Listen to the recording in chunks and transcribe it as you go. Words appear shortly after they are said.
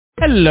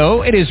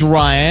Hello, it is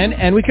Ryan,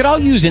 and we could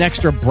all use an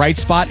extra bright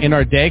spot in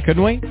our day,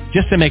 couldn't we?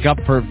 Just to make up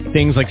for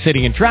things like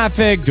sitting in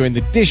traffic, doing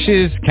the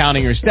dishes,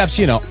 counting your steps,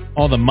 you know,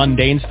 all the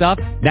mundane stuff.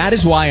 That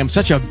is why I'm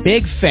such a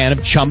big fan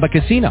of Chumba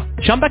Casino.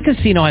 Chumba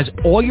Casino has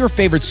all your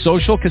favorite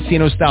social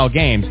casino-style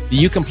games that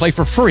you can play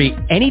for free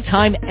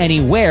anytime,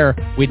 anywhere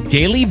with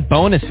daily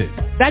bonuses.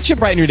 That should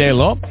brighten your day a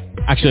little.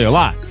 Actually, a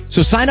lot.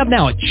 So sign up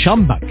now at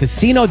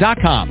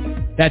ChumbaCasino.com.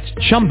 That's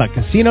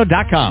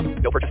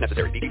ChumbaCasino.com. No purchase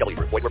necessary. VGW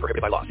Group. Void where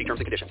prohibited by law. See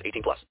terms and conditions.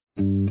 18+.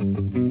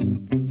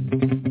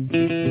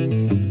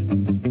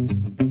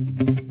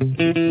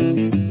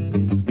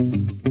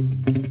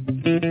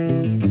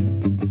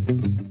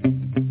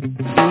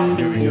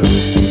 Here we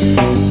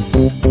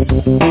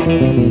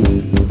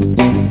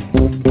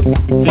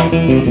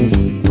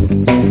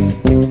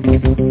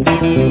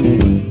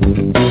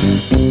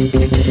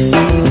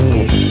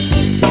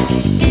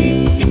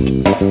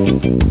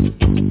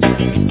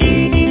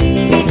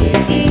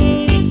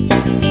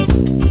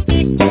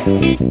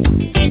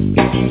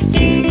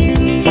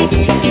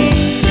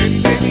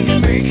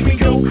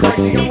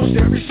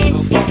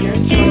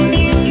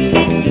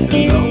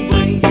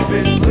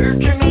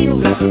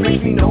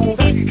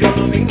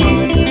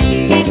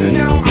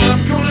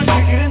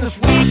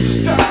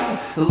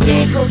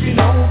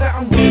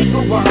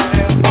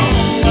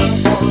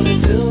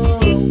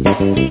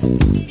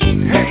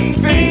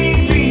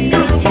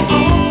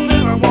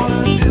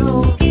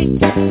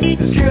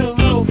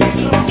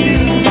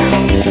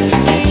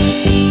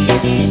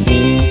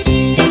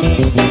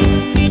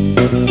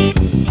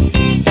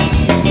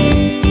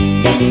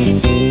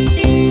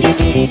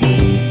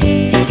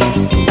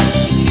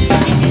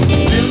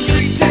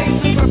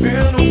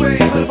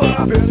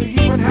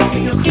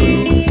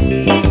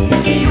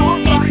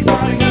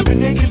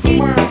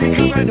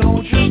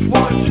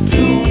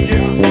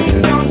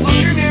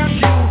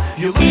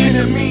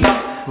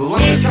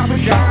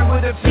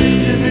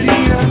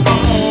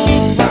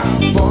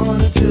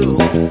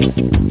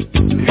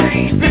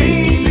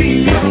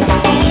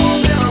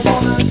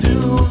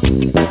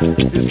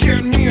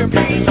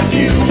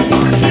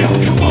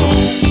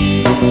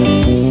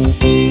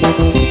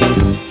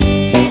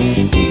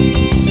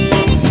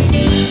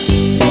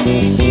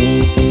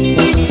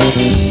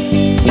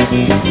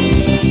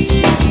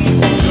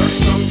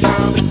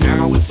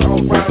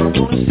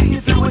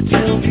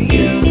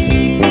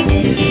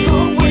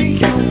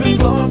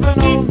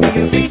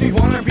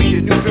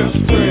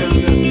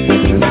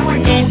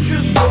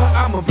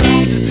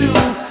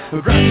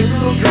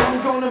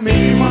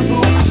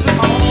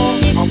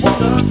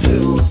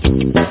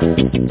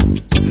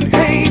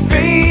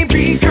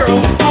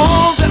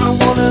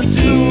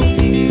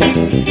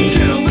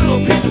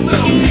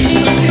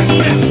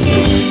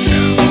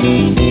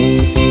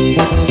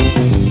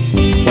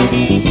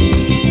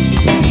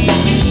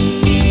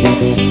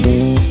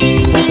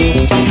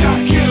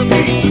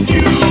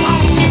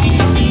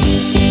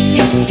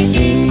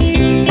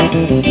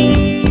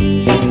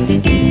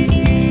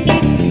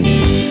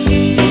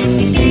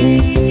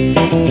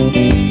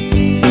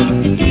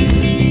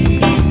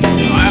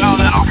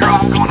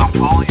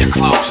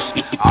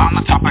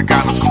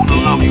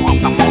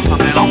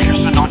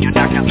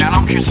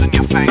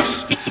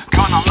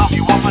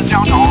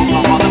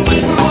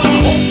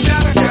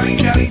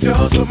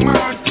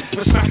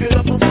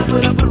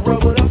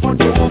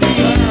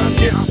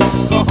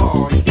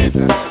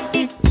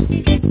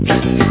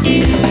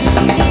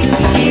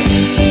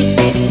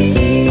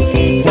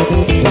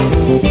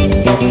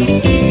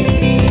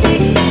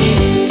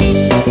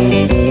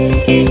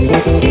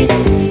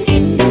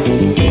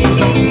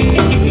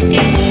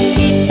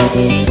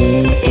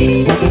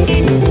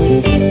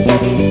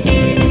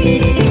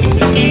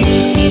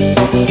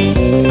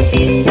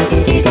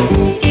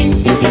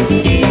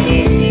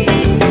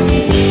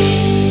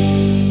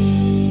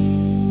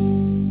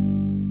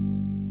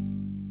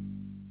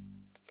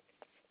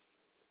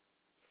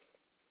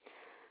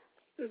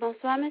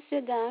Bonsoir,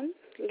 Monsieur Dame.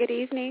 Good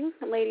evening,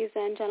 ladies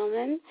and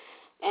gentlemen,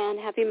 and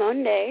happy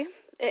Monday.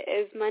 It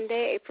is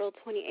Monday, April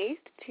 28th,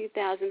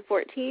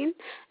 2014,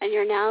 and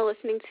you're now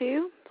listening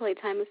to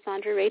Playtime with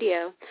Sandra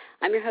Radio.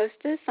 I'm your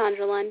hostess,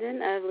 Sandra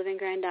London of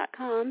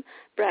LivingGrind.com,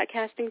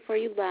 broadcasting for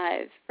you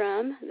live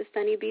from the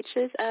sunny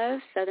beaches of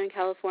Southern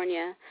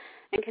California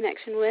in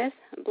connection with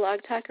Blog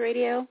Talk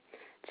Radio,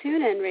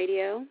 TuneIn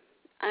Radio,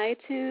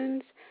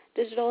 iTunes,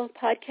 Digital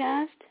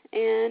Podcast,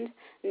 and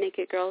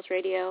Naked Girls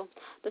Radio.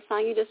 The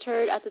song you just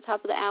heard at the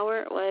top of the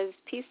hour was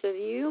Piece of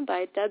You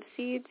by Dub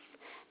Seeds.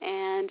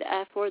 And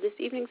for this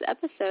evening's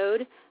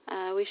episode,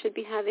 we should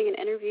be having an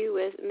interview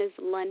with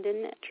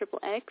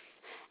MzLondonXXX,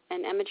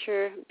 an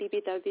amateur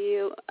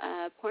BBW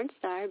porn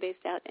star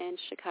based out in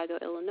Chicago,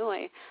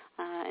 Illinois,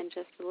 in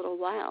just a little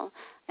while.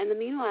 In the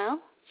meanwhile,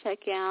 check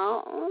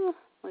out,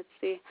 let's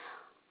see,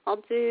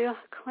 I'll do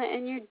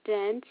Clinton Your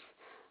Dent,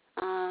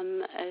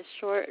 a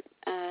short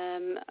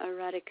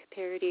erotic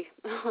parody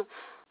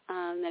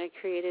that I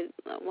created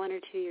 1 or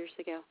 2 years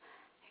ago.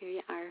 Here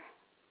you are.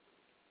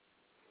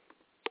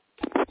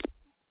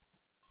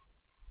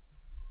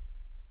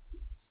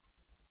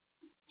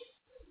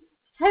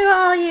 Who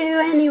are you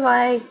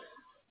anyway?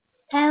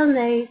 Tell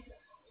me.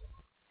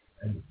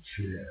 A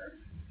chair.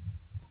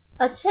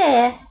 A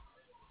chair?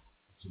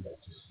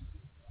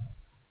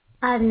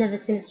 I've never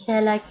seen a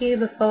chair like you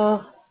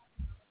before.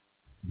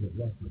 The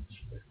rocking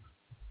chair.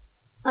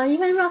 Are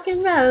you in rock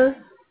and roll?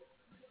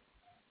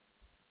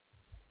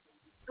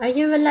 Are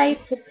you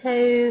related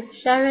to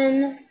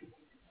Sharon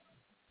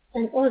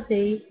and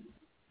Ozzy?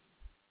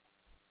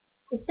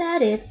 Is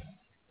that it?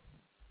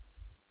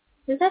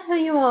 Is that who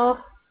you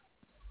are?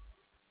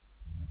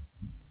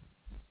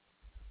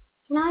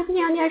 Can I be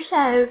on your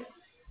show?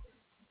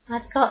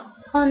 I've got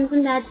tons of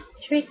magic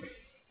tricks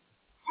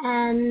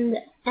and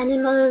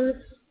animals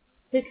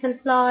who can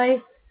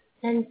fly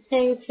and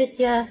sing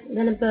prettier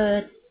than a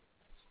bird.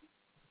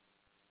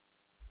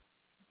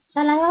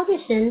 Shall I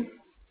audition?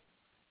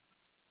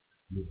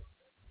 Yeah.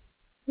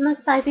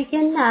 Must I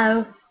begin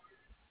now?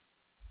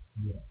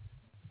 Yeah.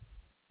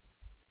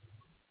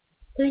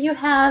 Do you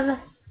have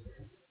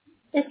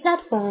a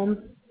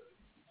platform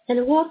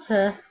and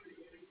water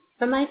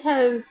for my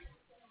toes?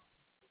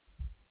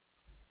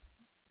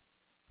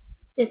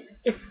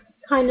 It's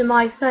kind of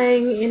my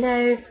thing, you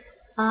know.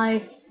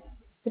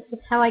 This is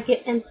how I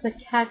get into a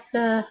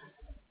character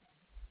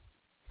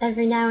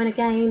every now and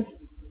again.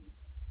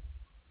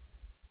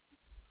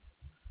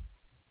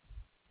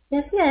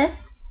 Yes, yes.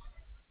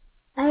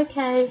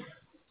 Okay.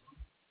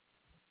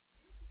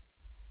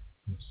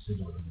 Let's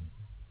sit on it.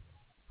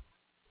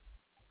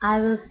 I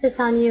will sit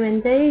on you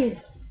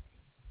indeed.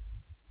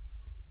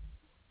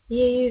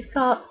 You've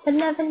got a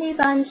lovely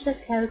bunch of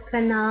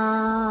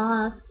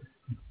coconuts.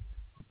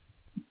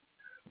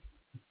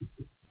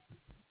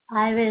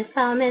 I will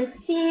come and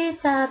sit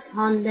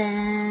upon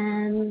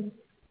them.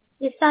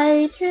 If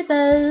I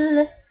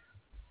dribble,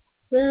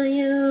 will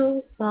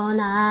you go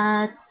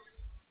nuts?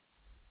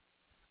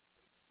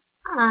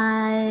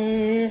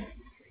 I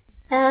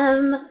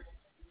am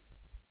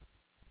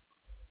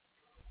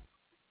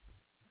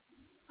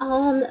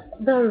on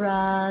the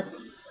rod,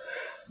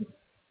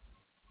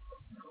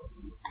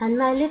 and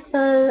my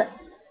little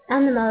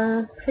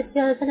animal,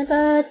 prettier than a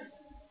bird,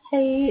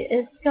 he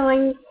is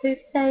going to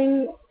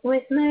sing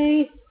with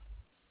me.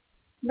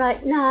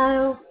 Right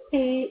now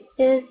he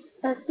is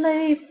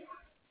asleep,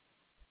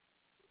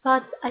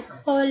 but I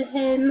call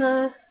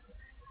him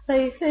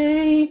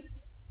Sophie.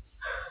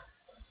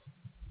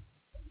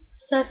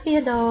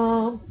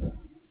 Sophie-adore,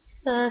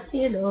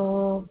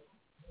 Sophie-adore,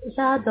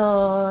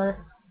 j'adore,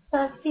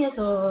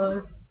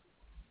 Sophie-adore.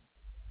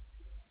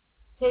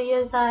 He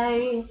is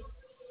a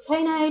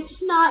teenage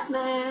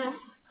nightmare,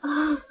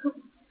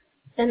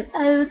 an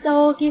old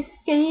doggy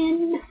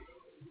skin.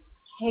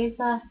 He's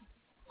a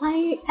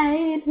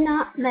teenage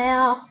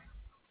nightmare.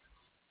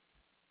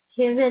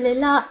 He really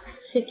likes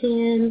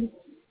chicken.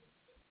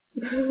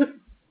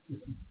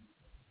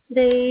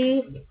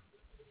 The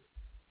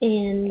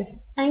end.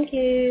 Thank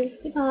you.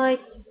 Goodbye.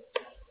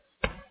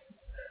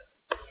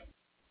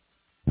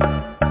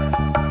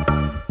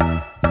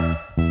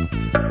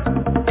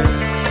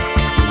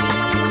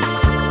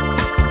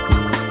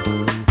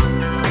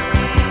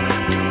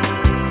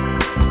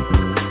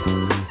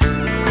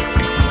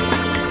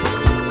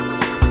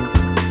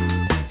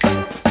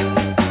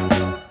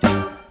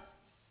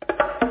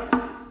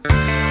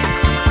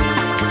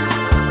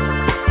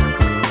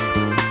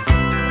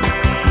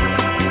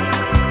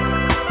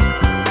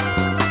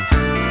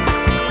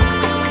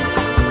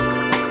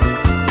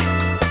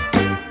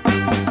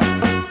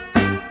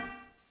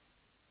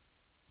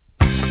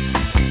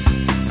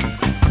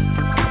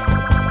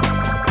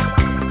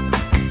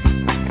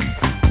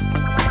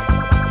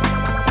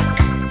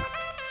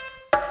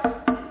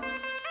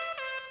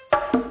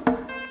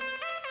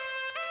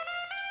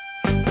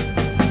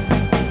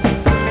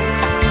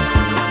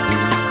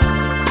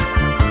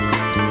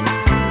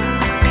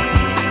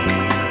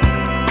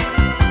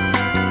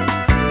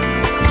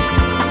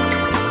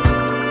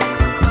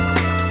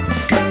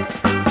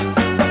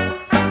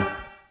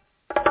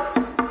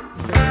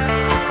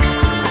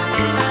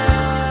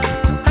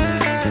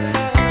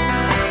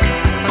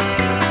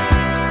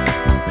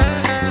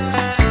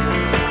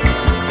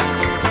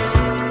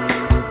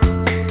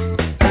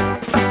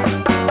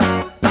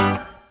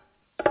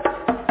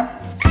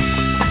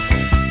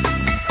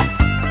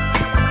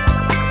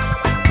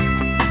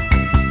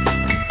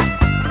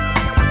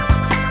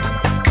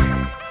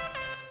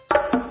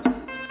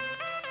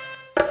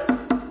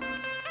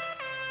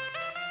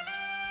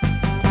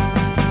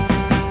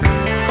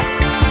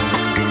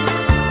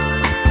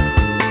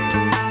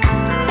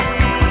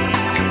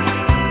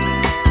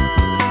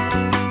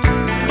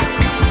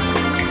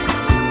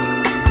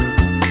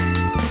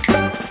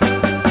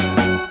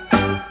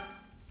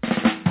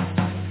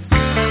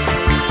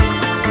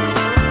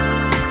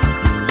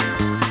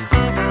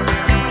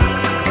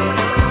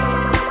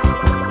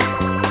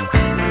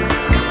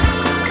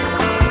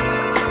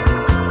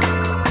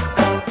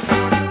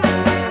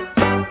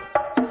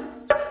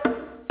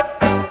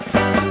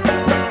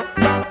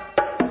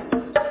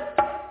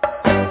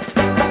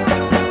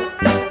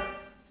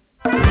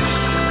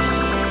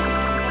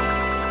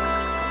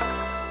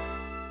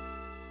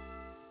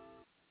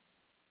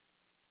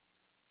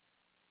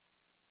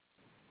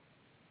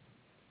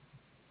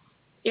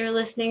 You're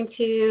listening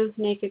to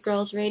Naked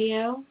Girls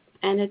Radio,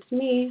 and it's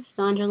me,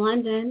 Sandra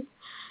London.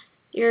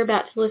 You're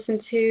about to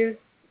listen to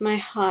my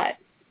hot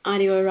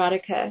audio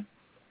erotica.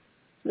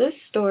 This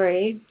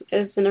story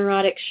is an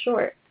erotic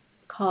short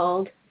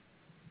called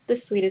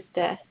The Sweetest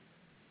Death.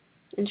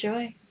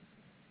 Enjoy.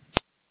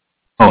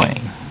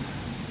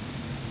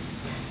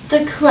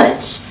 The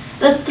clutch,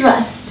 the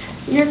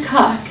thrust, your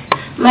cock,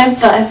 my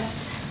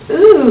bust.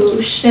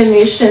 Ooh,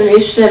 shimmy,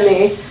 shimmy,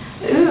 shimmy.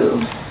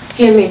 Ooh,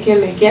 gimme,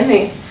 gimme,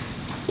 gimme.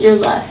 Your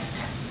lust.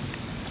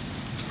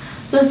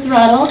 The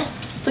throttle,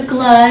 the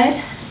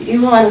glide,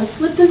 you want to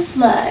slip and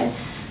slide.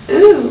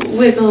 Ooh,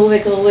 wiggle,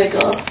 wiggle,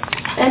 wiggle.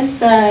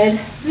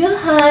 Inside, real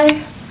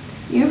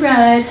high, you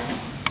ride.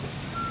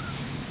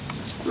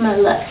 My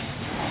lust.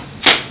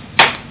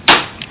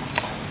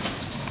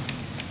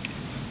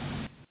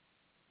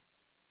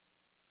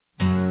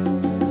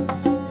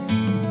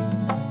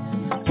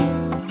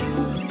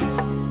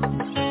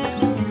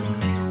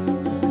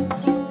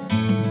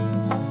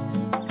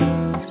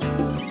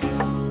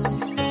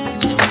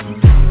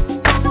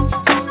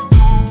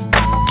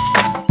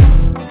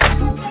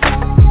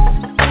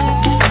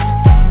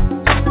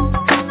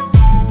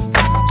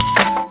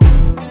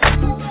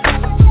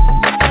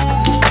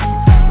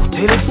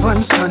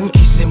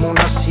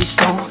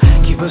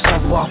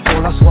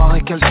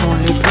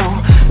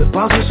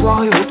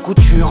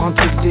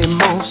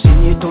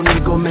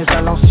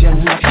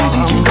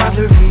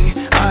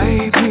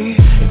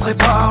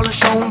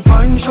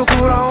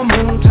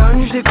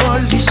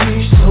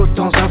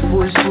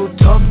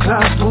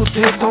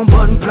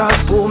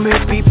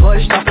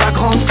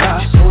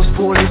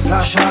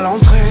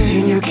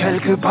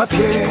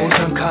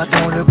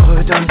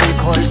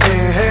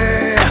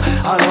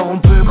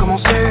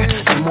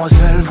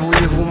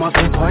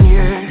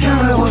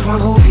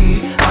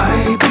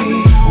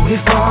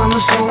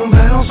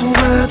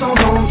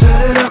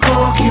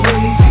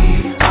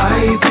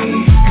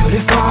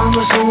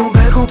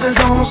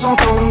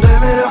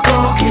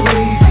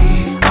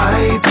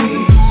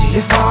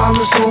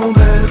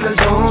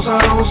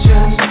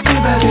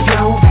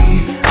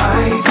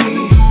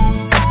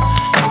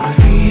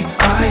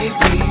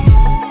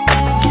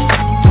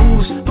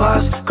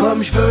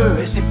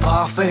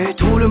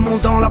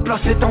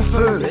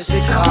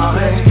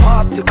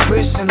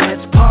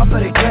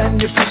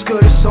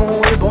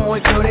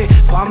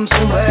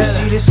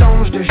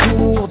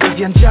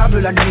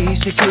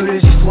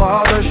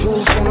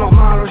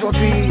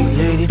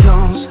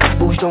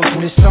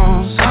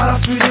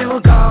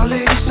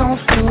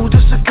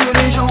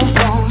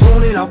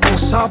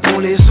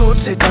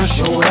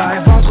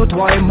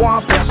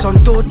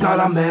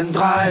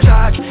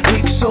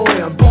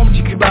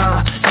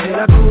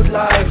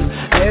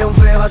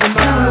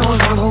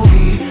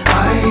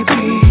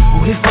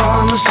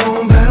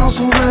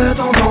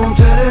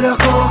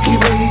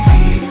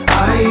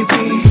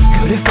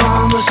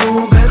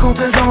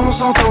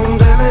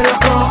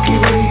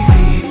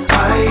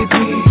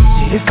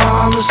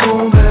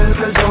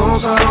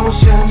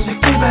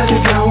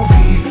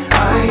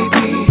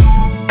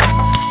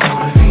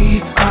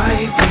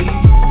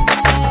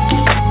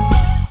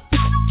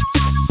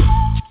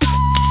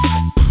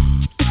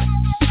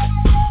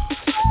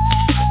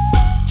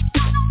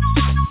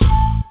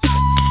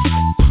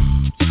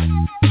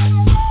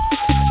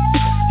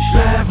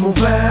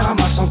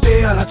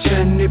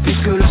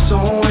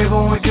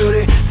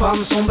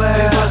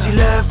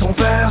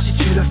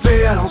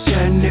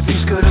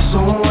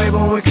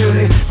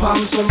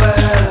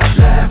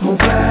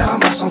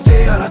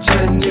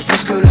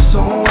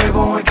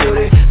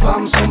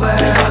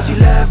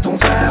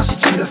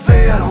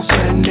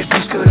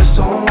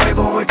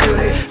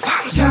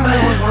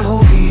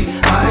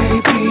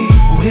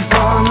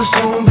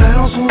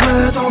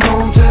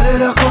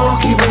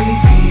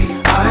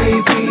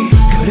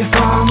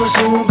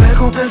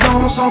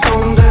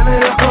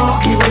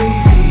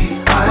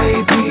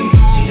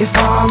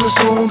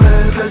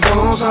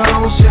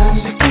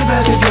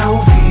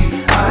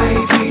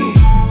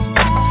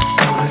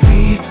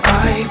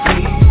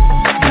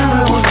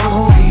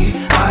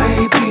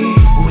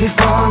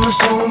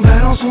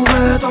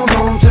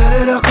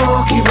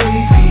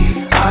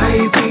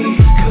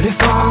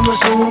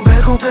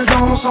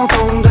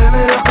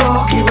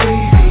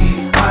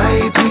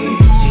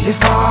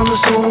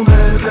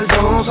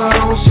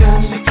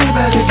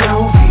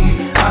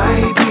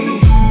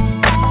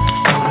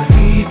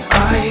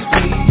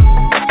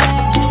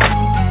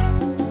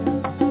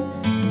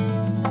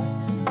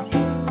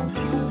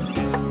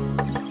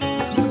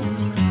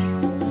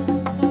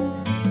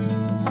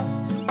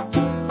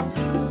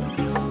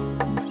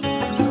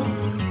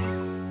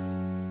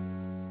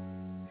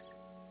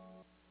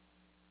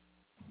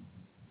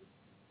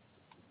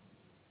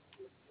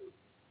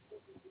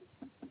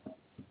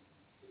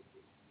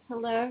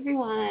 Hello,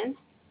 everyone.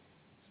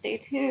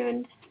 Stay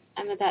tuned.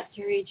 I'm about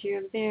to read you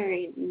a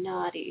very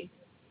naughty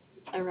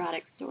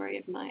erotic story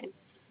of mine.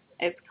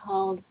 It's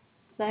called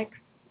Sex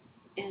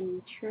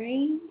in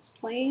Trains,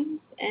 Planes,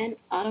 and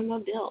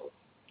Automobiles.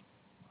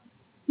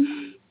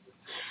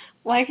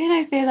 Why can't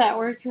I say that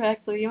word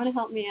correctly? You want to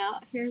help me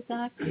out here,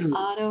 Zach?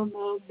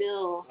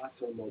 Automobile.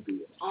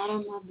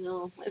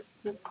 Automobile. It's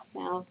just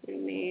south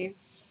in me.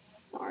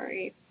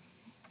 Sorry.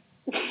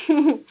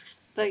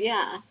 But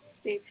yeah,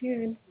 stay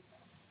tuned.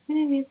 It's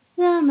going to be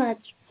so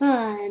much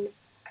fun.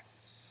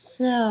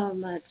 So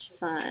much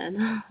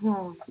fun.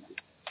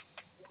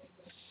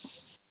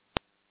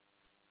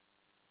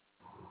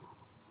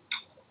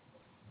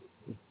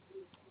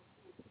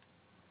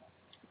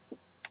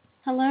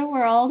 Hello,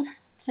 world.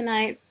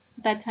 Tonight's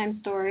bedtime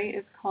story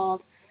is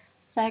called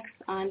Sex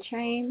on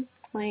Trains,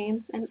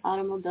 Planes, and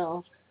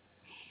Automobiles.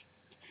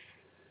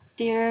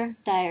 Dear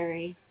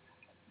Diary.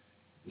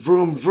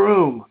 Vroom,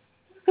 vroom.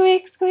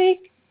 Squeak,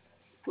 squeak,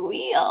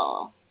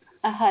 squeal.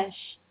 A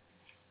hush.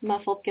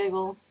 Muffled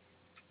giggle.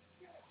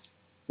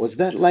 Was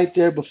that light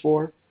there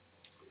before?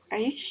 Are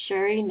you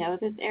sure you know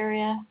this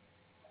area?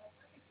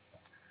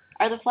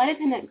 Are the flight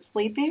attendants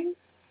sleeping?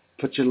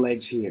 Put your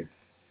legs here.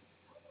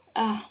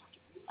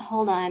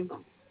 Hold on.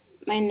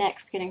 My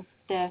neck's getting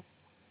stiff.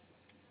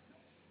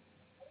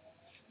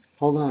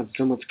 Hold on,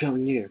 someone's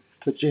coming near.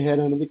 Put your head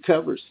under the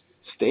covers.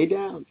 Stay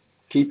down.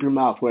 Keep your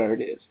mouth where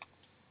it is.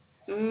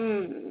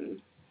 Oh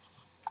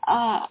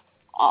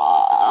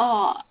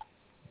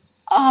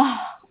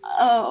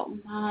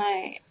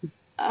my.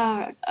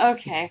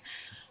 Okay.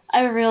 I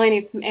really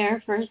need some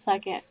air for a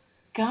second.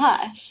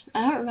 Gosh,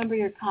 I don't remember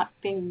your cock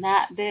being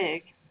that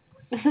big.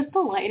 Is this the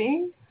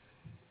lighting?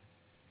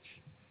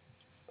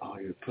 Oh,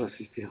 your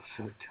pussy feels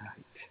so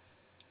tight.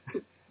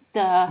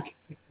 Duh.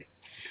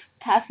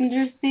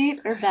 Passenger seat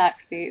or back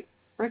seat?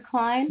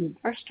 Recline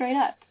or straight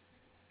up?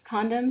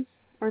 Condoms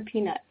or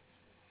peanuts?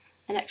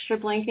 An extra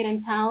blanket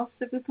and towel,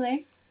 s'il vous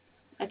plaît?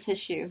 A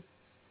tissue.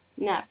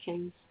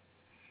 Napkins.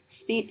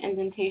 Feet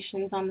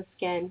indentations on the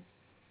skin.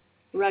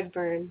 Rug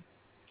burn.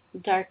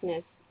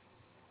 Darkness.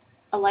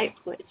 A light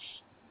switch.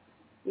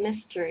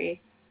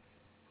 Mystery.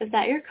 Is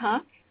that your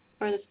cock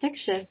or the stick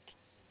shift?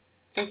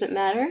 Does it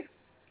matter?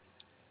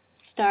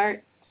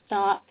 Start,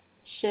 stop,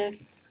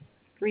 shift,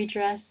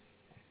 redress,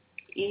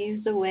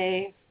 ease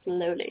away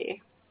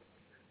slowly.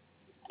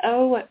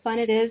 Oh, what fun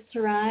it is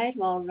to ride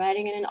while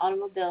riding in an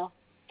automobile.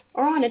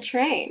 Or on a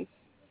train.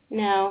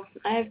 Now,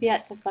 I have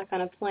yet to fuck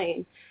on a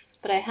plane,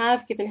 but I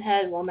have given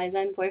head while my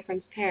then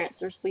boyfriend's parents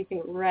are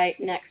sleeping right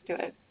next to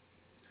it.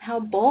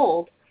 How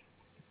bold.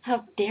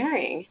 How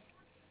daring.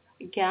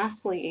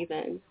 Ghastly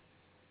even.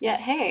 Yet,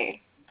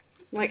 hey,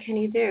 what can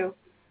you do?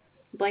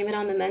 Blame it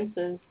on the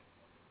menses.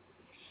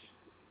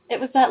 It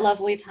was that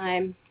lovely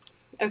time.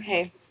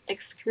 Okay,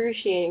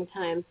 excruciating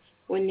time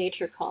when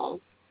nature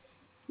calls.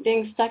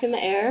 Being stuck in the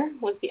air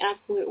was the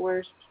absolute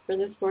worst for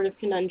this sort of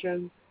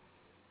conundrum.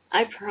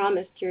 I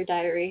promise, dear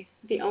diary,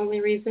 the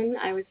only reason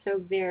I was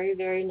so very,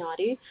 very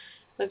naughty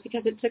was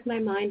because it took my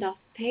mind off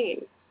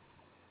pain.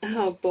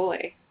 Oh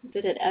boy,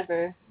 did it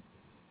ever.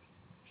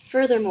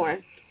 Furthermore,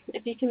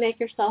 if you can make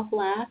yourself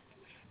laugh,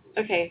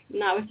 okay,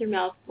 not with your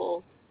mouth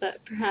full, but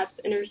perhaps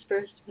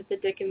interspersed with the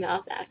dick and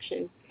mouth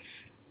action,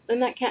 then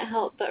that can't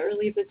help but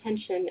relieve the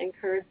tension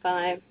incurred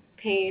by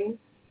pain,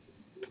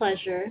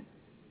 pleasure,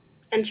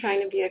 and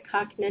trying to be a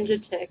cock ninja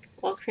chick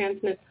while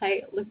cramped in a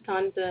tight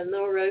Lufthansa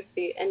low row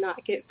seat and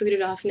not get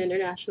booted off an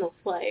international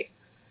flight.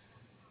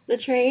 The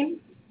train?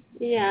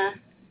 Yeah,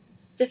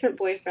 different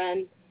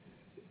boyfriend.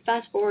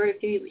 Fast forward a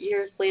few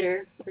years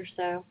later or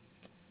so,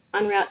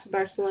 en route to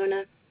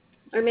Barcelona,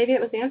 or maybe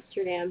it was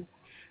Amsterdam.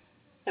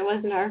 It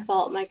wasn't our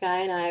fault my guy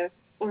and I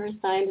were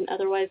assigned an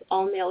otherwise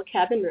all-male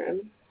cabin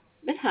room.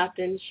 It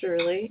happened,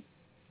 surely.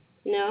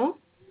 No?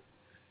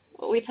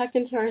 We tucked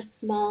into our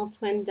small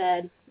twin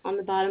bed on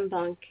the bottom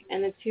bunk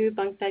in the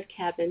two-bunk bed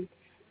cabin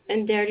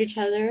and dared each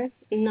other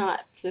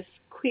not to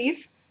queef,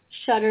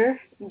 shudder,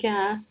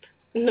 gasp,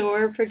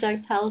 nor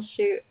projectile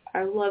shoot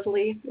our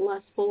lovely,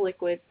 lustful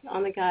liquids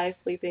on the guy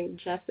sleeping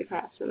just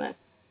across from us.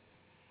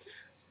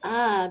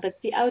 Ah, but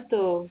the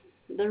auto,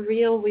 the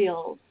real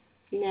wheels.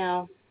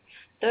 Now,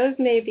 those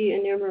may be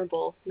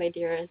innumerable, my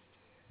dearest.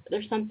 But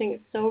there's something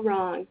so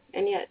wrong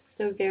and yet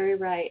so very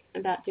right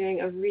about doing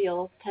a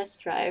real test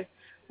drive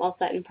while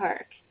set in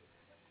park.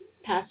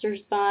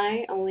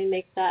 Passers-by only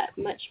make that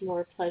much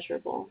more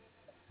pleasurable,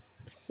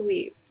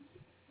 sweet,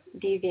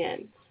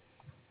 deviant,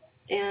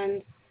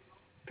 and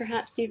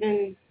perhaps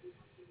even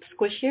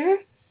squishier.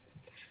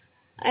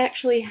 I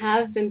actually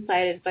have been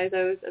cited by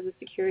those of the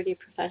security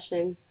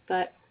profession,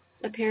 but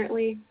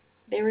apparently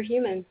they were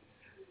human.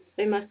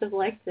 They must have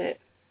liked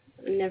it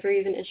and never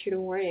even issued a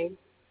warning.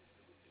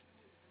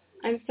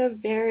 I'm so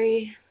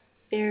very,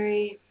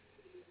 very,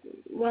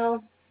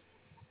 well,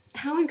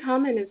 how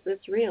uncommon is this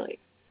really?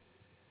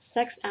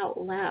 Sex out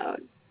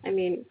loud. I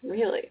mean,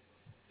 really.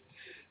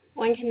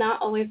 One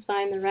cannot always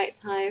find the right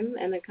time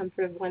and the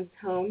comfort of one's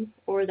home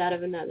or that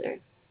of another.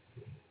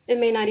 It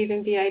may not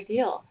even be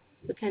ideal,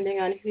 depending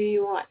on who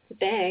you want to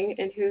bang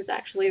and who's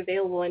actually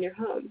available in your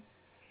home.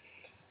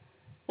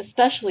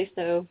 Especially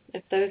so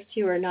if those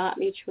two are not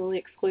mutually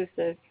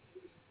exclusive.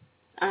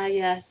 Ah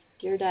yes,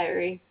 dear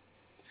diary.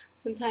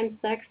 Sometimes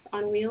sex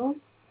on wheels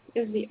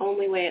is the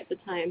only way at the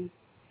time.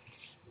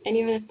 And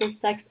even if the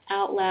sex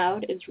out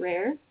loud is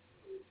rare,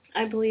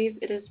 I believe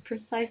it is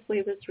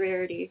precisely this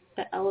rarity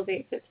that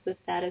elevates it to the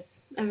status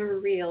of a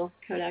real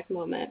Kodak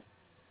moment.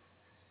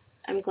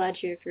 I'm glad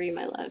you agree,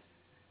 my love.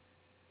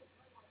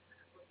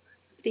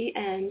 The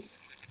end.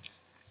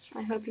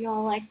 I hope you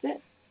all liked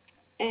it,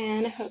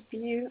 and I hope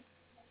you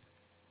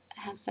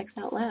have sex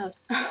out loud.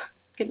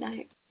 Good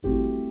night.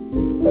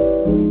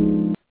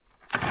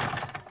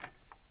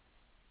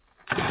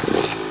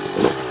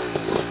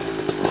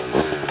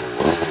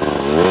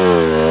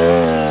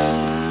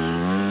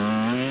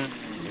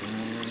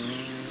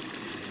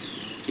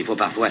 Il faut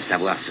parfois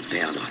savoir se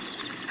perdre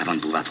avant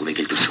de pouvoir trouver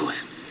quelque chose.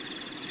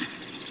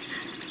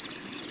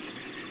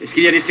 Est-ce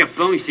qu'il y a des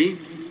serpents ici ?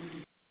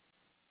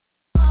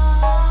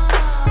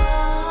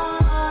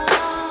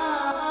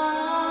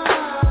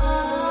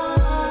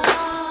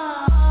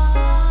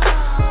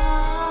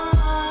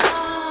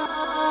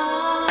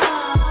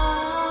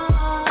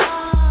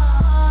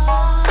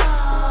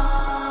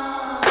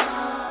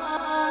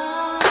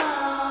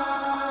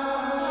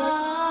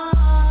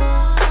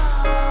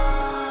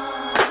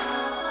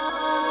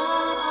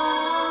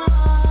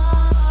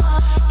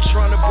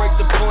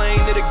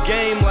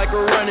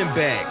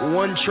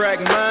 One track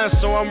mind,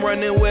 so I'm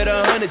running where the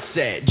 100's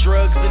at.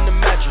 Drugs in the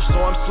mattress,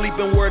 so I'm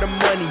sleeping where the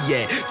money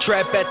at.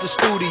 Trap at the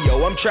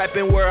studio, I'm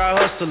trapping where I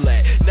hustle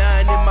at. 9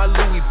 in my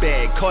Louis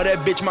bag, call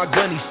that bitch my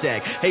gunny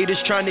sack.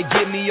 Haters trying to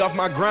get me off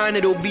my grind,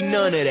 it'll be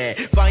none of that.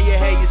 Find your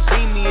hair, you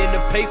see me in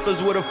the papers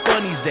where the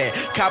funny's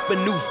at. Cop a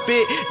new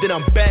fit, then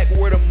I'm back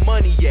where the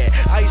money at.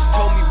 Ice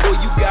told me, boy,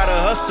 you gotta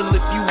hustle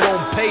if you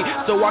won't pay.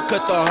 So I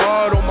cut the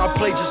hard on my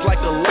plate just like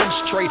a lunch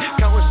tray.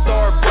 Counting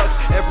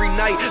Starbucks every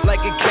night like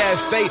a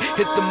cafe.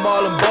 Hit the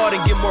mall and bar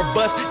and get more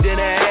bust than an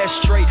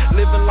ashtray.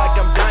 Living like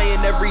I'm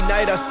dying every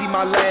night, I see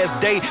my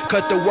last day.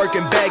 Cut the work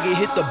and bag it,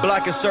 hit the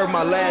block and serve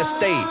my last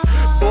day.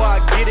 Boy, I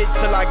get it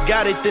till I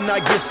got it, then I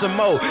get some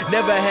more.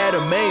 Never had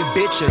a main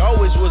bitch, it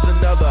always was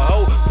another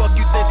hoe. Fuck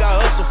you think I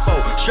hustle for?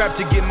 Strapped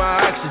to get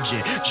my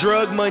oxygen.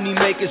 Drug money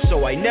making,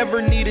 so I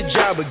never need a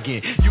job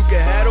again. You can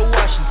have the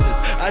Washingtons,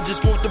 I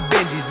just want the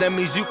Benjis. That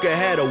means you can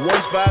have the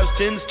 1s, 5s,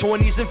 10s,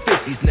 20s, and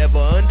 50s. Never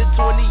under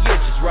 20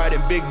 inches,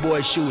 riding big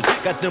boy shoes.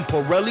 Got them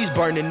Pirellis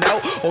burning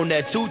out on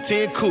that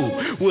 210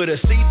 coupe with a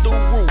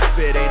see-through roof.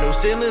 It ain't no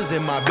ceilings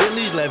in my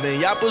Bentleys.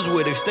 11 yappers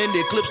with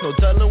extended clips, no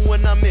telling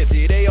when I'm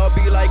empty. They all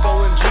be like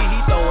OMG, he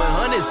throwing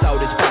hundreds out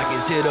his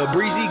pockets. Hit a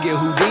breezy, get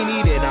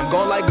Houdini, then I'm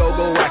gone like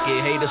go-go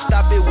rocket. Hey, to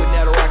stop it with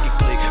that rocket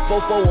click.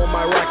 4-4 on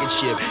my rocket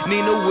ship.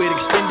 Nina with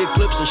extended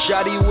clips, a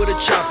shotty with a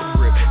chopper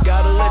grip.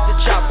 Gotta let the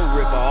chopper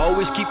rip, I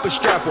always keep a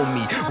strap on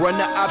me.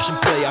 Run the option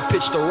play, I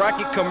pitch the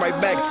rocket, come right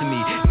back to me.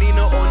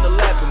 Nina on the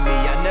lap of me,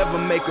 I never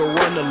make her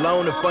run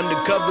alone. If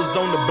undercover's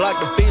on the block,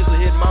 the fiends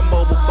will hit my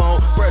mobile phone.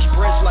 Fresh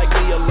prince like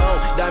me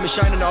alone, diamond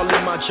shining all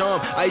in my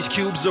charm. Ice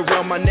cubes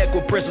around my neck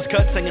with princess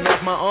cuts hanging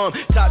off my arm.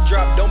 Top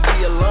drop, don't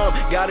be alarmed,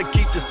 gotta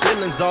keep the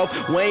ceilings off.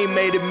 Wayne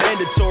made it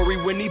mandatory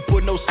when he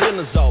put no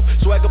ceilings off.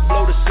 Swagger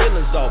blow the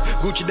ceilings off,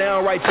 Gucci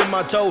down right to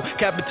my toe.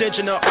 Cap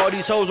attention to all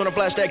these hoes when I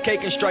flash that cake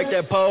and strike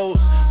that pose.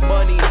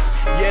 Money,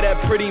 yeah,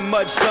 that pretty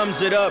much sums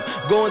it up.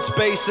 Going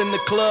space in the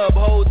club,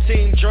 whole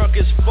team drunk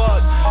as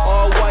fuck.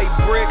 All white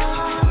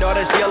bricks, no,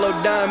 that's yellow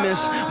diamonds.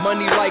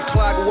 Money like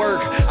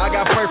clockwork, I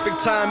got perfect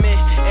timing.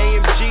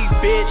 AMG,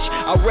 bitch,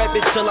 I rep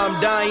it till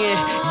I'm dying.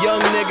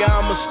 Young nigga,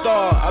 I'm a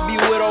star, I be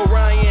with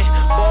Orion.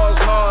 Balls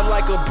hard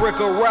like a brick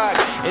of rock.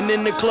 And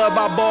in the club,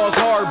 I balls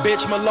hard,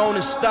 bitch, Malone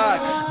and stock.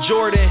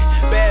 Jordan,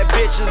 bad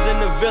bitches in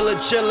the villa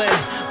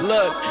chillin'.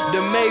 Look,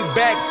 the May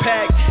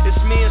backpack,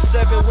 it's me and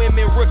 7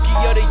 women, rookie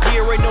of the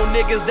year. Ain't no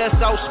niggas that's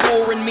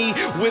outscoring me.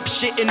 Whip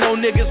shitting on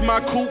niggas, my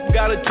coupe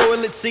got a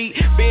toilet seat.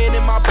 Being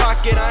in my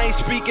pocket, I ain't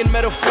speaking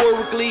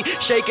metaphorically.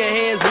 Shaking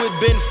hands with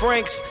Ben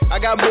Franks, I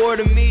got more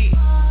than me.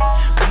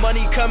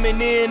 Money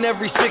coming in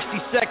every 60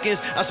 seconds.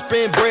 I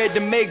spend bread to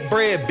make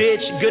bread,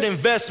 bitch. Good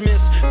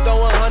investments.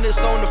 Throwing hundreds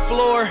on the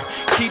floor,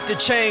 keep the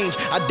change.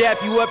 I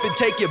dap you up and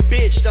take your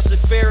bitch, that's a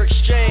fair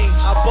exchange.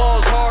 I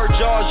balls hard,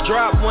 jaws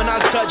drop when I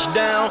touch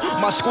down.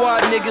 My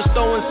squad niggas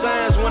throwing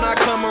signs when I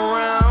come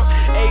around.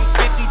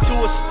 850 to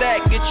a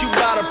stack, get you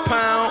about a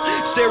pound.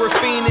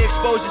 Serafina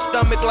expose your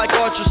stomach like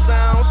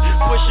ultrasounds.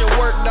 Pushing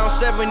work down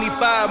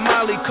 75,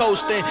 Molly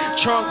coasting.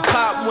 Trunk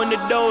pop when the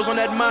doors on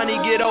that money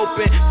get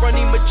open.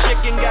 Fronty my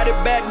chicken, got it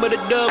back, but the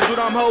dubs what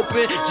I'm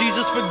hoping.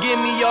 Jesus forgive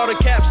me, all the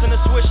caps and the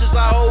swishes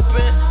I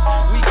open.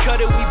 We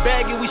cut it, we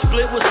bag it, we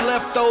split what's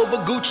left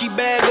over. Gucci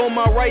bag on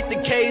my right, the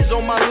K's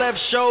on my left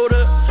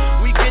shoulder.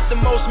 We get the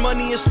most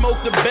money and smoke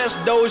the best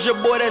Doja.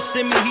 Boy, that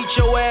send me heat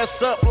your ass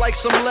up like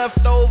some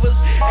leftovers.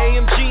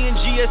 AMG and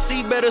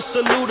GSC better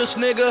salute us,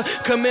 nigga.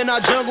 Come in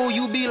our jungle,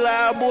 you be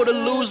loud. dabble to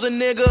lose a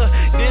nigga.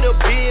 Did a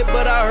bid,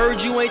 but I heard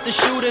you ain't the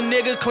shooter,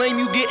 nigga.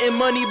 Claim you getting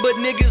money, but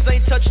niggas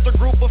ain't touched a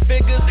group of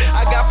figures.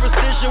 I got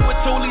precision with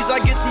toolies, I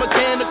get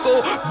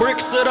mechanical.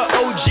 Bricks of the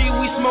OG,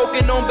 we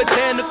smoking on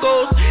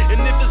botanicals.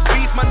 And if it's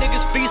beef, my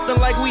niggas feasting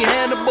like we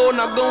Hannibal.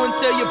 Now go and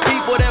tell your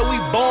people that we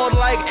balled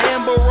like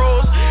Amber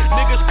Rose.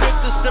 Niggas quick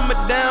to simmer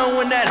down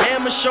when that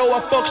hammer show.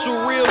 I fucks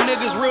with real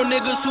niggas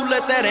who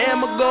let that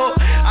hammer go.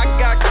 I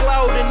got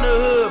clout in the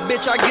hood,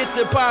 bitch, I get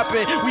to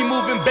poppin'. We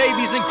moving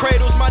babies in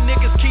cradles, my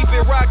niggas keep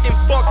it rockin'.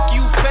 Fuck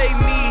you, pay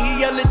me, he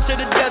yellin' to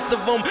the death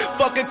of them.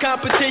 Fuck a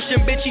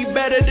competition, bitch, he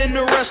better than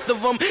the rest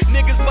of them.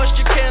 Niggas bust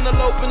your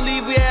cantaloupe and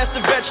leave your ass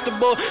a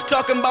vegetable.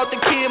 Talking about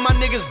the kid, my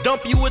niggas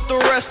dump you with the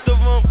rest of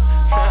them.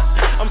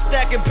 I'm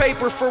stacking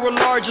paper for a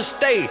large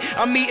estate.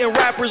 I'm eating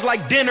rappers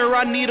like dinner,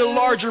 I need a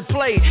larger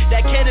plate.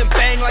 That cannon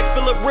bang like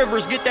Phillip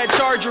Rivers, get that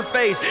charger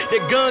face.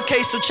 That gun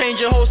case will change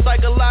your whole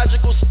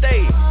psychological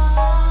state.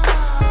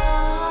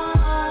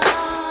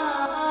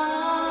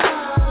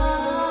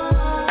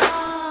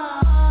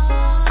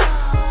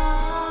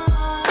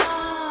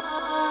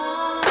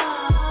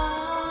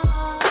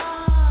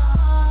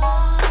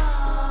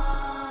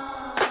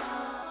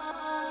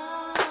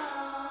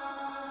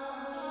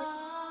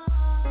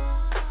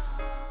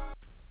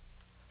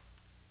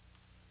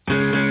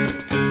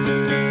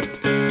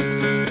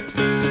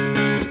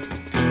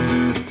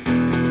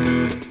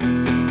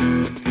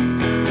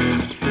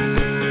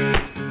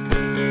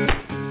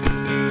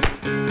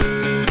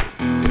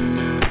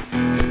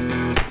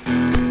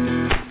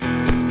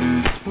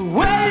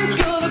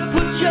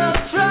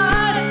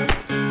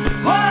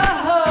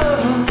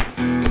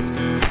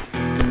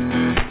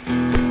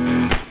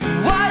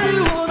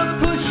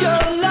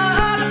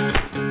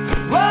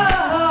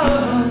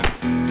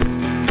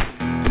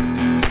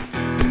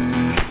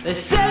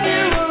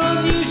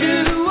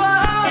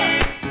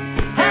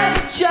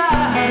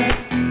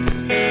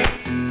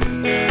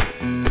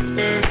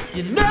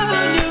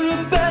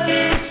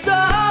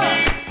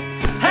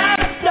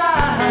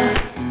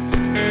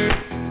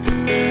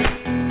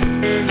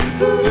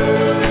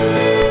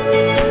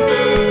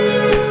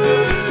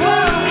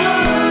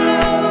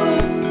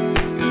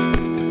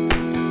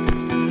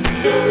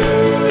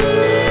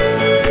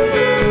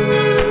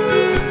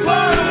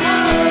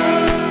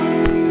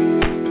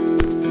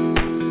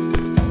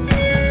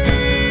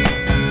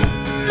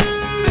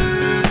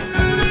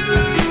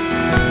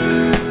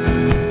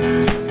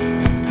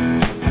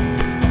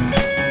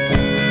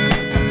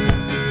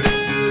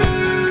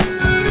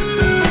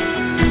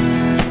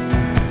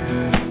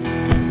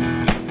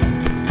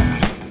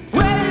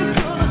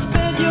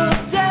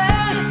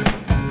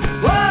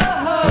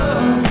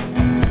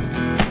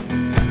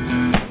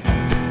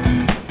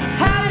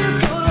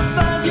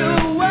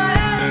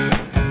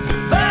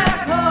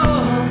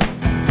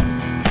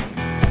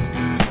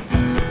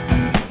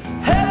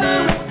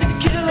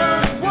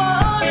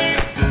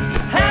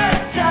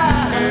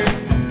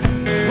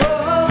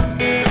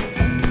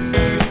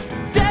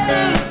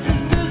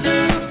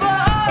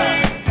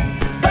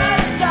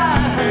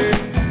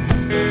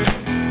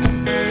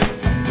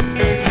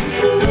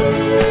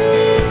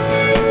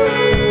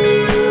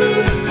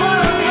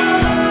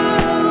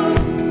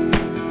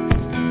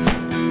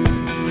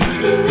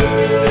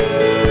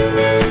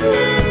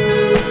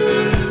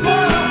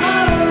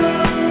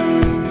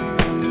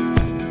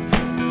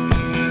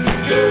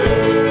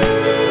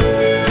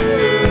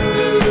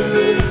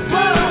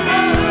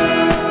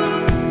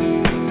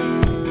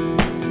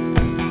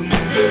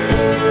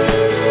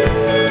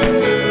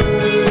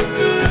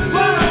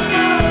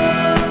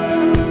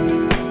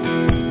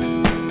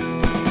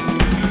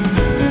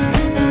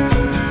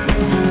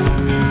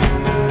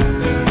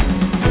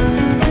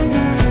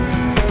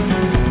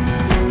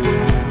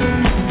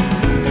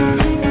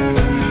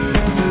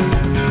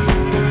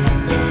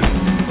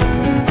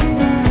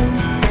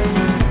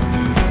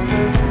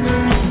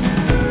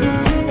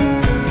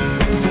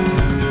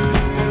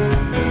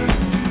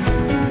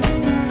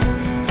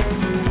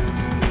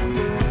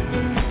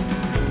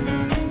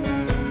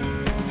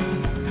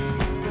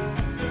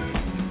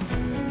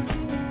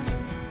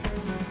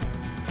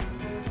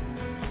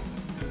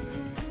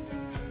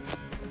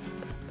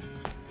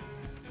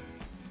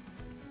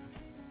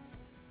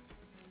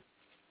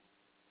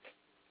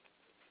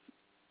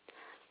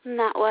 And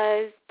that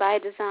was By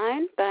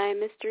Design by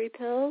Mystery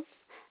Pills.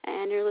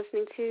 And you're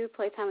listening to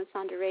Playtime with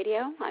Sandra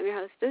Radio. I'm your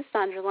hostess,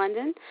 Sandra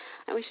London.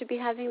 And we should be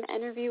having an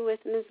interview with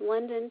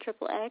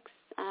MzLondonXXX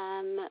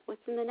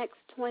within the next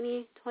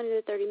 20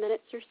 to 30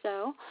 minutes or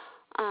so.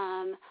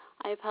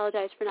 I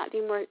apologize for not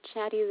being more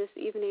chatty this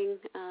evening.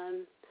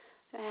 I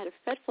had a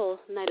fretful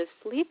night of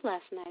sleep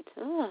last night.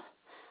 Ugh.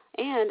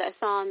 And I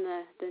saw on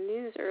the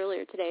news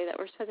earlier today that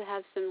we're supposed to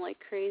have some like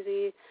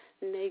crazy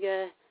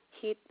mega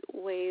heat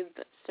wave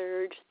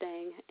surge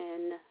thing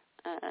in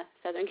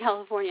Southern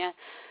California.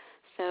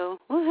 So,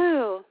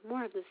 woohoo,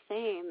 more of the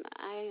same.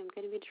 I am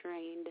going to be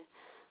drained.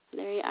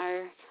 There you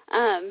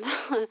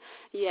are.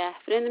 Yeah,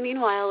 but in the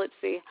meanwhile, let's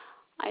see.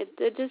 I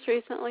did just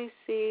recently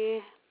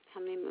see, how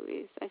many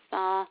movies? I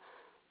saw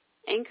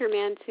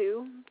Anchorman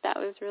 2, that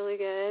was really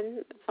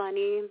good,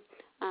 funny.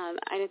 I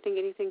didn't think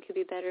anything could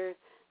be better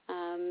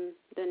than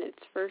its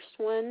first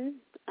one.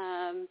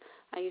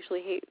 I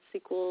usually hate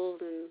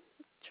sequels and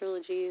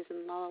trilogies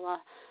and la la la,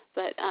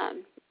 but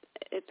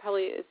it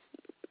probably is,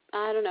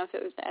 I don't know if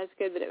it was as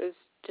good, but it was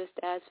just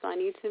as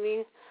funny to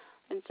me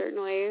in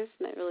certain ways,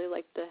 and I really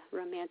liked the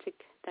romantic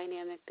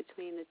dynamic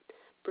between the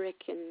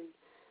brick and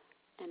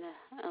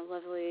a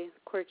lovely,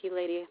 quirky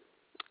lady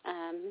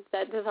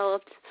that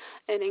developed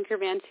in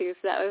Anchorman 2,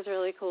 so that was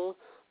really cool.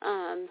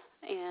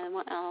 And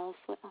what else?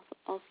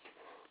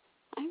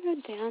 I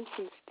wrote down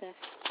some stuff.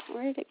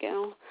 Where did it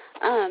go?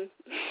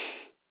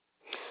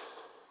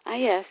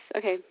 Yes.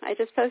 Okay. I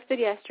just posted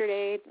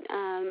yesterday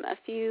a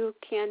few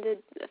candid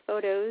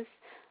photos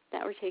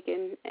that were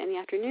taken in the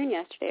afternoon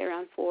yesterday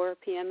around 4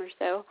 p.m. or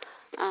so,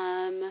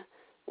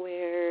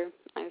 where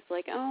I was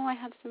like, oh, I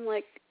have some,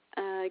 like,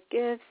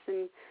 gifts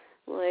and,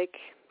 like,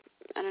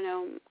 I don't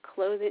know,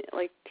 clothing,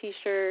 like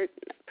T-shirt,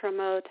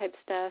 promo type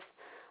stuff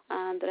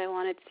that I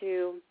wanted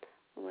to,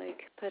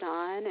 like, put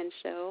on and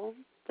show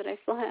that I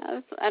still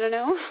have. I don't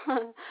know.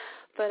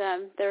 But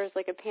there was,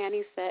 like, a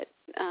panty set,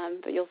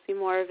 but you'll see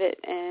more of it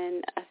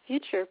in a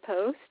future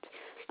post.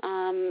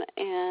 And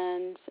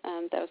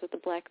that was with the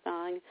black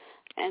thong.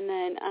 And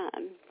then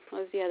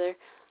what was the other?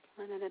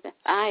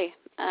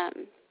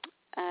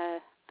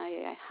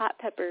 Hot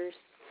Peppers,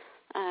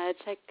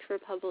 Czech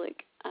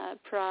Republic,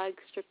 Prague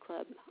Strip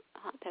Club,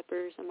 Hot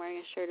Peppers. I'm wearing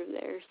a shirt of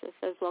theirs that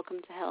says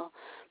 "Welcome to Hell,"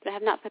 but I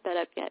have not put that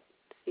up yet.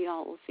 So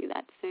y'all will see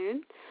that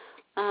soon.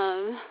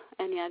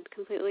 And yeah,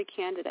 completely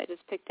candid. I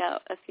just picked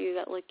out a few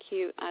that look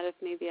cute out of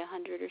maybe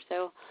 100 or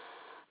so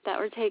that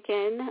were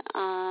taken.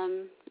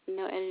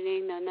 No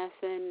editing, no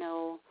nothing,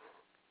 no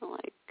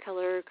like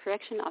color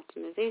correction,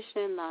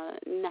 optimization,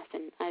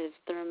 nothing. I just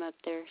threw them up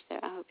there, so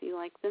I hope you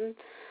like them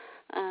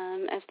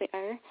as they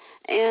are.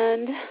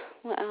 And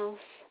what else?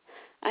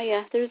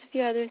 Yeah, there's a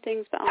few other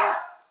things, but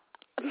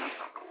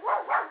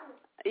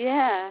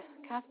yeah,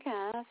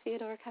 Kafka,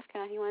 Fyodor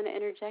Kafka, he wanted to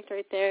interject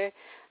right there.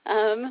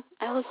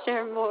 I will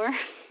share more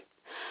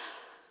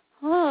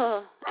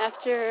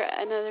after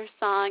another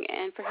song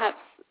and perhaps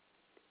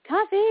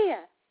coffee.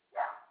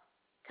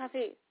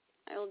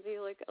 I will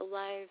do like a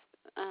live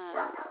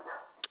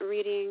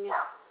reading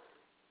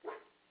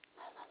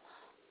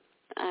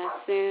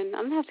soon.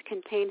 I'm going to have to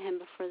contain him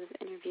before this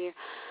interview.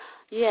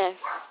 Yes,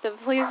 so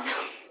please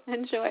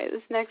enjoy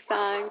this next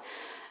song,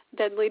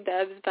 Deadly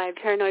Dubs by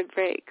Paranoid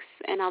Breaks,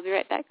 and I'll be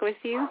right back with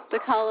you. The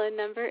call-in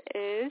number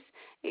is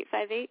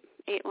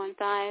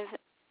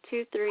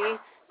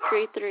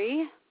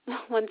 858-815-2333.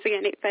 Once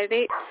again,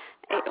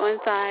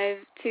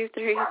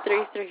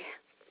 858-815-2333.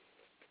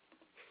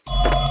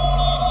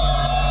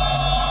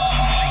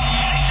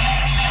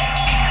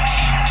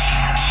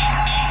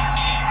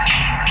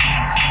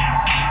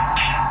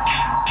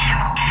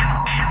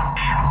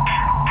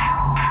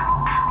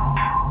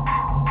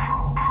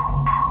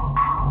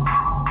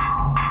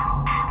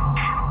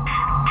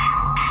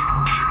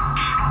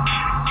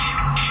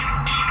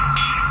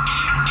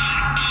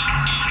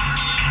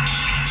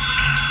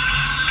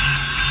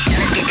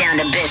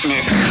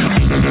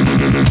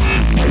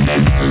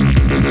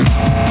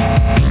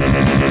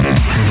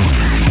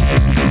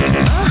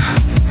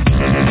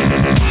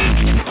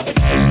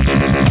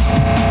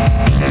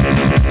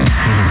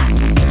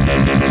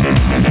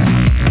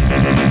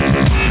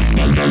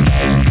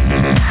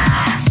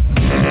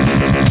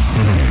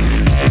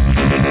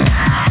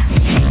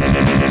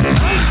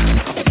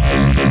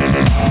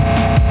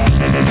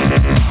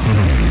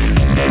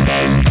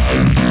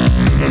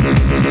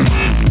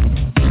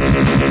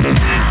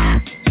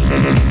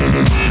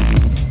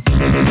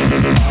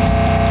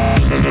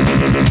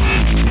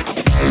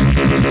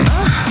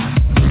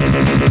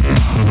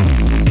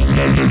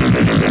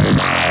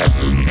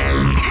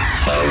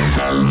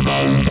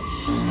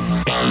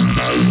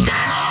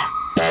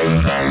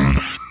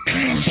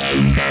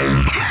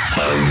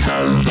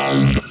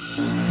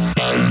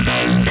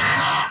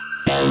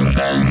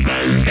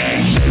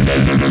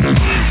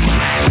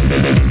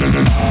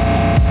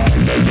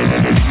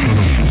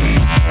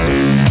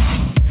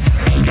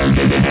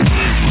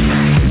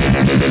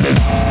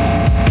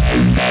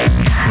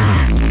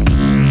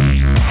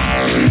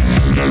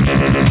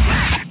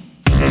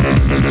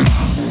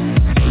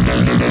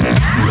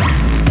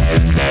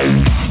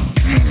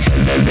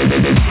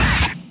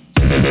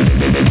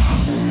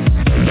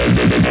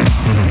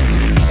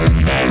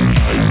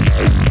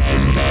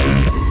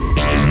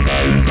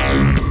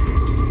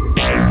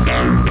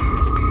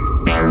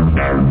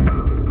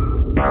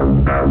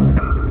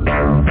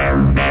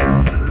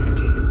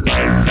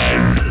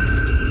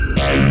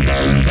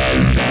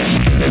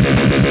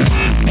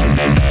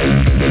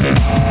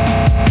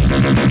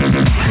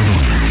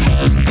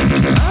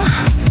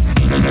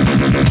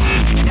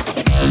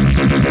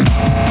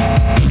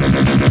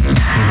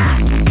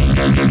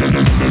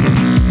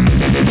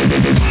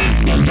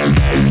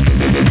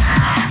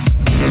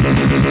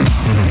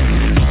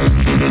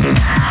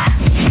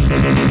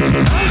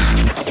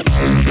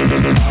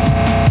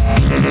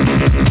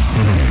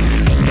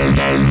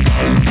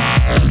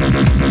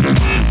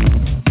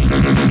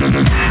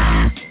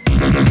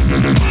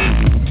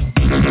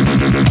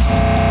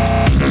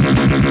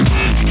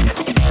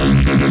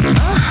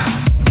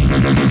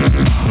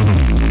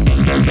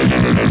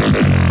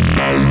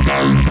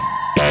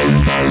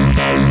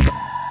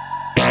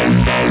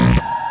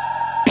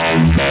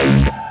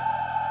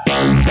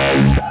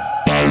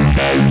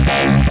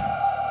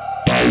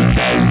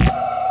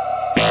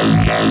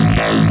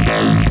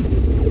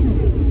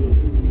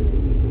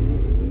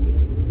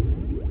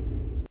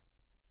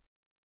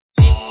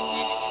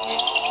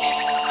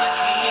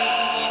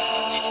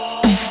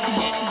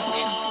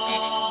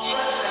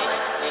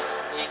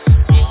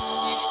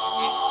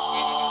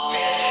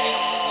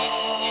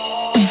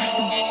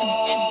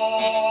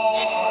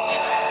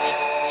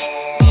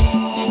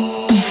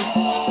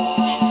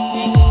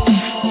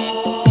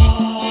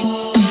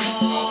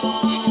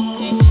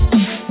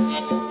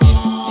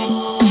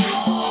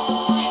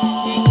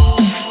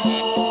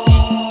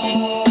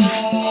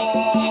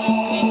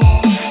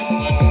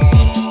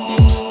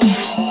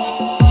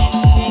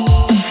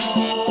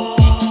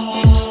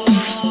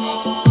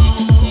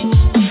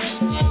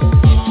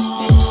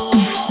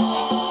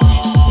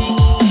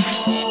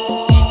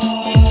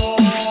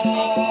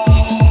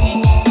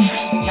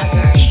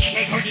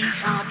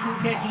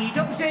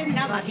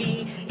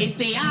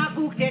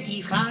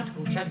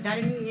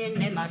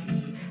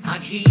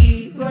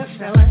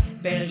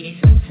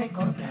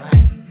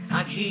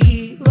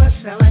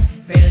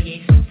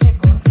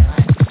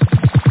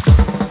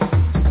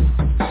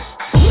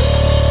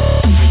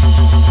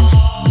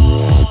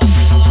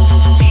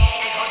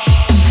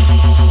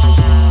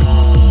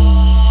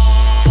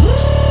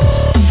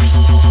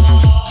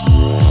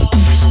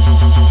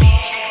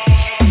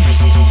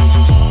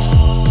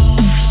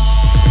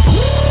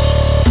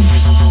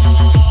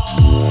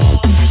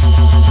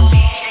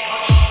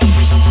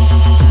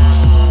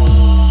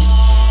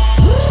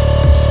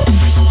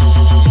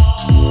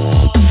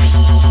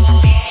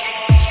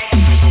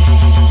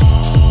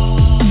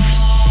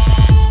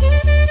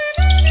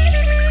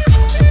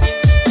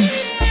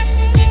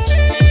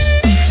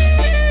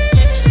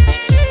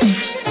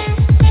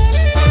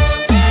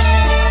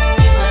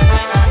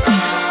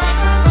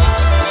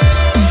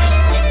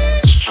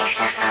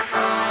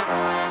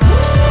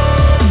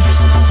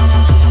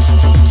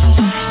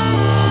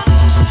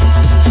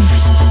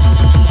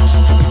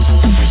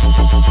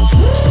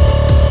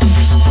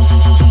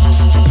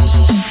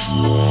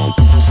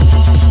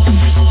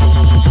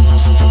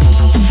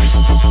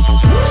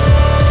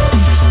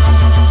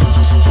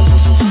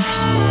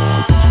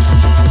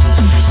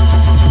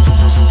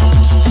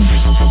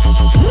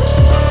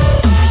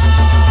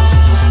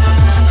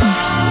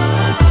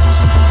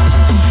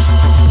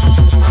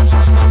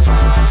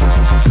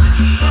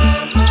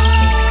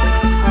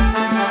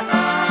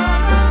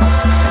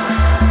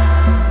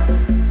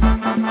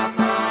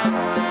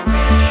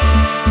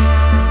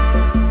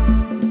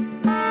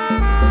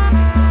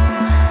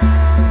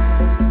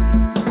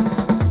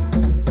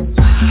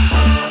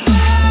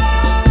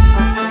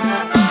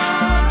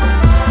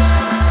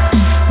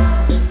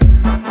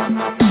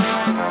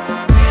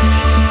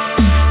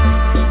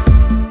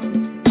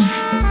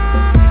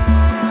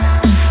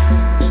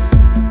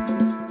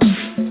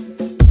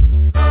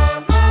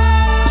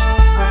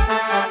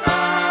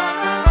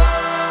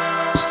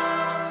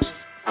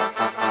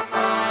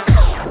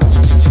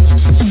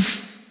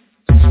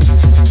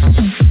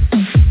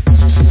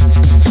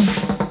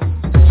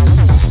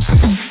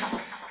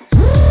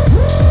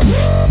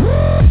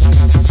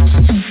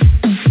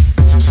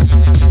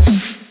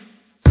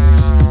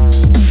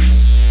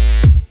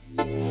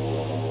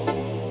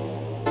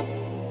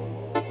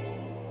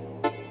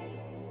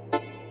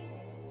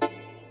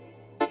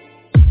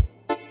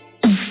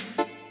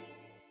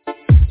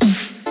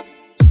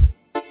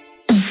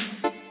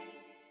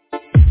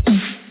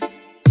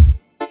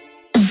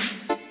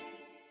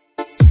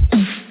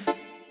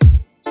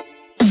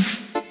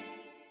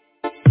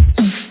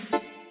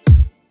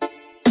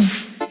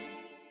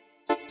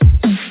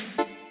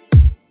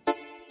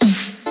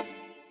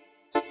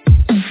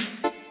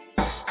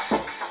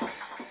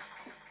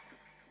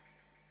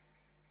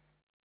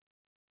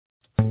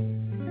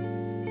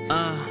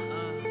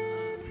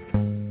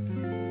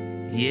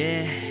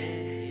 Yeah.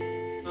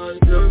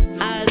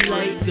 I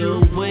like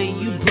the way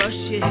you brush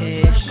your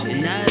hair,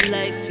 and I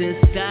like the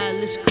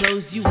stylish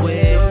clothes you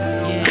wear.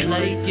 I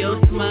like your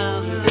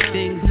smile, the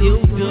things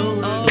you do,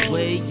 the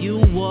way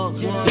you walk,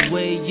 the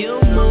way you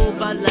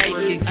move. I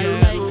like it,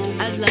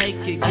 girl. I like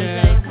it,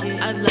 girl.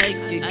 I like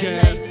it,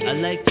 girl. I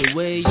like the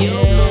way you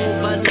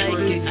move. I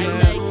like it,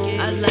 girl.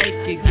 I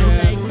like it,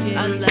 girl.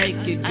 I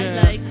like it,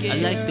 girl. I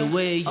like the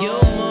way you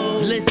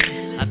move.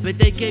 Listen, I bet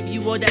they gave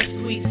you all that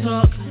sweet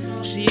talk.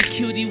 She a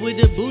cutie with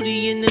a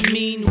booty and a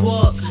mean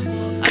walk.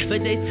 I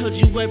bet they told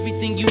you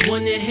everything you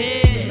wanna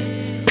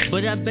hear,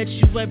 but I bet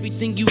you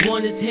everything you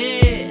want is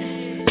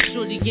here.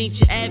 Shorty ain't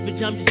your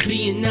average, I'm just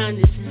being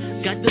honest.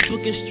 Got the book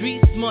and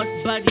street smart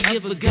body,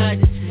 ever got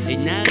it.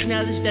 And I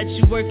acknowledge that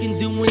you working,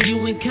 doing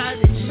you in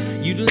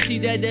college. You don't see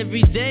that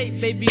every day,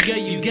 baby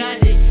girl, you got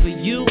it. For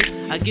you,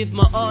 I give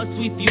my all,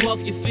 sweep you off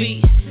your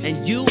feet.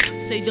 And you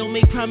say don't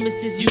make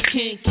promises you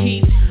can't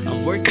keep.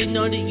 I'm working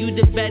on it, you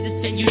the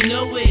baddest and you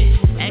know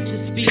it.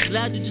 Actions speak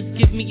louder, just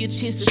give me a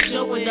chance to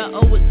show it. I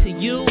owe it to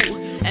you.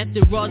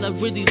 After all, I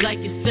really like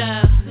your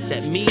style.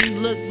 That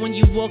mean look when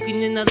you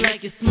walking in, I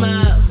like your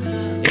smile.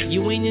 If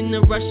you ain't in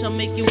a rush, I'll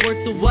make it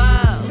worth the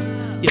while.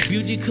 Your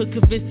beauty could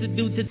convince the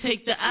dude to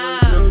take the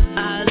aisle.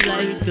 I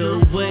like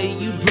the way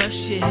you brush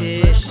your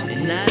hair,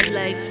 and I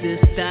like the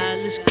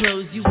stylish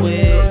clothes you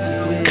wear.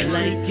 I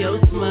like your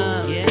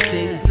smile, the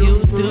things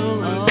you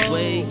do, the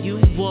way you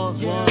walk,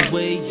 the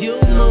way you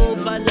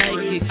move. I like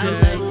it,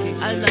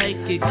 girl. I like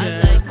it, girl. I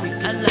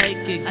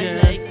like it, girl. I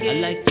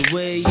like the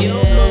way you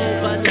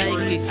move. I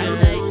like it,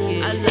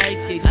 girl. I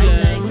like it,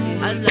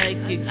 girl. I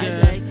like it,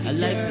 girl. I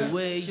like the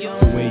way you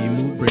move. The way you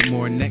move, break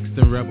more necks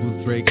than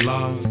rebels break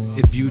laws.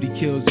 If beauty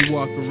kills, you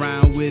walk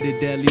around with a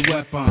deadly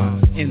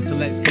weapon.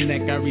 Intellect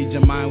connect, I read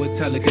your mind with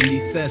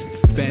telekinesis.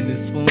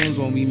 Bending spoons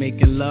when we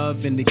making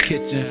love in the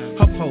kitchen.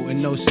 Her potent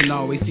notion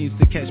always seems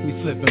to catch me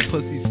slipping.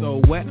 Pussy so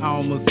wet, I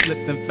almost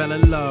slipped and fell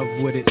in love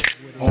with it.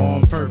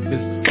 On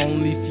purpose,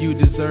 only few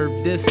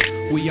deserve this.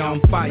 We on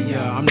fire,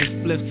 I'm the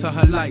spliff to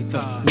her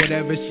lighter.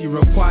 Whatever she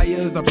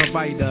requires, I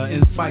provide her,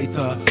 inspire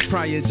her.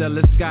 Prior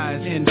jealous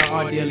skies hinder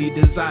our daily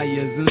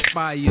desires.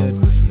 Inspired,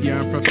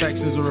 your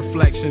imperfections a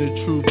reflection of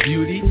true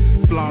beauty.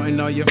 Flaunting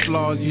all your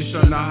flaws, you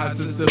sure know how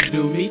to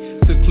subdue me.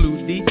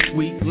 Seclude the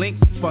weak link,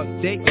 fuck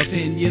they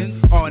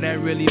opinions. All that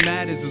really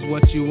matters is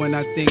what you and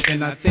I think.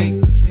 And I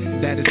think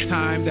that it's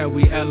time that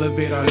we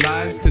elevate our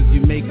lives. Cause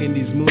you making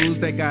these moves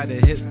that got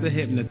a hits to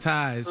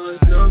hypnotize.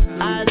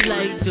 I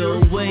like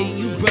the way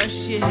you brush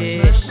your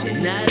hair,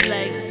 and I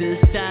like the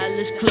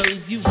stylish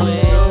clothes you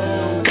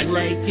wear. I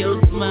like your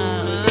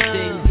smile, the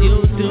things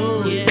you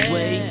do, the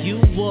way you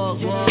walk,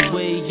 the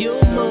way you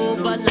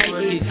move. I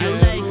like it,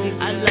 girl.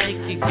 I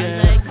like it,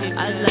 girl.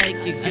 I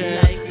like it,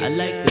 girl. I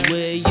like the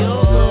way you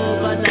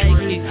move. I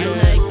like it,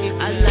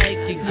 girl. I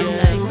like it,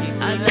 girl.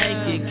 I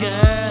like it,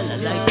 girl. I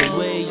like the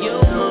way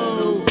you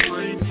move.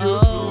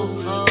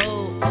 Oh,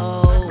 oh,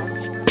 oh.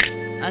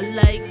 I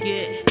like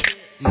it.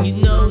 You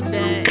know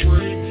that.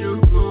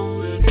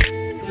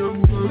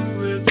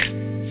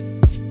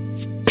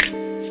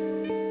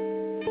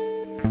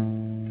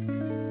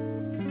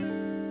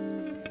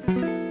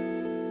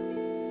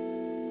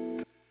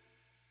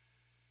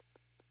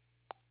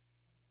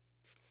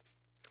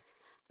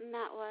 And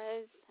that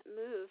was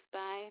Move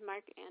by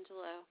Mark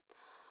Angelo.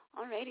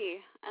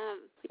 Alrighty.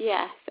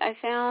 Yes, I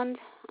found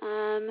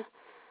a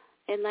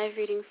live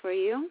reading for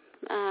you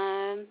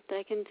that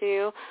I can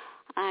do.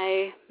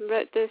 I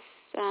wrote this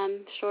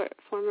short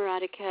form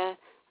erotica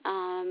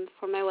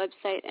for my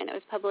website, and it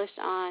was published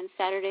on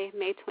Saturday,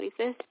 May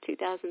 25th,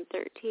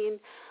 2013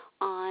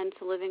 on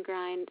to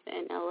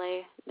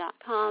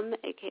liveandgrindinla.com,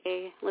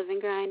 aka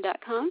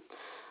liveandgrind.com.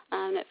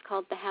 It's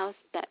called The House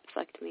That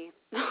Fucked Me.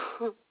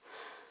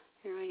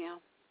 Here we go.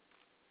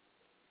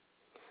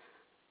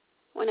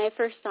 When I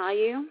first saw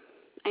you,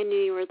 I knew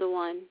you were the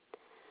one.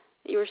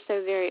 You were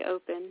so very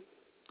open,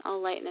 all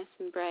lightness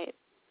and bright.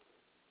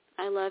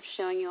 I loved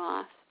showing you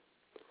off,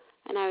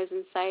 and I was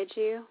inside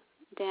you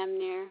damn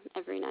near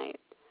every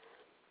night.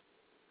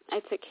 I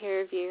took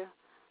care of you,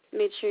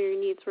 made sure your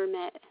needs were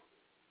met.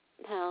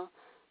 Hell,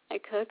 I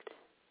cooked,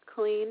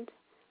 cleaned,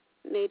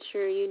 made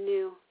sure you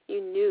knew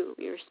you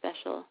were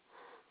special.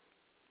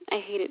 I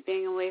hated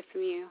being away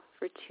from you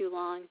for too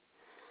long,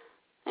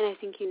 and I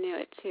think you knew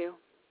it too.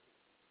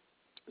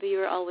 But you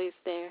were always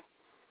there,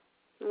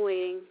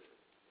 waiting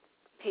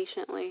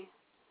patiently.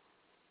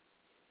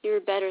 You were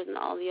better than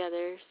all the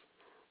others.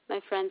 My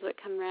friends would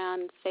come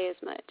around and say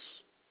as much,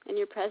 in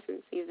your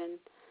presence even.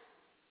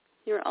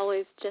 You were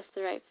always just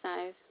the right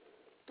size,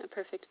 a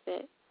perfect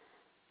fit,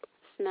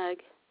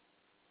 snug.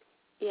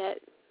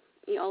 Yet,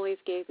 you always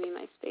gave me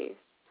my space.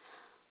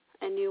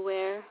 I knew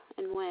where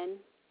and when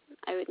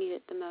I would need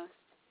it the most.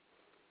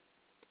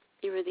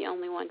 You were the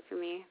only one for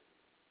me.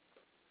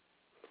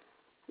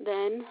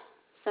 Then,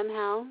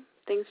 somehow,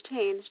 things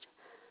changed.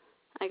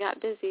 I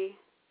got busy,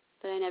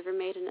 but I never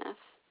made enough.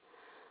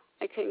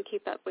 I couldn't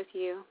keep up with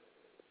you.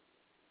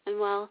 And,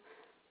 well,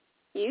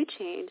 you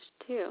changed,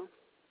 too.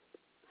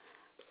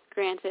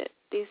 Granted,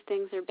 these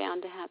things are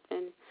bound to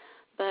happen,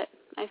 but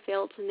I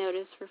failed to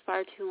notice for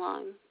far too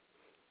long,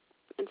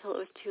 until it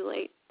was too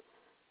late.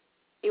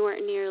 You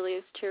weren't nearly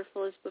as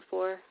cheerful as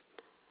before,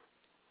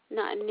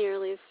 not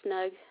nearly as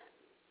snug.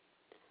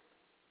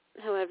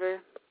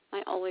 However,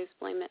 I always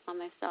blame it on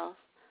myself.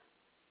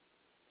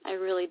 I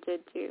really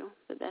did do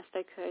the best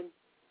I could.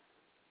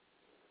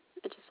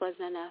 It just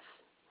wasn't enough.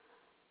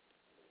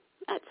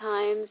 At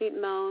times, you'd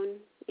moan,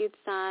 you'd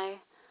sigh,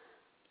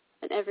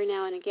 and every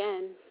now and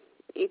again,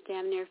 you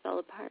damn near fell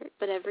apart.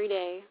 But every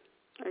day,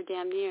 or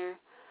damn near,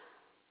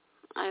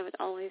 I would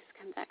always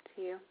come back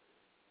to you.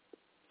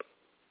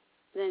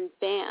 Then,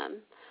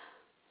 bam,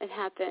 it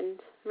happened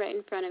right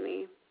in front of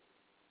me.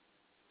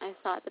 I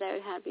thought that I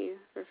would have you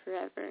for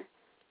forever.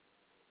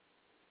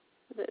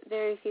 But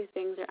very few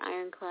things are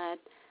ironclad,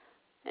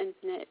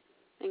 infinite,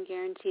 and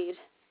guaranteed.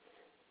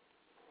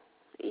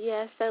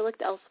 Yes, I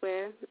looked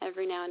elsewhere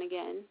every now and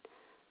again,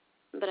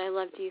 but I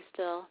loved you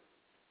still,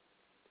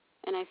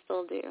 and I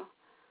still do.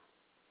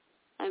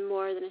 I'm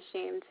more than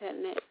ashamed to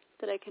admit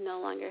that I can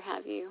no longer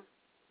have you.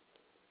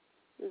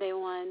 They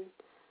won.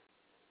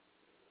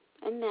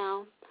 And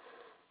now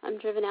I'm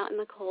driven out in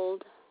the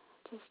cold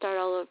to start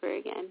all over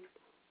again.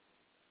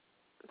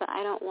 But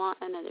I don't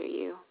want another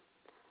you.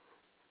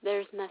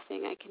 There's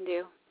nothing I can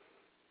do.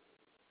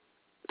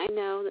 I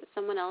know that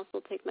someone else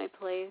will take my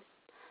place.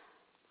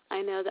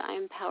 I know that I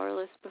am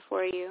powerless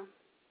before you.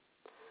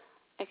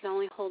 I can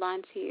only hold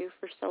on to you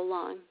for so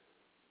long.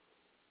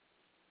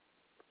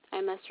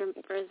 I must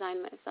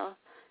resign myself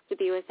to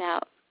be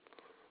without,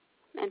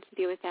 and to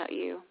be without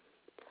you.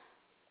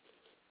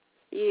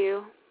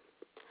 You,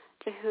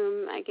 to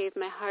whom I gave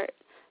my heart,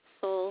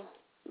 soul,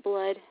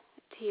 blood,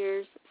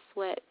 tears,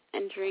 sweat,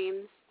 and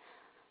dreams.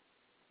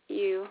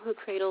 You who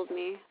cradled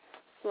me,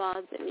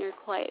 swathed in your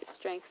quiet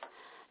strength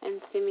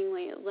and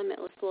seemingly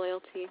limitless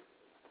loyalty,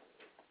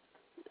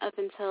 up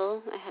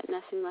until I had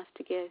nothing left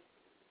to give.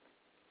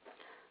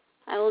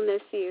 I will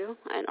miss you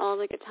and all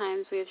the good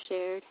times we have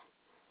shared.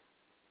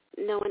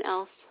 No one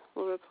else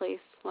will replace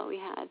what we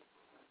had.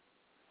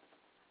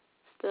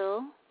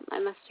 Still, I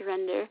must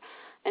surrender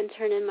and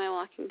turn in my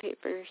walking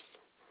papers.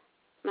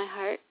 My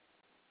heart,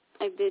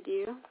 I bid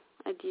you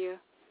adieu.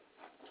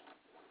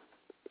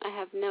 I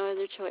have no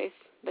other choice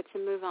but to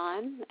move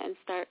on and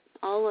start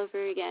all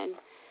over again,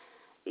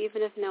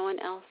 even if no one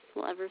else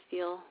will ever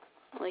feel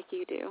like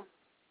you do.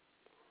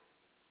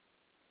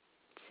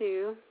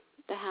 To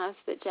the house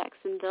that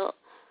Jackson built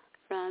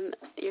from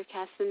your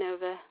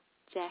Casanova,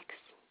 Jax.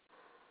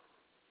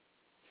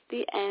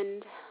 The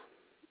End.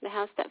 The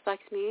House That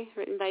Fucked Me,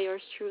 written by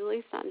yours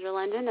truly, Sandra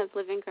London of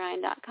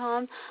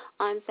livingrind.com,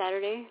 on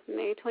Saturday,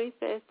 May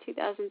 25th,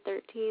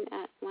 2013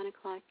 at 1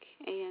 o'clock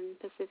a.m.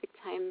 Pacific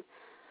time.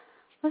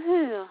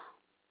 Woohoo!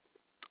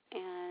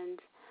 And,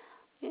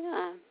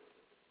 yeah,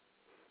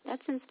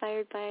 that's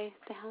inspired by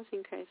the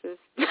housing crisis.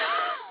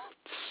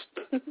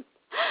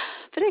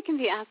 But it can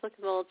be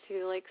applicable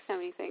to, like, so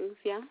many things,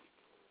 yeah?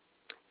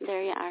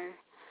 There you are.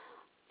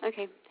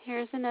 Okay,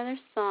 here's another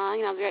song,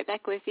 and I'll be right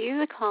back with you.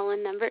 The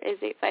call-in number is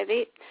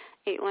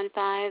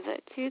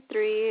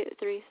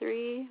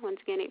 858-815-2333. Once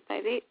again,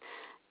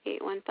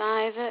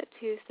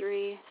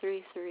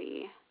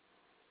 858-815-2333.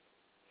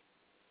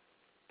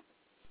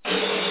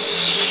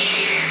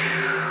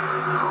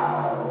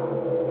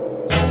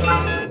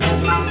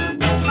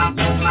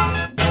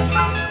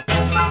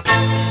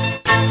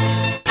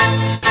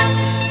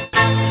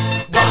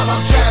 While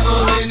I'm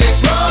traveling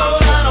this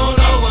road, I don't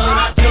know what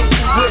I do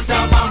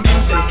without my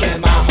music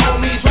and my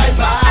homies right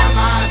by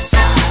my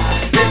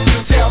side. If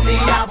you tell me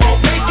I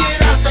won't make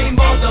it, I say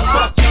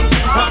motherfuck you.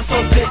 I'm so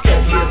sick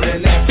of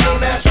hearing that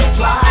same ass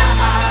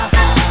reply.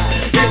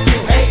 If you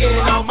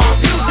hating on my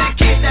music,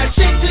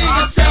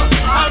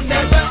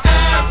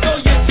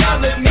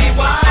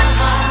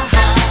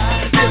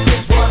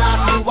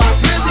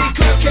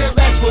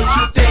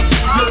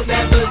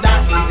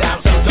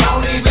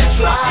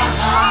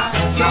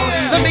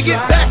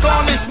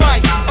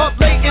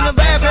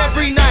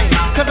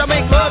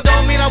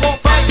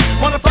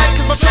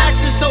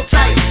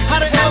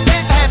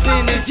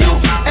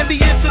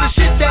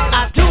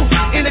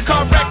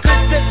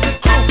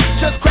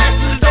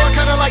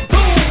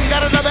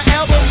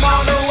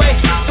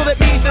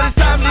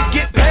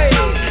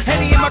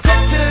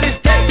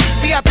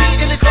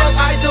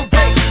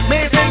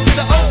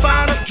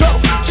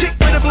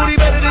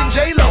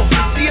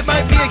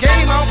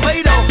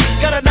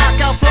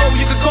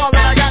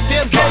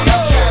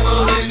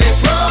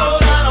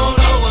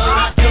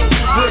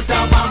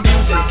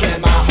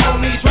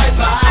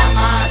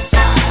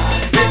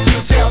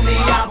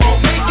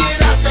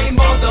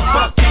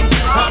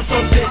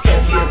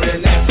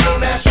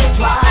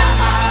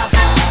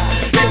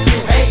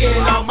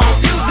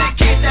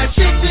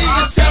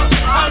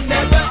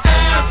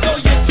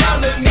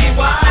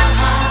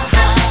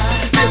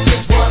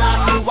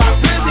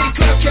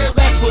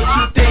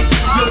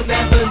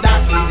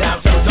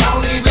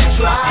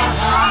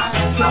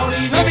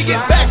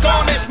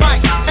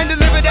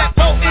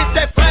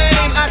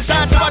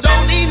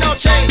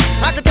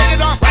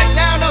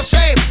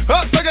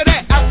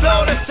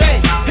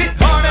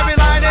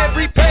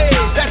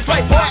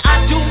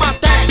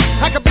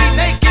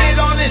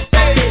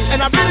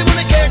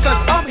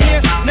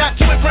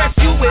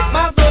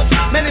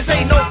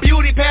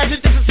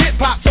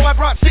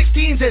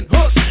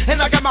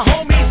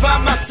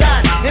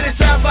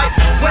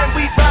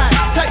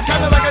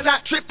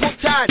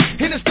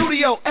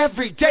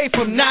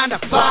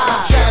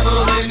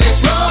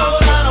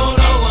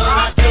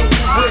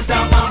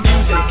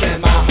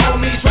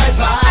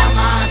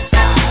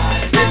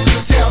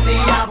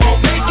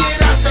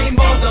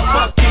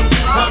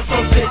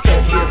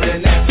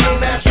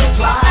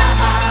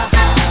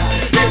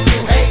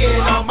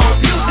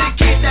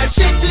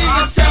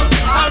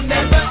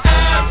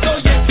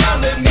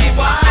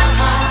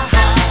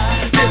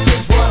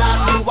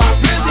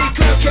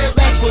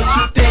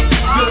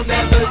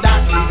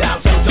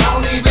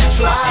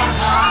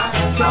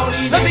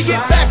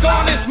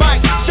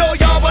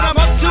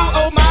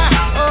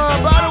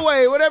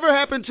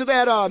 happened to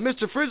that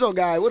Mr. Frizzo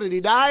guy? What, did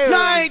he die? No,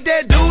 I ain't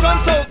dead, dude.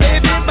 I'm so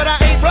vivid, but I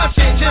ain't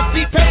rushing. Just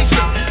be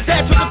patient.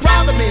 That's what the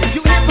problem is.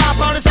 You hip-hop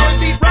artists always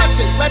be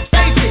rushing. Let's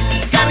face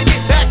it. Gotta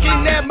get back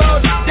in that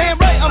mode. Damn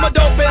right, I'm a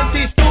dope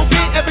MC,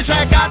 stupid. Every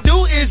track I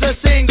do is a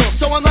single.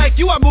 So unlike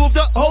you, I moved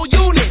the whole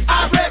unit.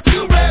 I rap,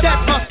 you rap.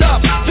 That's my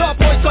stuff. Your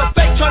boys so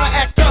fake, tryna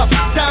act tough.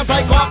 Sounds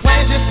like our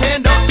plan just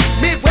panned up.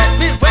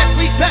 Midwest,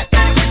 we back,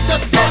 and you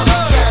with the stand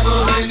up.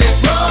 Traveling this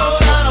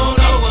road, I don't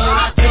know what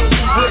I do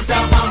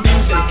without my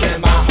music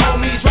and my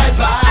homies right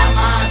by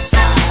my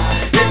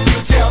side. If you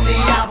tell me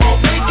I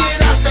won't make it,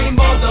 I say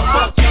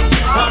motherfuck you.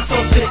 I'm so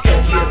sick of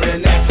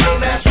hearing that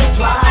same ass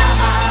reply.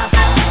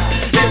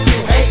 If you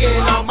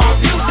hating on my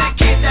music,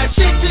 keep that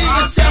shit to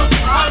yourself.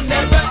 I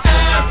never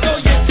asked, so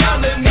you're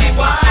telling me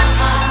why.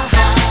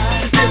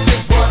 This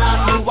is what I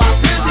do, I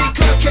really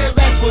could care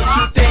less what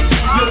you think.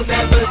 You'll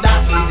never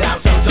knock me down,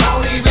 so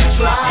don't even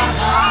try.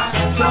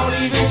 Don't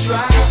even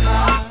try.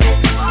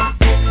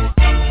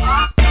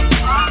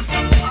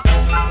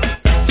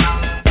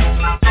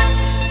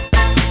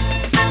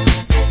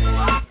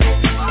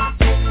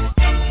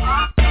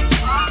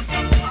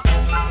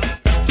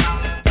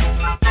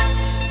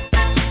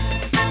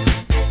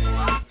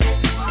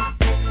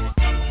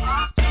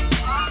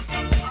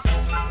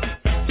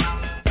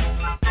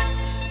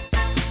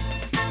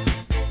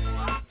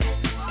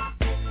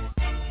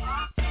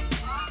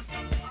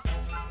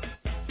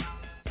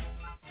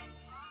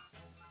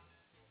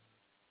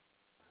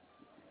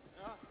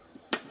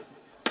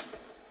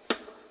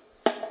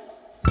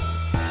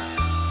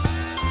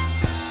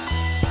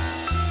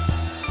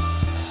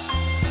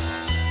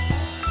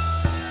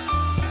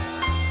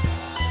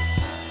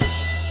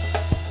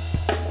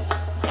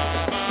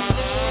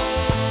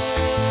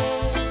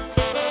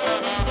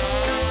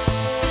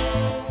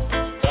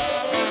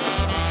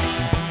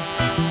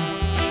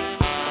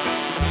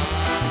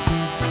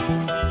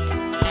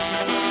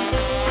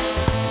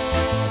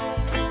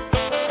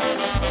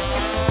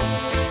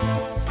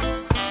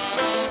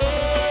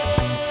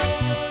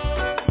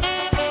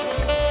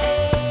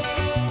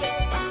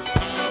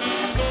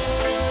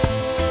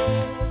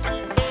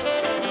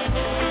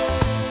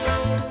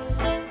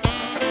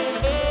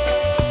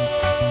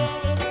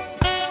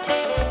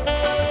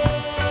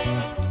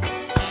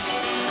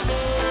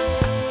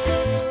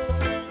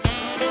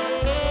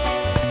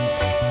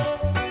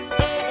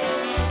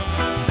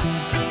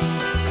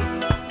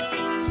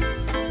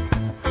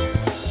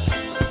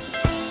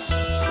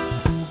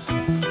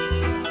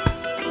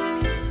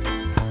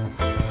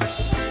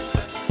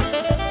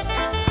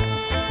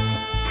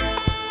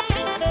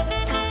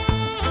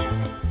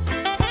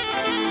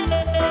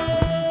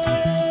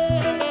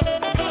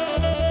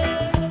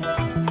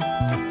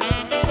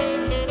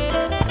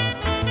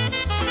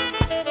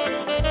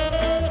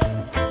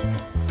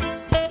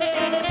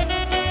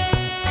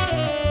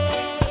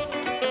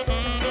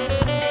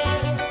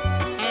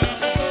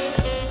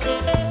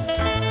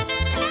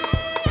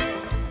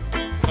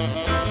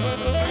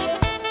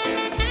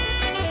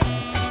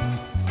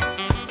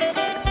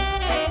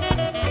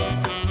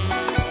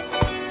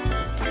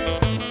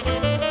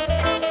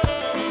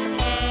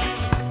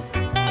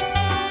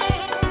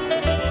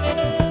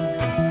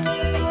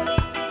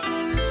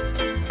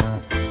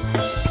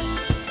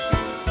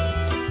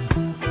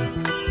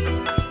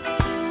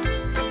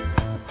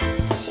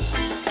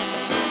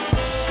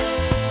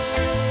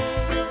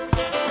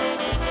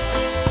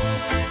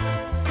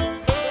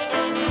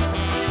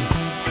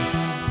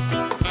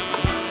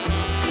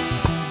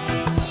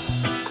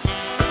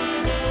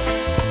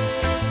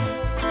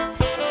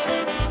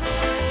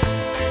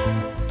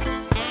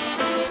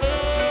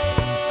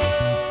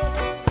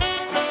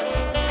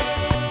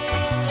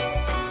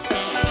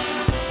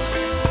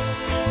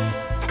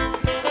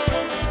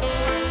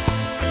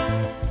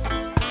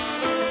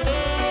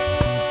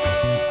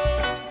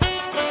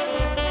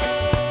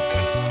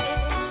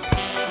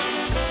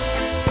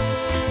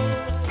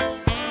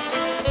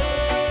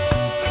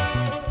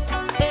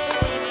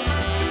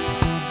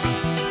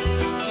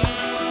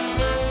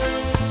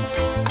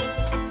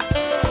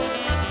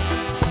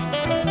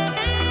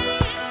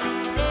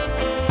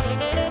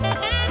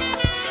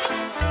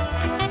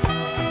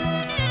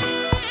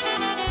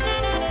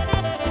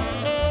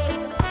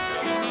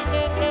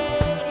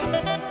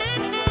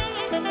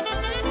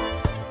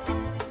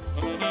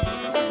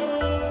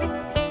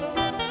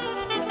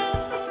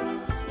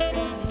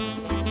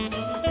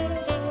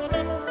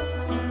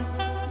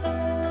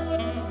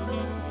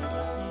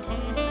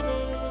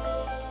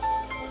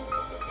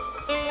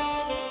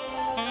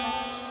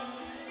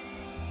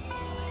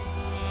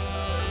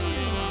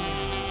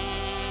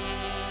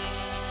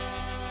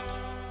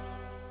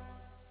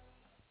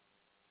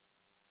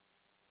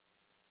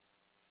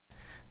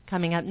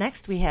 Coming up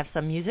next, we have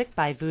some music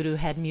by Voodoo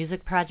Head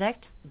Music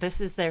Project. This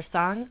is their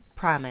song,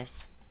 Promise.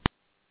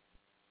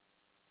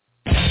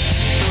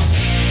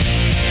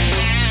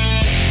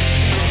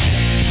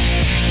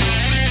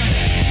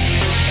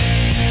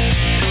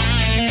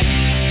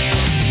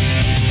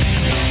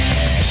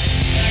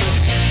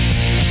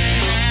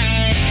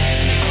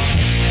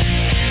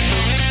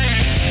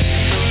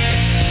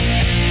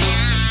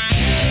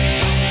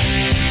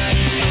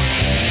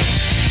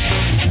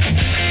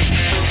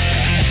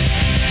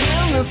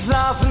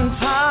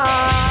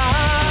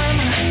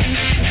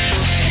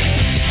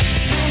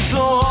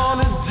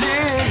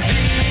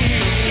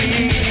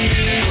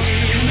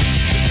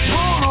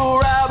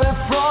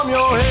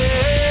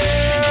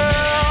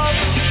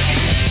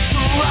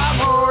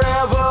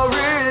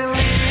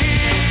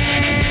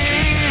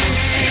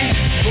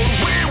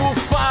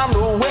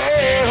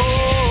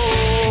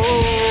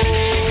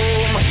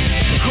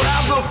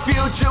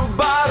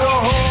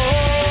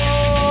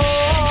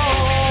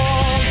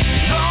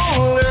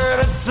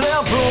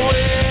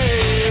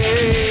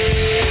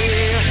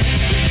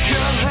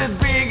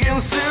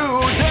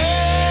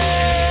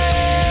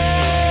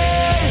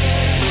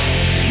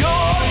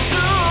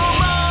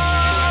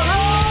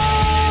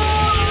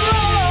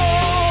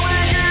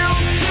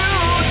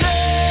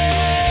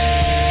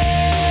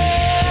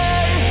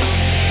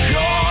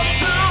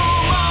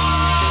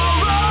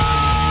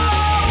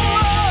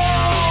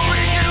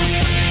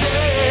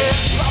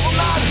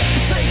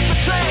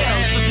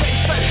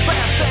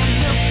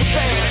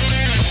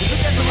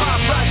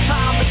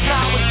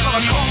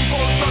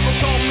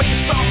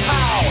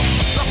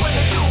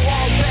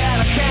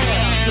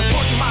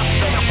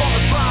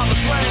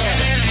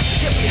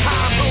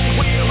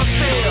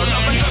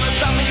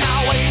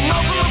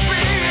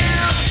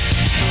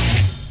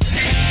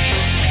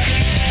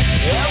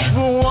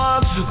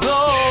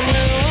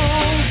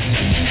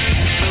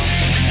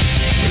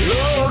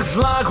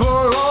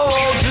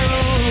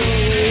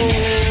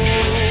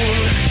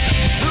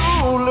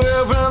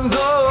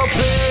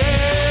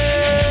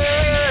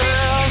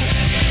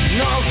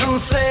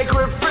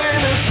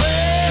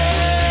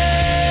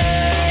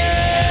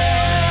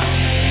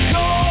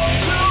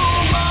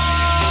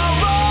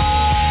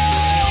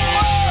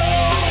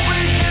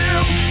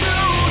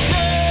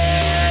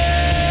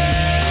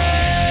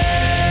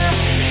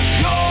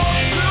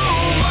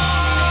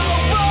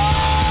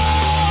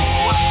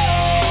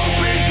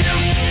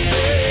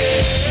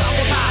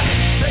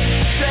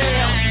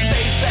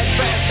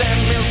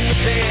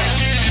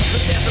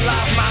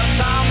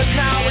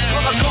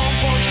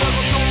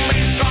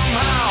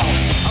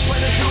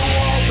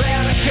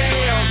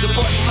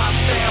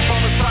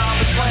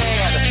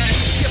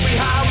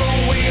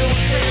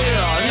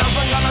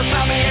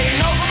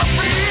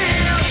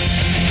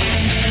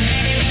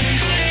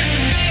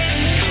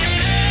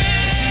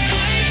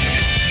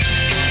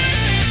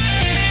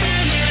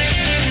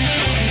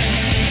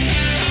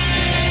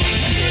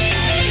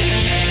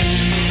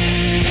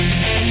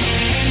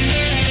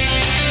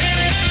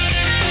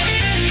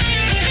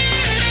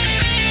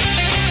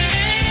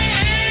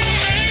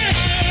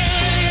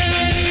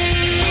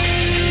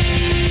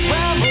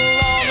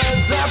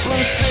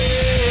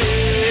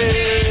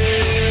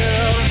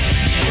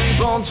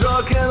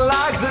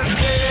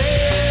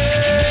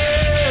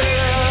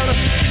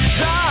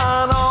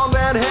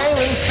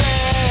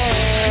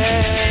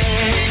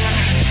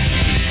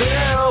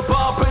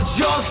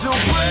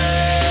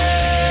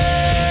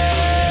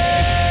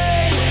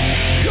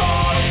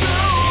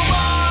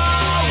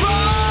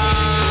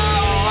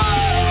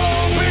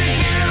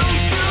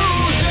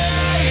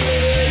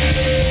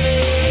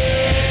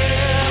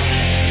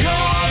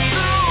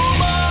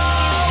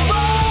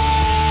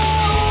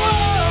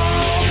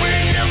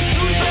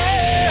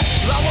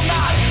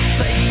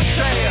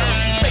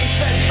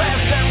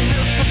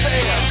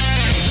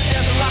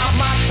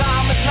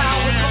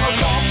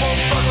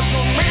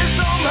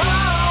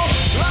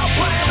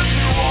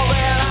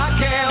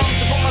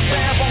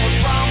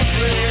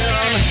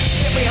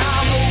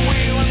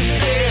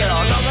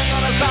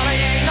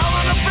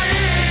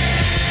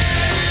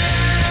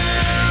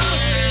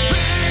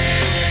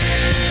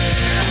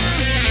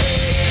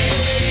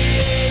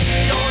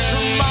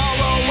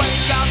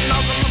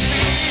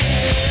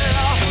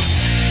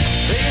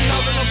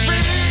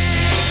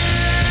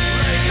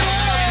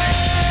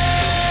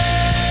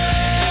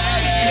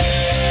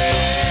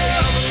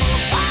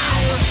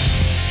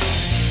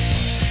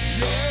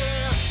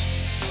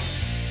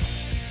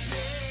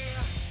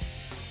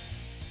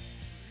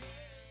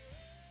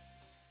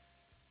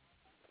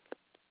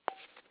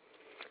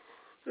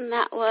 And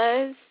that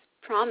was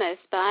Promise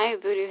by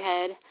Voodoo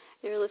Head.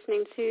 You're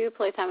listening to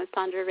Playtime with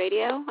Sandra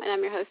Radio, and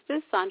I'm your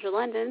hostess, Sandra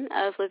London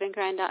of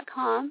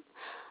LiveAndGrind.com.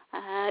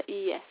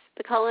 Yes,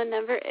 the call-in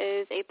number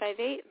is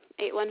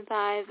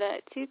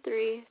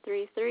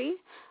 858-815-2333.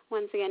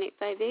 Once again,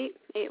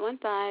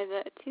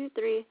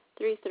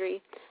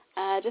 858-815-2333.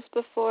 Just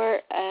before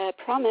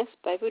Promise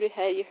by Voodoo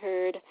Head, you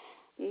heard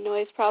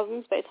Noise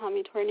Problems by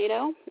Tommy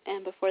Tornado,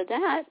 and before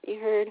that, you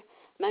heard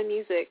My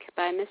Music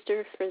by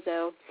Mr.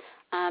 Frizzo.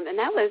 And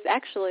that was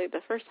actually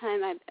the first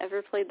time I've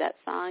ever played that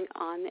song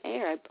on the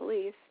air, I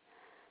believe,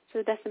 to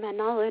the best of my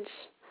knowledge.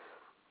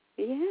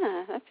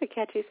 Yeah, that's a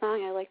catchy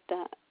song. I like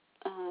that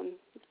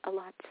a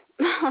lot.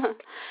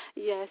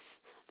 Yes,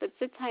 but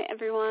sit tight,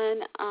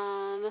 everyone.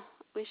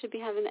 We should be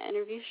having the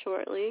interview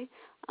shortly.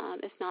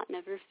 If not,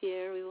 never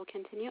fear. We will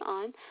continue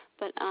on.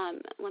 But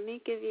let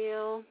me give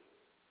you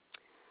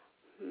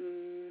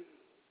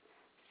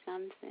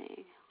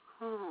something.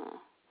 How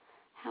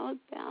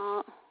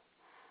about...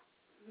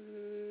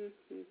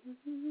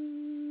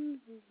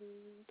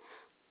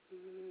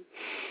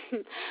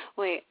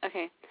 Wait,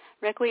 okay.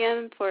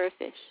 Requiem for a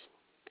Fish.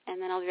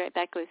 And then I'll be right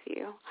back with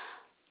you.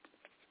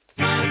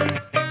 Hey!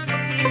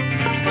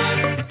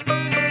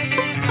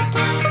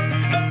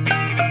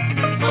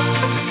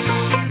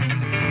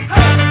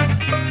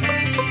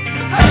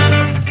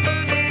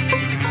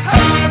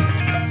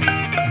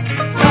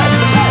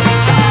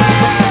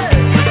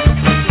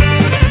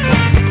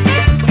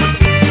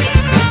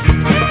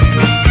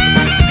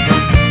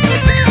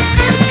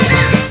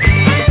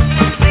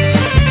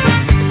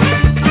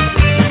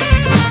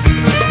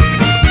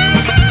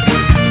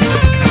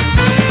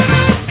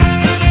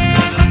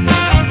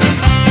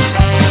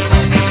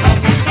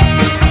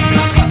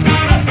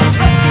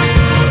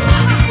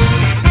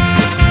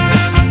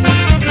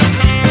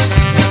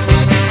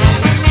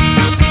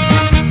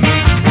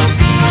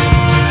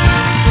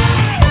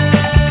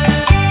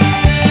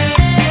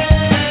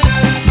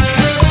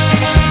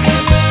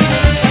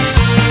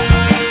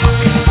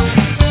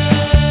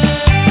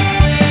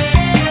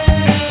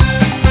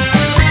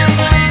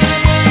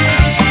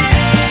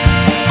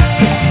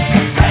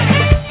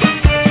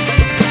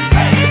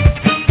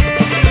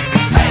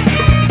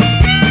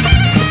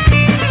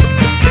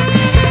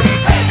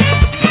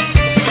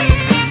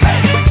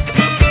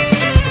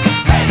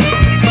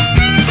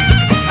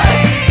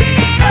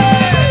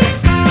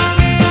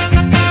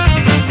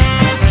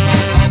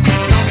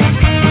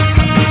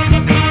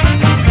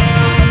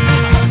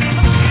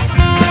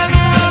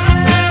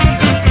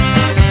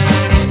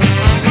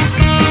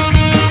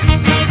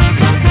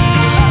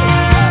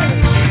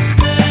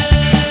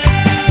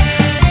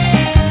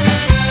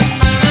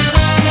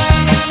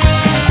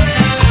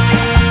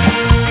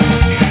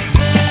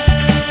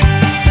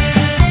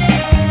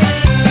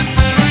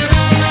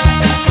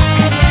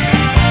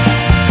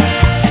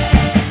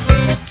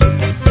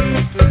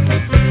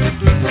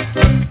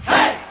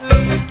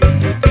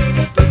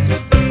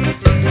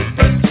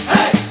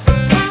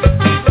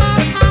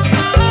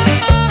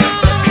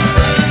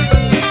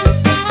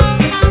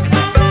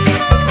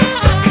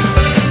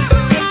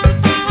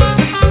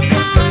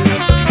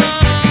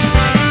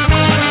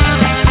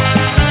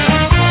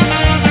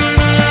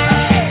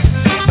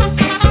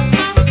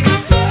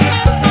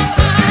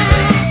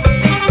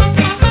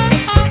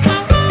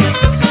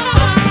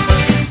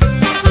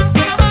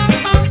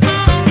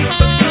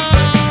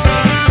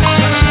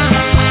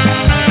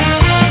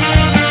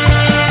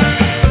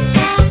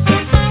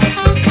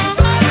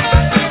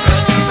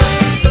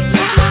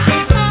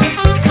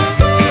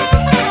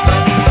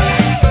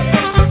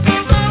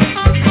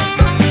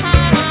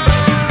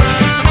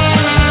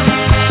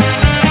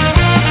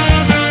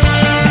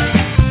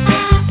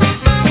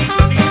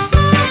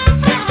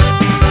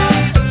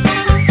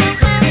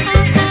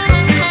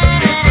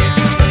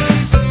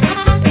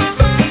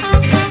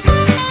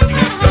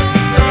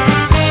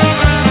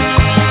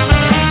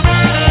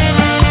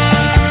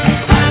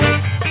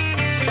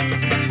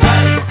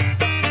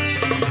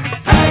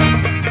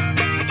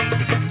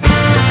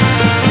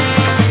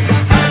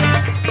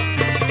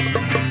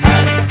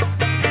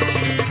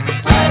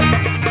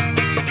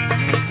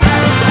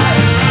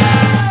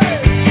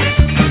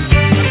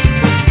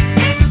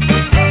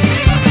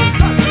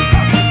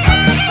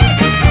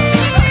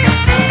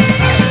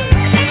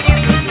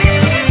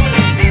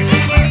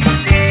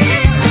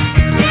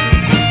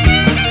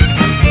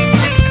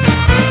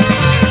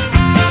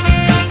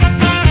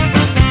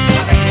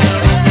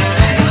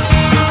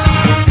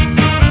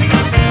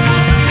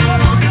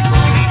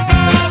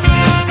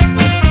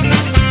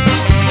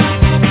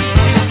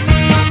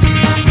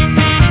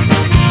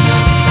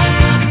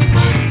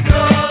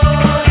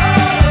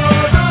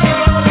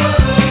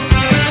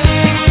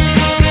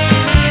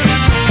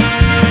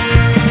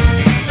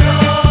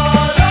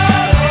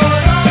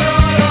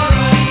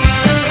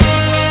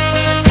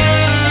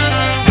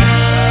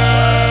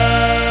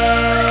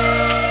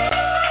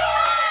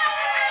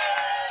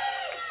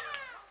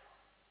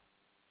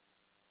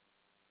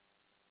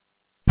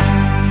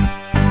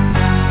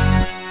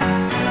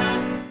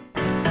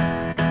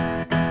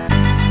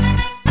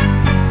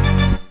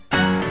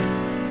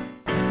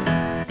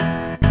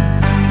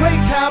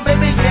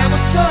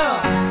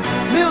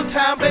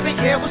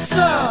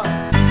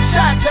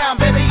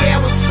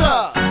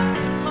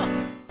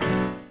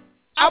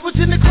 I was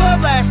in the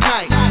club last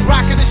night,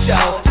 rocking the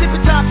show,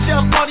 sipping top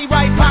shelf, money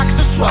right,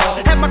 pockets are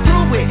swole. Had my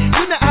crew with,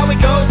 you know how it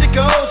goes.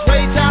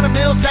 Raytown to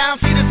Milltown,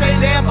 see the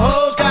same damn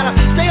hoes. Gotta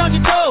stay on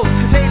your toes,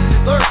 cause haters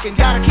is lurking.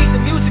 Gotta keep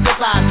the music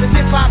alive, cause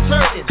hip-hop's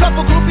hurting.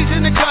 Couple groupies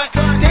in the cut,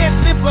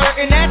 dancing and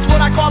flirting. That's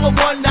what I call a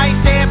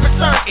one-night stand for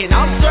certain.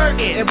 I'm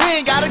certain, and we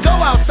ain't gotta go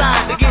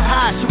outside to get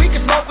high, so we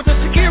can smoke with the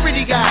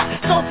security guy.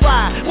 So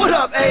fly, what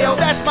up, Ayo?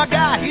 That's my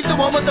guy. He's the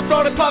one with the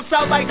throat that puffs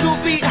out like 2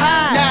 feet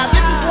high. Now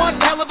this is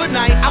one hell of a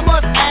night, I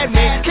must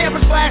admit.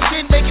 Cameras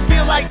flashing, make it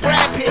feel like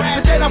Brad Pitt.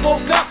 But then I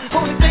woke up,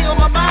 only thing on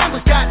my mind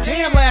was,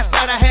 goddamn, last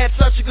night I had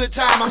such a good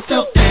time. I'm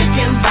still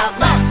thinking about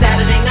last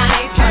Saturday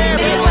night.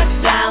 Party with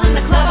style in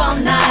the club all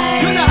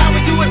night. You know how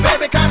we do it,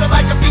 baby, kinda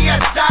like a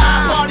fiesta.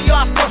 Party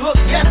off the hook,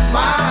 yes,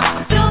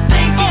 ma. I'm still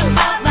thinking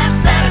about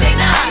last Saturday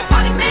night.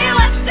 Party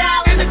with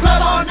style in the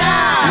club all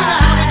night. You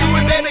know how we do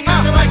it, baby,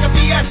 kinda like a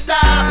fiesta.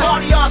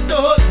 Party off the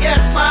hook, yes,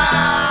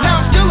 ma.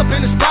 Now I'm still up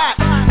in the spot.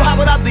 Why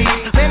would I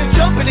leave? Man, it's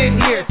jumping in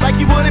here like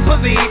you wouldn't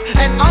believe.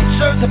 And I'm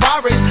sure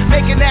Tavares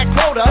making that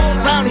quota.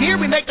 Round here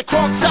we make the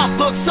crunk south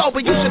look sober.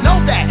 You should know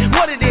that,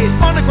 what it is,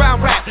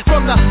 underground rap.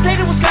 From the state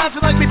of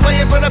Wisconsin like we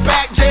playing for the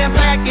back.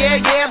 Jam-packed,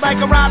 yeah, like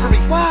a robbery.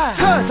 Why?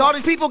 Cause all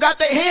these people got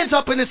their hands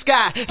up in the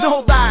sky.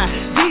 No lie,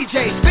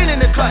 DJ spinning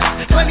the cut.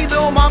 Plenty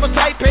little mama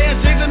tight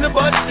pants, jiggling the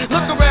butts.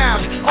 Look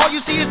around, all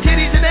you see is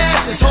titties and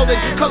asses. Holding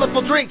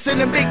colorful drinks in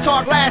them big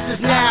tall glasses.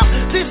 Now,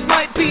 this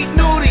might be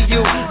new to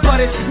you, but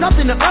it's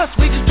nothing to us,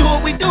 we just do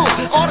what we do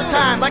all the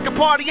time, like a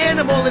party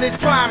animal in its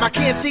prime. I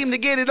can't seem to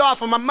get it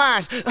off of my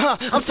mind.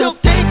 I'm still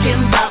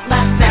thinking about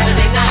last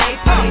Saturday night.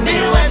 Party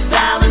Midwest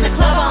style in the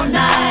club all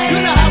night.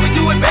 You know how we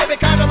do it, baby,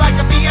 kinda like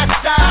a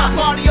fiesta.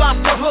 Party off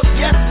the hook,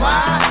 yes,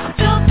 why? I'm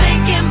still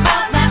thinking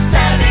about last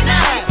Saturday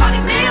night. Party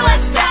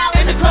Midwest style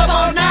in the club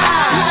all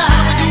night. You know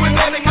how we do it,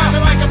 baby, kinda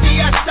like a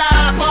fiesta.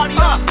 Party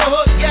off the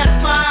hook, yes,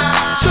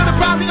 why? Should've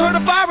probably heard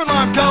a fire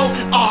alarm go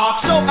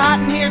off. So hot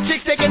in here,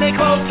 chicks taking their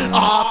clothes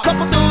off.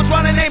 Couple dudes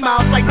running their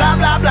mouths like blah,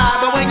 blah,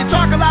 blah. But when you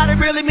talk a lot, it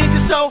really means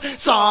you're so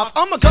soft.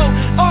 I'ma go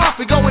off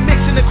and go and mix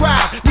in the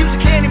crowd. Music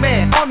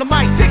Candyman on the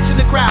mic, fixing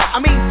the crowd. I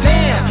mean,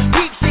 damn,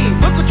 beat scene,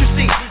 look what you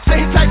see.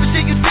 Same type of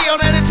shit you see on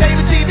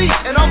entertainment TV.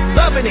 And I'm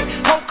loving it,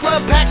 whole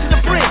club packed to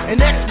the brim. And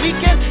next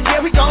weekend,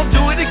 yeah, we gon'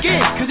 do it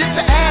again. Cause it's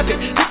a habit,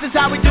 this is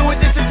how we do it,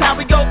 this is how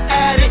we go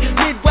at it.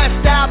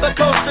 Midwest style, but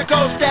coast to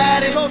coast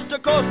status. Coast to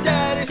coast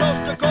status,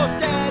 coast to coast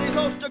status,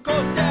 coast to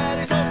coast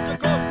status, coast to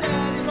coast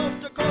status, coast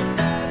to coast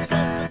status,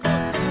 coast to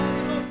coast status,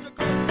 coast to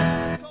coast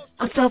status.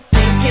 I'm still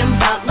thinking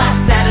about last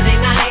Saturday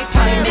night.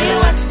 Party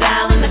Midwest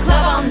style in the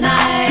club all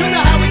night. You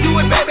know how we do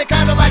it, baby,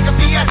 kinda like a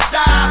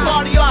fiesta.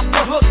 Party off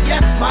the hook,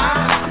 yes, ma.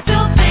 I'm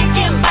still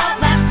thinking about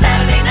last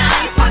Saturday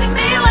night. Party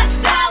Midwest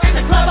style in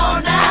the club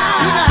all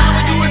night. You know how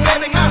we do it,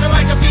 baby, kinda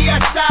like a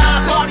fiesta.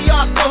 Party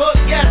off the hook,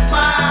 yes,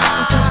 ma.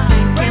 I'm still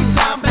thinking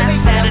about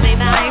last Saturday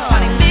night.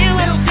 Party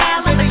Midwest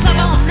style in the club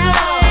all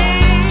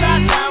night.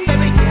 Shot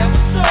baby, yeah,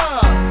 what's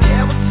up?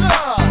 Yeah, what's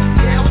up?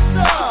 Yeah, what's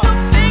up?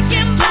 Still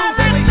thinking about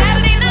last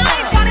Saturday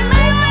night. Party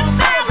Midwest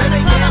style in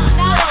the club all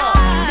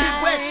night.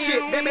 Midwest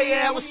shit, baby,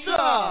 yeah, what's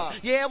up?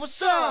 Yeah,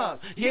 what's up?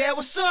 Yeah,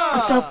 what's up?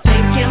 I'm still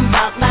thinking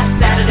about last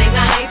Saturday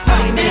night.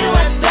 Party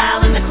Midwest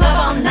style in the club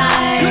all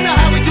night. You know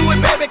how we do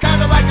it, baby,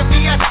 kinda like a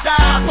fiesta.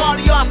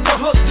 Party off the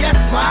hook, yes,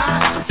 why?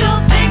 I'm still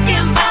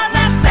thinking about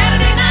last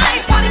Saturday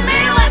night. Party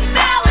Midwest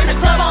style in the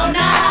club all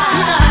night.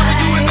 You know how we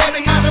do it,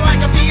 baby, kinda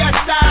like a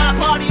fiesta.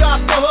 Party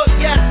off the hook,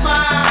 yes,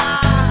 why?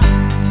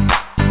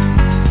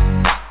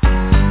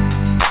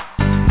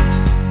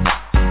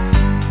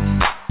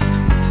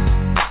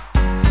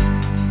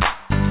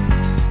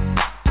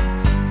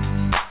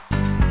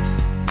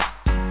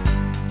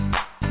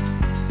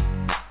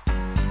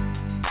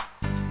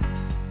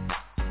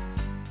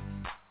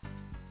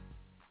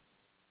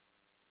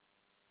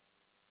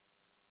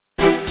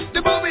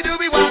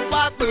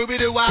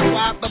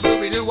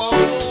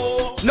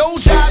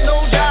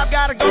 No job,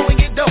 gotta go and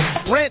get dope.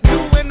 Rent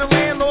due and the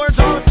landlord's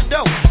all at the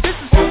door. This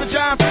is for the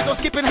John Frizzle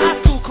skipping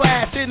high school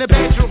class in the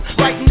bedroom,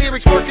 writing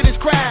lyrics, working his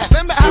craft.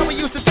 Remember how we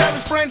used to tell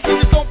his friends he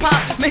was gon'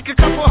 pop, make a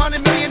couple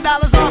 $100 million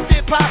off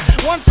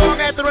hip-hop. One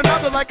song after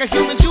another like a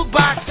human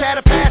jukebox. Had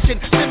a passion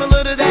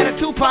similar to that of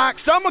Tupac.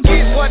 So I'ma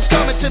get what's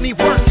coming to me,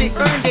 worked it,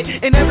 earned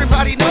it. And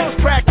everybody knows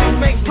practice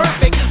makes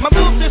perfect. My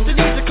little sister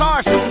needs a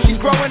car soon, she's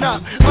growing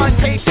up.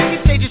 Unpaid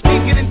ticket stages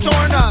keep getting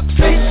torn up.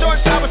 Same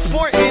shorts I was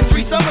sporting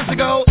 3 summers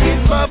ago.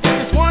 In love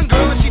with this one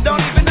girl and she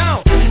don't even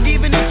know.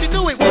 Even if she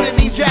knew it wouldn't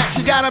mean jack.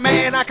 She got a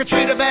man, I could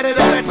treat her better,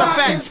 though that's a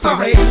fact.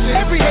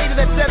 Every hater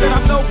that said that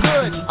I'm no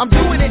good, I'm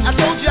doing it, I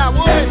told you I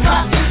would.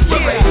 Hot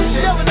inspiration,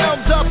 yelling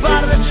thumbs up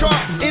out of the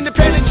trunk.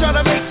 Independent, trying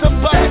to make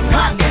some butter.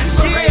 Hot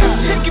inspiration,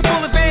 taking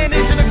full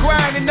advantage of the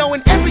grind and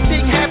knowing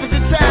everything happens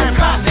in time.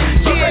 Hot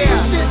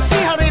inspiration,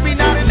 see how they be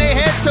nodding their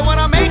heads to what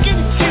I'm making?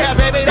 Yeah,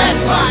 baby,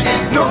 that's my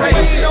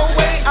inspiration. No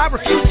way, I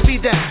refuse to be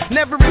them.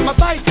 Never in my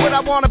life would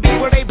I wanna be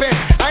where they been.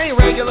 I ain't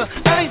regular,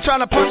 I ain't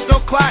tryna punch no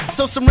clock.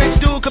 So some rich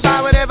dude could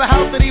buy whatever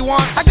house that he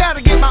wants. I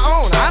gotta get my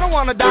own, I don't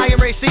wanna die in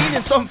Racine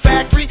in some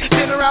factory,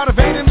 dinner out of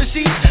vending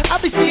machines. I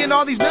be seeing all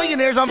all these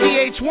millionaires on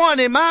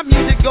VH1, and my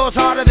music goes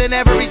harder than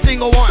every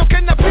single one. So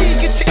can I please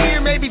get your ear,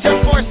 maybe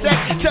just for a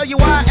sec? Tell you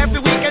why every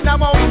weekend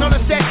I'm always on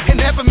the set and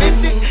never miss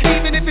it,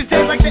 even if it's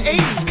days like the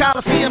 80s.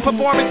 Coliseum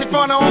performance in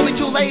front of only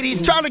 2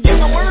 ladies, trying to get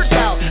my words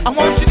out. I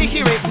want you to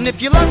hear it, and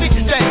if you love it,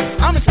 then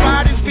I'm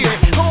inspired in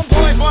spirit.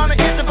 Homeboys wanna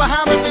hit the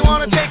Bahamas, they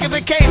wanna take a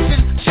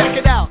vacation. Check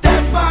it out,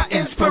 that's my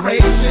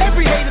inspiration.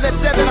 Every hater that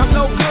said that I'm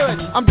no good,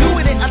 I'm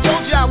doing it, I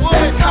told you I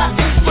would. Hot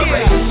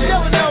inspiration.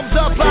 Selling albums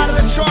up out of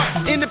the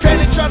trunk,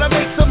 independent, trying to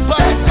make some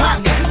bucks.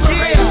 Hot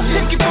inspiration.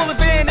 Taking full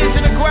advantage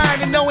of the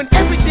grind and knowing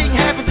everything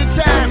happens in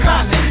time.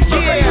 Hot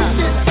inspiration.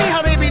 See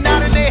how they be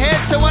nodding their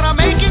heads to what I'm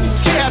making?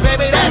 Yeah,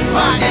 baby, that's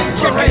my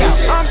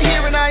inspiration. I'm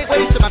here and I ain't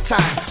wasting my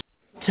time.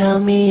 Tell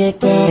me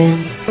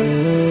again.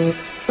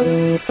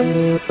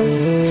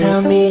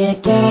 Tell me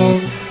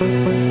again.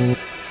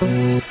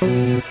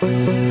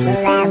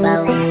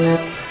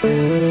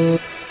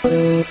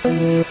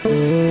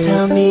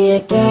 Tell me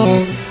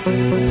again.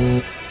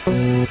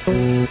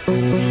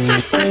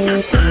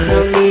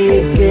 Tell me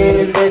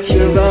again that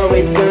you're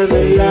always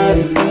gonna love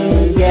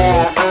me.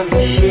 Yeah, I'm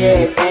the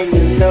shit, and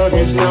you know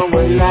there's no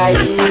one like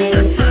me.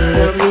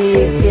 Tell me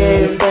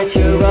again that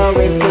you're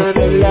always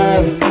gonna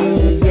love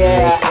me.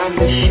 Yeah, I'm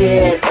the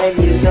shit,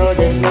 and you know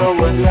there's no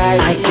one like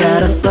me. I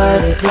got a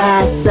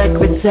first-class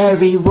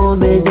secretary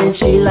woman, and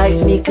she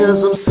likes me 'cause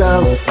I'm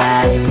so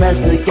fast. Press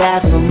the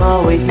gas, I'm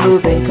always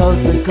moving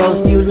coast to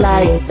coast. You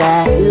like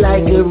that?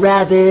 Like a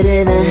rabbit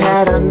in a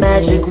hat, I'm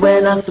magic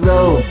when I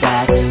throw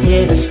back.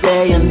 Here to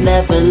stay, I'm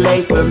never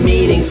late for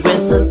meetings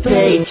with a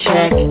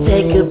paycheck.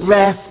 Take a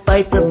breath,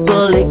 bite the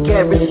bullet,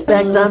 get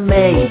respect. I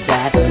made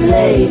that,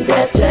 lay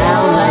that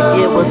down like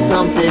it was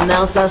something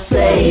else. I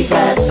say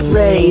that,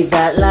 spray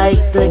that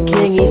like the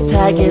king. He's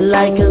tagging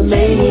like a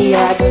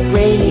maniac,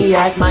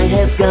 brainiac. My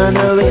head's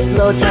gonna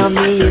explode. Tell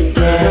me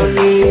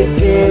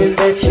again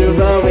that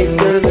you're always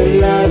gonna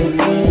love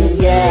me.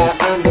 Yeah,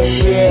 I'm the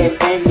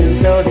shit, and you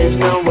know there's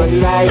no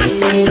one like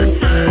me.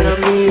 Tell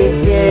me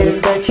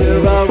again that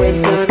you're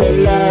always gonna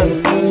love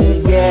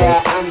me.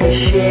 Yeah, I'm the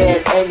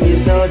shit, and you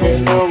know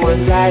there's no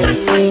one like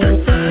me.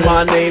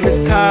 My name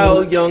is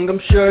Kyle Young, I'm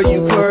sure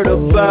you've heard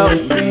about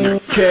me.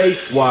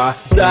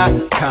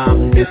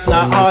 KY.com, it's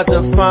not hard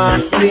to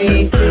find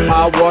me.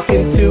 I walk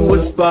into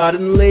a spot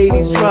and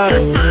ladies try to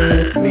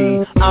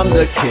me. I'm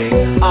the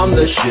king, I'm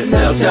the shit,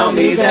 now tell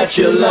me that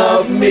you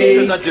love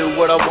me. 'Cause I do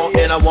what I want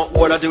and I want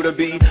what I do to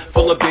be.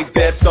 Full of big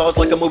bad stars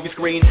like a movie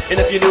screen. And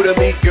if you're new to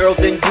me, girl,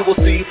 then you will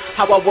see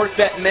how I work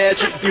that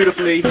magic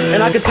beautifully.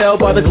 And I can tell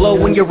by the glow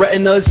in your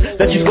retinas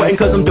that you're sweating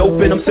 'cause I'm dope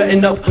and I'm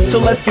setting up. So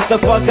let's get the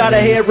fuck out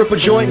of here, rip a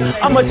joint.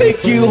 I'ma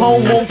take you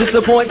home, won't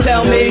disappoint,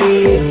 tell me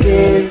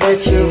again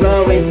that you're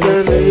always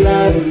gonna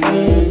love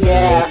me.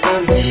 Yeah,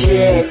 I'm the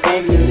shit,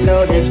 and you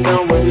know there's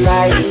no one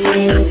like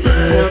me.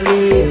 Tell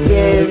me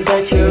again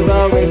that you're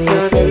always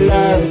gonna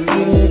love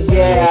me.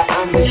 Yeah,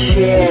 I'm the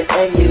shit,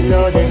 and you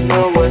know there's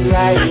no one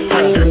like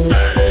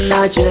me.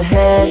 Nod your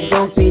head,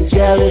 don't be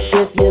jealous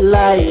if you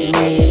like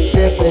me.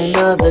 Sip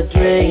another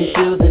drink,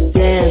 do the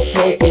dance,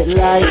 take it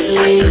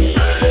lightly.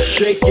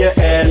 Shake your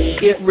ass,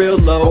 get real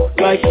low,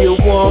 like you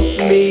want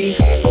me.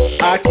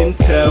 I can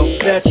tell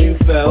that you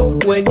fell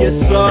when you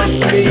saw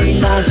me.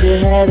 Nod your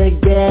head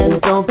again,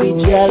 don't be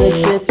jealous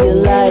if you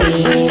like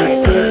me.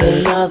 Sip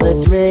another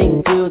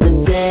drink, do the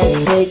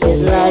dance, take it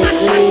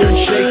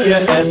lightly. Shake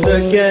your ass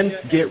again,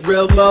 get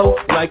real low,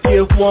 like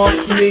you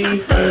want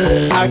me.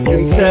 I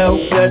can tell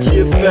that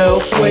you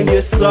fell when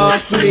you saw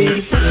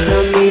me.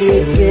 Tell me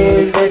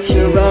again that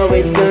you're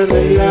always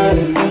gonna love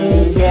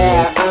me.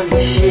 Yeah, I'm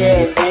the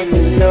shit, and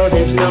you know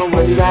there's no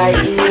one like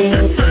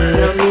me.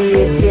 Tell me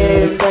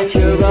again that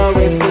you're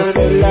always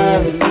gonna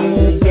love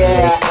me.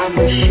 Yeah, I'm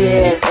the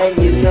shit, and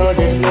you know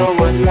there's no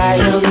one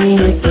like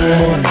me.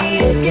 Tell me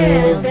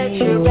again that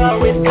you're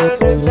always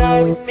gonna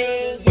love me.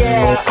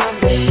 Yeah, I'm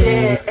the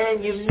shit,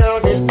 and you know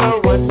there's no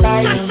one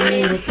like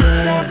me.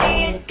 Tell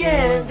me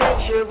again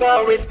that you're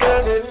always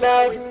gonna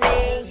love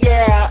me.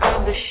 Yeah,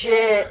 I'm the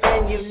shit,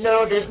 and you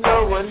know there's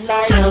no one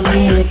like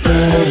me.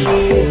 Tell me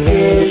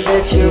again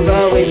that you're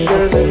always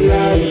gonna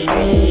love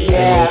me.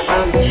 Yeah,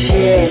 I'm the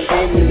shit,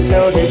 and you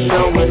know there's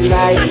no one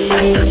like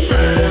me.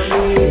 Tell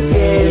me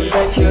again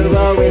that you're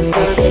always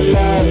gonna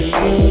love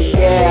me.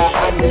 Yeah,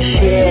 I'm the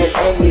shit,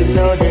 and you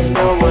know there's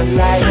no one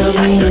like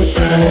me.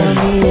 Tell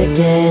me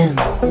again.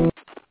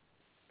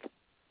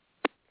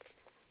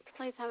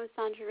 Playtime with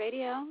Sandra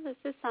Radio. This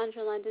is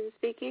Sandra London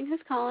speaking.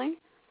 Who's calling?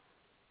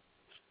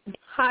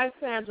 Hi,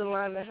 Sandra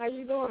London. How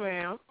you doing,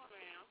 ma'am?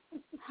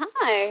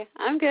 Hi,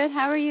 I'm good.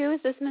 How are you?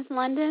 Is this Miss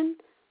London?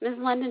 Miss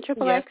London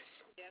XXX?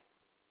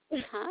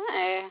 Yes.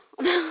 Hi.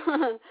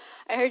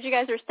 I heard you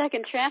guys were stuck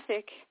in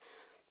traffic.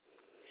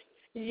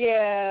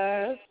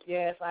 Yes.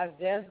 I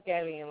just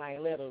got in, like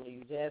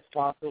literally, just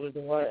walked through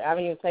the door. I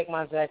didn't even take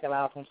my jacket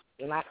off,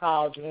 and I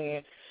called you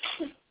in.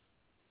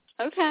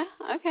 Okay.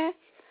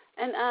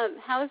 And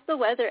how's the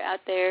weather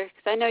out there?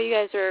 Because I know you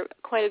guys are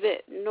quite a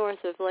bit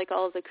north of like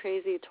all the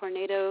crazy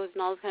tornadoes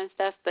and all this kind of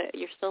stuff, but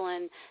you're still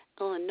in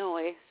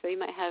Illinois, so you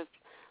might have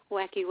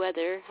wacky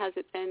weather. Has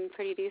it been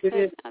pretty decent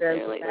It is out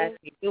there lately?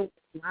 wacky. It was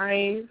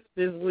nice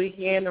this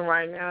weekend, and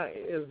right now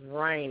it is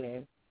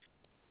raining.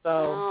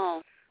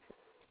 So,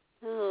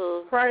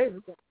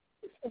 crazy.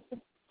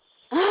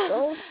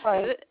 So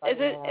crazy. Is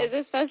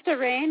it supposed to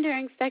rain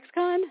during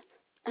SexCon?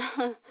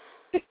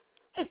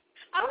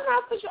 I'm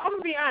not for sure. I'm going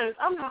to be honest.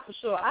 I'm not for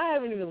sure. I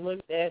haven't even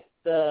looked at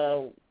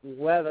the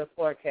weather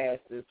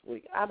forecast this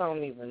week. I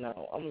don't even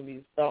know. I'm going to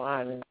be so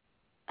honest.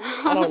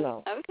 I don't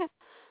know. Okay.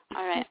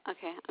 All right.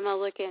 Okay. I'm going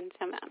to look into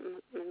I'm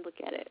going to look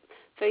at it.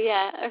 So,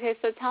 yeah. Okay.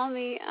 So, tell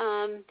me,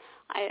 I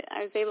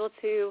was able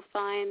to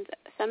find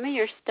some of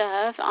your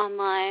stuff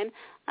online,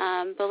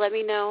 but let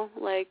me know,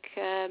 like,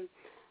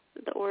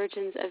 the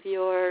origins of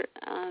your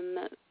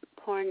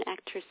porn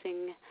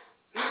actressing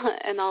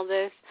and all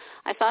this.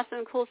 I saw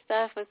some cool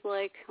stuff with,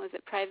 like, was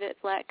it private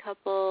black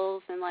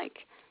couples and,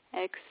 like,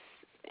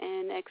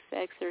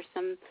 XNXX or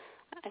some,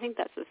 I think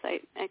that's the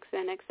site,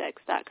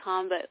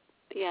 xnxx.com. But,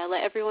 yeah,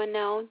 let everyone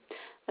know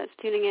that's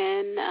tuning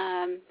in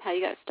how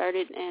you got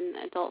started in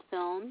adult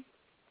film.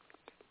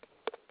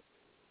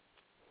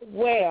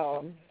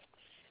 Well,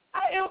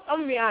 I'm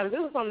going to be honest.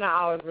 This was something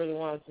I always really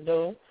wanted to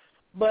do.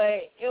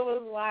 But it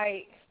was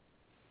like,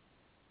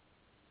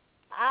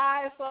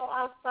 I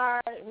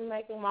started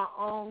making my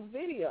own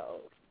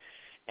videos.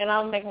 And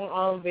I'm making my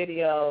own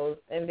videos.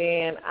 And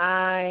then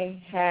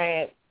I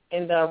had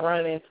ended up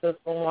running into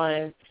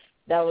someone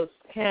that was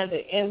kind of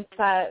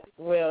inside.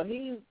 Well,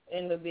 he's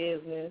in the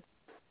business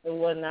and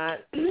whatnot.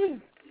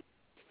 And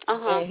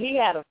he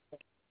had a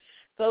friend.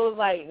 So it was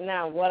like,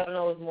 now what I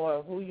know is more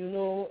of who you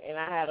knew. And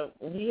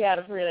he had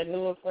a friend that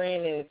knew a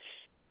friend. And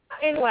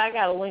anyway, I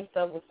got linked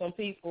up with some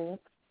people.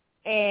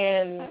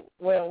 And,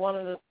 well, one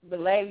of the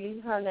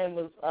ladies, her name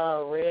was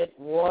Red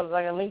Waters.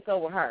 I got linked up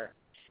with her.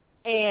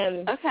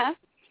 And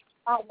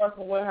I'm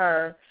working with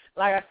her.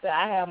 Like I said,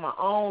 I have my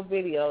own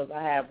videos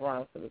I have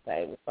run to the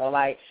table. So,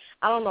 like,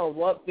 I don't know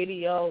what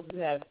videos you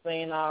have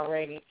seen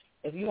already.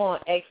 If you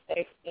want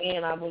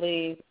XXN, I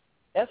believe,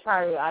 that's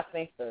probably, I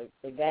think, the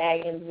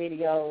gagging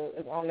video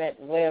is on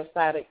that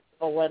website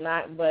or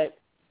whatnot. But,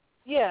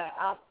 yeah,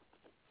 I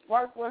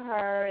worked with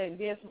her and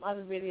did some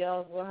other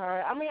videos with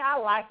her. I mean, I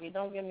like it.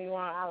 Don't get me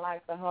wrong. I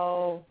like the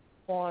whole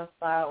porn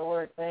style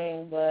word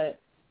thing, but,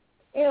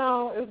 you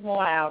know, it's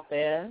more out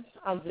there.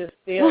 I'm just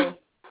still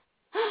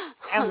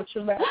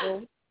amateur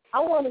level. I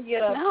want to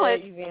get up there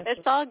eventually.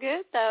 It's all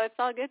good, though. It's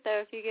all good,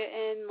 though. If you get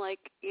in, like,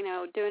 you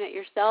know, doing it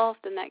yourself,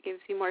 then that gives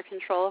you more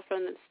control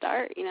from the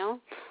start, you know?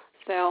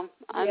 So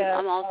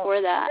I'm all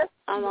for that.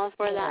 I'm all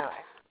for that.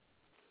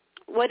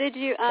 What did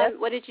you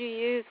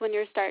use when you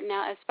were starting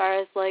out as far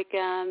as like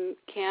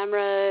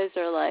cameras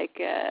or like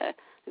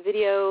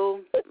video?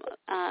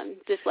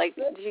 Just like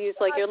did you use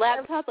like your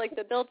laptop, like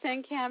the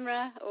built-in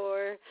camera,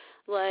 or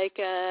like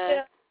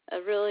a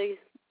really?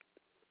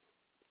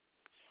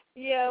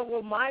 Yeah,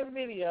 with my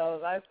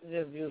videos, I used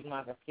to just use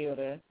my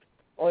computer,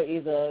 or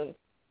either,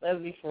 let's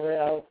be for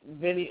real,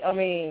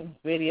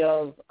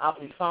 videos off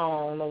your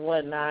phone or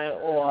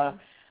whatnot, or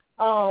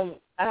I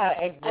had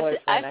an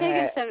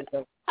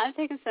ex-boyfriend. I've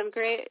taken some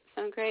great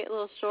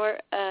little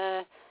short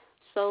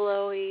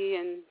solo-y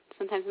and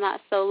sometimes not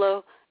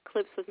solo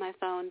clips with my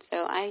phone,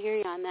 so I hear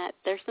you on that.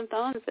 There's some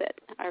phones that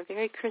are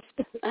very crisp,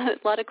 a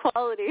lot of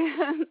quality.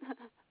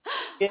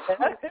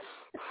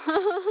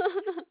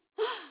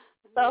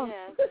 So,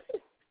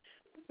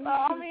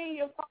 I mean,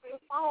 your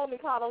phone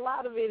caught a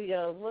lot of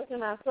videos. What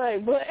can I say?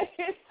 But I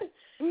had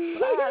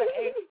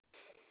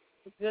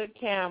a good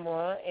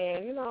camera,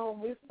 and, you know,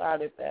 we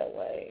started that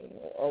way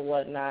or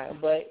whatnot.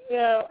 But,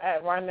 yeah,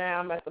 right now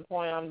I'm at the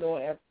point I'm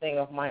doing everything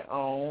of my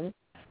own.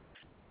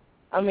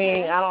 I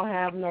mean, I don't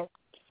have no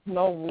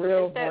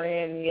real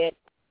brand yet.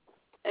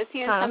 Is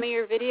he in some of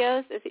your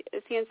videos? Is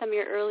he in some of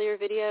your earlier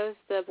videos,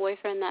 the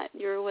boyfriend that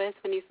you were with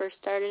when you first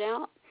started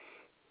out?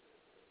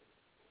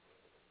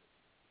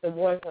 The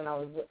boyfriend I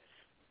was with.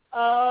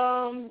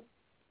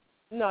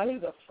 No,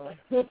 he's a friend.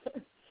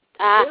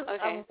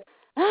 Okay.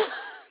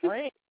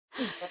 Friend.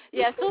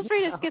 Yeah, feel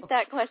free to skip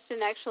that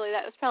question, actually.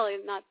 That was probably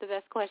not the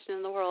best question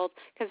in the world,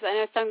 because I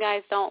know some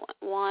guys don't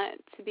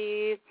want to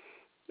be,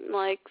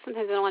 like,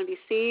 sometimes they don't want to be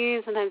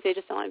seen, sometimes they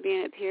just don't want to be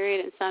in it,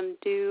 period, and some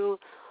do,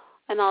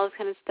 and all this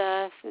kind of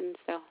stuff, and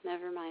so,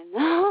 never mind.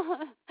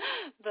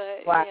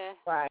 But, right.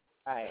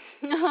 Right.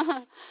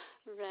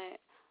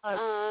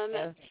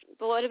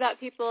 But what about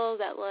people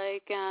that,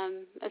 like,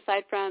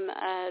 aside from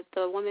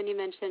the woman you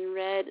mentioned,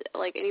 Red,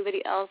 like,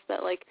 anybody else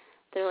that, like,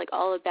 they're, like,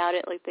 all about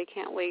it, like, they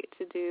can't wait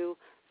to do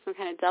some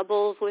kind of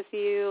doubles with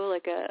you,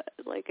 like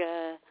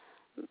a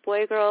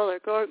boy-girl or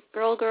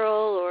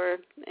girl-girl or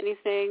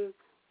anything?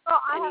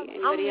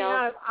 Anybody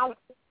else? I'm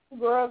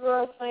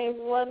girl things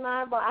and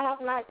whatnot, but I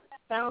have not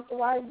found the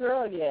right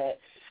girl yet.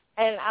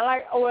 And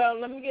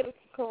let me get it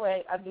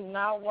correct. I do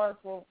not work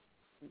with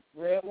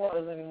Red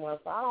Waters anymore,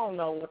 so I don't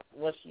know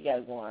what she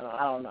got going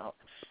on.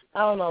 I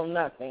don't know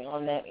nothing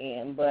on that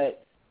end,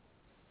 but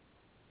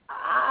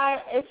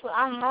I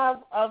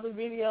have other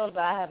videos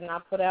that I have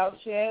not put out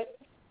yet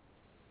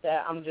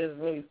that I'm just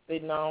really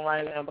sitting on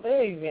right now, but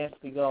they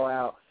eventually go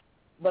out.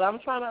 But I'm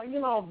trying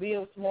to,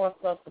 build some more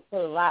stuff to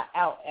put a lot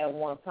out at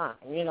one time,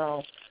 So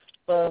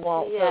it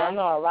won't. So I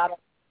know a lot of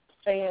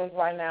fans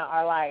right now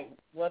are like,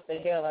 what the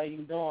hell are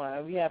you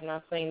doing? We have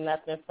not seen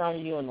nothing from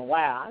you in a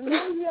while. I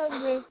know you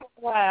haven't been for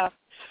a while.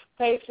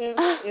 Patience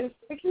is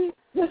the key.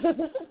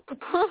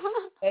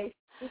 Patience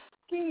is the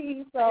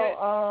key.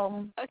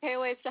 So, Okay,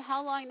 wait, so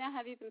how long now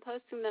have you been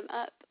posting them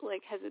up?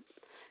 Like, has it,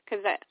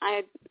 because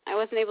I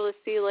wasn't able to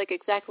see, like,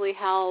 exactly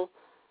how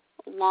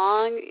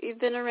long you've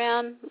been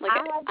around. Like,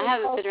 I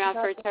haven't been around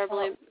for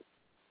terribly.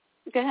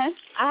 Go ahead.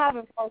 I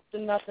haven't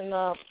posted nothing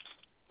up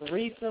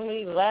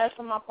recently. The last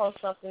time I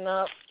posted something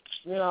up,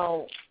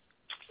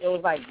 it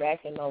was like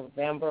back in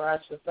November, I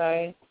should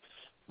say.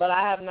 But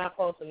I have not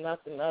posted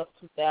nothing up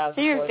 2014.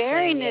 So you're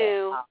very yet.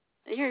 new.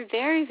 You're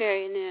very,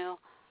 very new.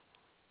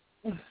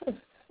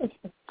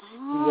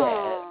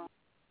 Yeah.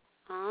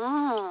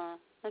 Oh,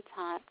 that's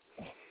hot.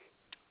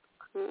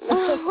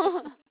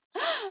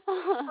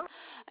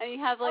 And you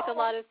have like a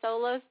lot of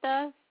solo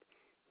stuff?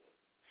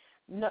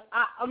 No,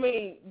 I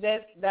mean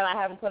that I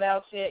haven't put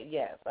out yet.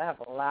 Yes, I have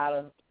a lot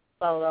of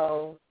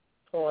solo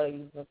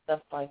toys and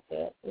stuff like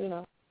that.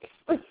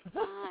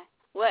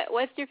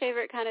 What's your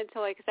favorite kind of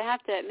toy? Because I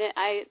have to admit,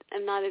 I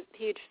am not a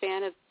huge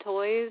fan of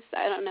toys.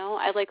 I don't know.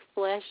 I like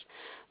flesh,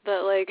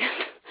 but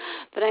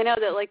but I know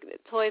that like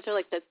toys are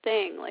like the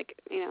thing. Like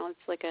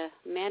it's like a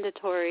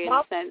mandatory in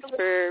a sense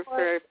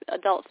for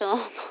adult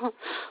film.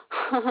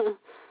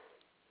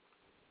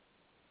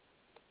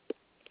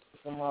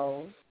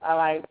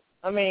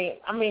 I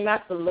mean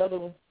not the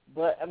little,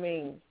 but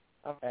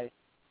okay.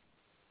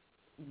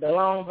 The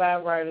long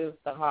vibrators,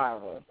 the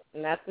hard ones,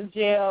 not the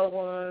gel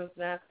ones,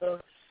 not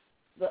the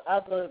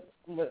other.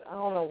 I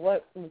don't know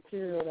what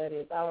material that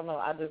is. I don't know.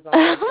 I just don't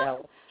like that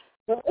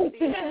one.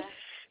 Yeah.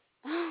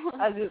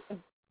 I just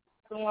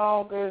the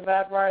long good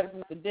vibrators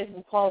with the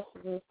different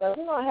pulses and stuff.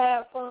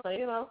 Have fun, But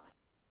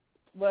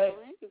there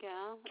you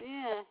go.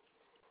 Yeah.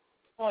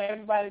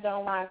 Everybody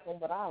don't like them,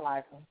 but I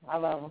like them. I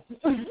love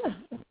them.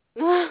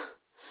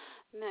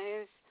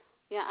 Nice.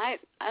 Yeah,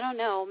 I don't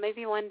know.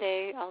 Maybe one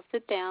day I'll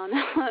sit down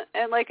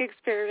and like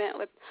experiment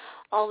with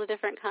all the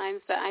different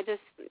kinds. But I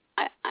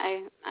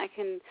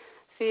can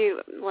see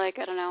like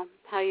I don't know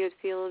how you would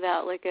feel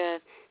about like the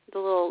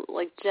little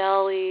like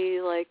jelly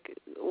like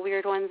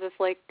weird ones that's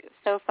like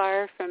so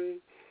far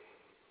from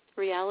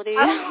reality.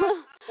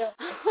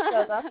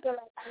 Because I feel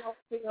like I don't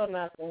feel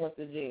nothing with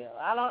the gel.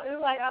 I don't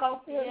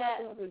feel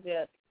nothing with the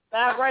gel.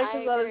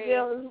 Vibrations of the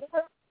gel is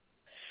worse.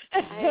 I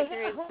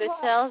agree. The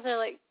shells are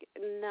like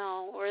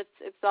no, or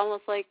it's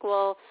almost like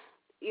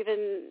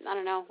even I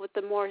don't know with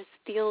the more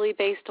steely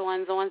based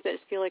ones, the ones that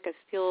feel like a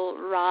steel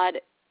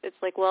rod.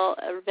 It's like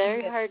a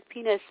very hard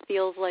penis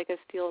feels like a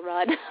steel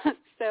rod,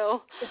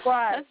 so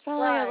that's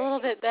probably a little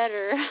bit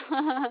better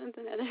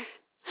than other.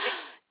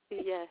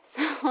 Yes.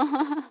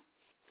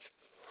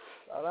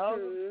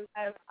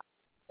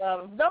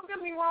 Don't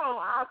get me wrong.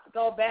 I have to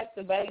go back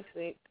to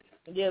basics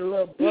and get a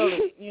little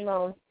bullet,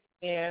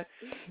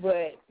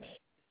 but.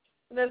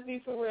 Let's be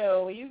for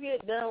real. When you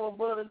get done with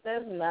bullets,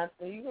 that's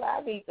nothing.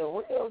 I need the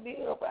real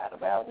deal right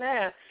about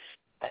now.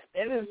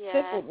 It has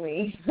tickled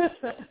me.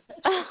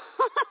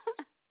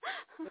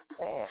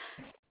 Yeah.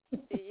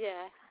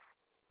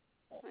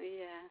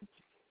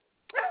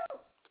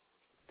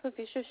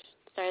 Poopy shush.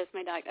 Sorry, that's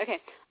my dog. Okay.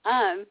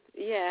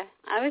 Yeah.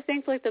 I would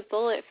think like the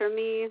bullet for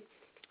me,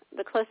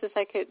 the closest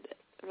I could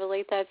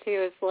relate that to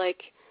is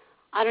like,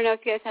 I don't know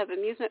if you guys have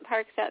amusement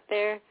parks out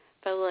there,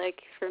 but like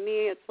for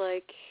me, it's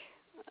like.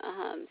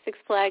 Six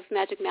Flags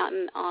Magic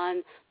Mountain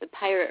on the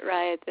pirate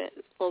ride, this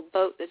little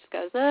boat that just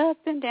goes up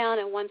and down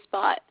in one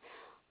spot.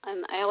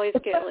 I always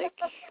get like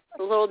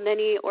a little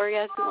mini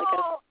orgasm, like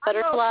a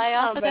butterfly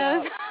off of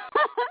those.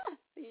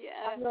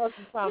 Yeah. I know what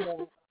you're talking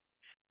about.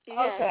 Yeah.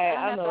 Okay,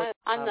 I know.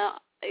 I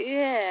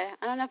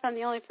don't know if I'm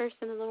the only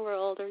person in the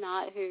world or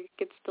not who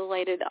gets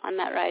delighted on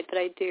that ride, but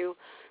I do.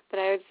 But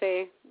I would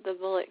say the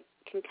bullet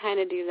can kind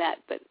of do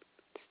that, but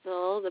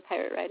still the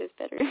pirate ride is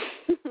better.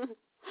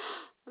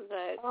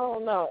 But I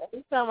don't know.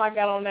 Every time I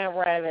got on that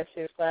ride, that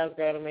shit sounds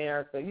Great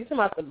America. You talking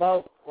about the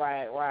boat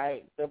ride,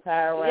 right? The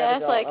power ride yeah,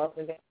 go like, up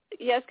and down.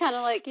 Yeah, it's kind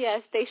of like,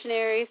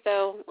 stationary.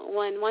 So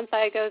when one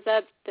side goes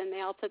up, then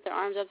they all put their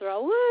arms up. They're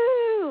all,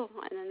 woo!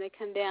 And then they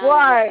come down.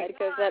 Right. And the side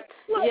goes up.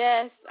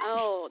 Yes.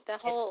 Oh, the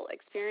whole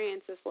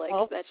experience is like,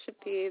 that should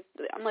be,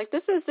 I'm like,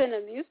 this is an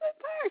amusement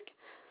park.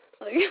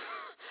 Like,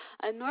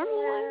 a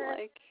normal one,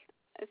 like,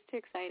 it's too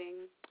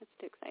exciting. It's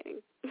too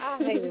exciting. I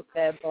hate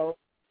that boat.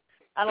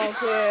 I don't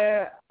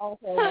care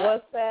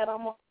what side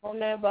I'm on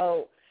that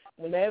boat.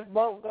 When that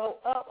boat go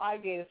up, I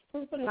get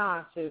super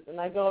nauseous, and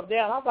I go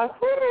down. I'm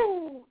like,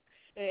 whoo!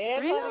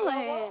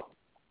 Really?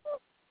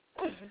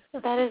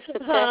 That is the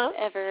best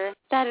ever.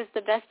 That is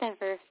the best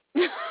ever.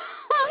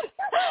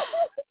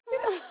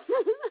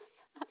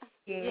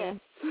 Yes.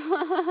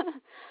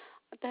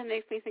 That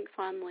makes me think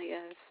fondly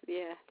of,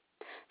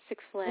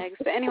 Six Flags.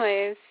 But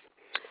anyways,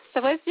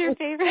 so what's your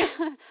favorite,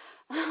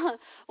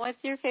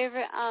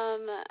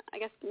 I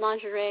guess,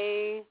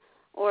 lingerie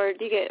or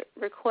do you get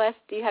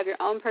requests? Do you have your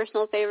own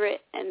personal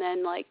favorite, and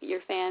then like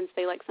your fans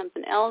say like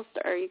something else,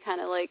 or are you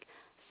kind of like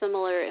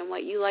similar in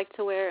what you like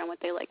to wear and what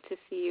they like to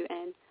see you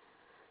in?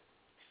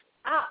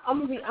 I'm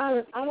gonna be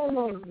honest. I don't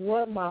know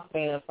what my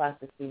fans like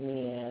to see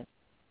me in.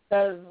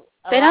 Cause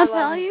they don't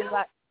tell you?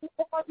 Like,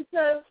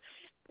 because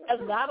a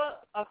lot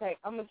of, okay,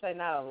 I'm going to say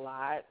not a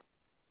lot.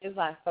 It's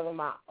like some of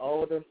my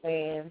older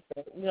fans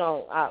that, you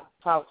know, I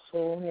talk to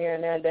them here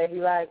and there. They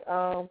be like,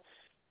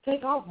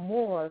 take off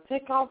more,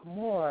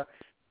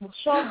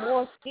 show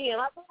more skin.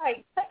 I'm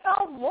like, take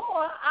off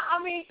more.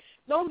 I mean,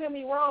 don't get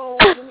me wrong.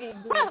 I mean,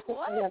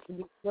 you have to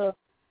be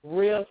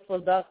real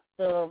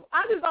productive.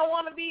 I just don't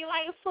want to be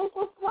like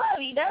super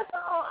slutty. That's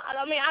all.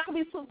 I mean, I can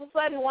be super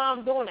slutty while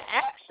I'm doing the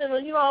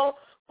action, you know,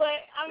 but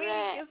I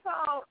mean, it's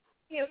all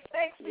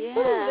sexy too.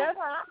 That's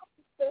how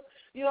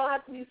you don't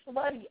have to be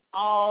slutty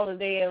all the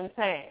damn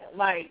time.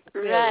 Like,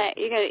 right,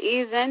 you got to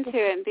ease into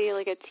it and be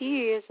like a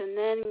tease, and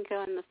then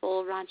go in the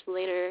full raunch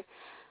later.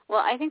 Well,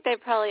 I think they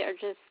probably are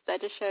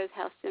that just shows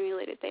how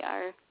stimulated they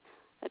are,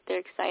 that they're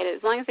excited.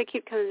 As long as they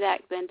keep coming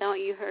back, then don't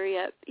you hurry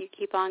up. You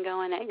keep on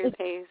going at your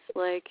pace.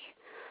 Like,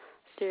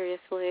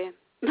 seriously.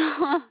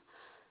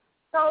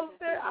 So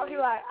I'll be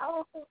like, I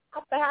don't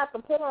have to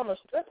put on a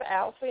stripper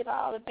outfit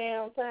all the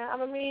damn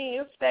time. I mean,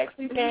 it's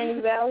sexy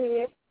panties out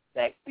here,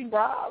 sexy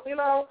bras, you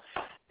know.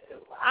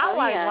 I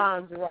like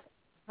lingerie,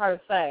 per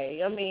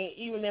se. I mean,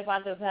 even if I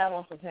just have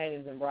on some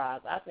panties and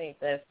bras, I think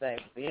that's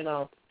sexy, you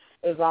know.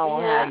 It's all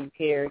on how you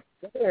carry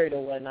it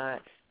or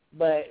whatnot.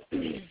 But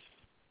it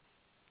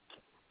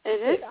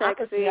is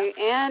sexy,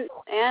 and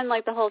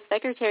like the whole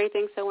secretary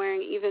thing, so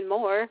wearing even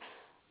more.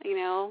 You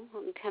know,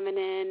 coming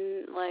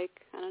in, like,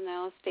 I don't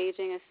know,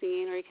 staging a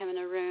scene, or you come in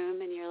a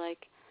room and you're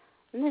like,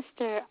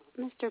 Mr.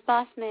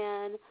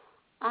 Bossman,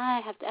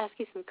 I have to ask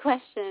you some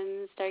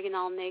questions. Start getting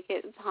all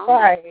naked.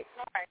 Right.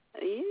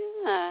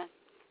 Yeah.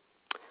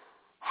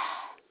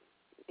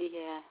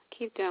 Yeah,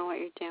 keep doing what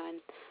you're doing.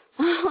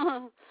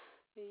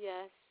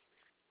 Yes.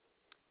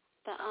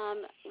 But,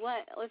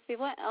 let's see,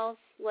 what else,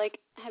 like,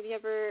 have you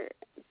ever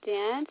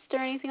danced or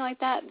anything like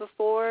that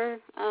before,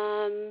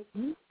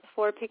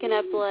 before picking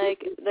up,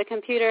 like, the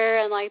computer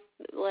and, like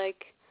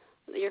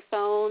your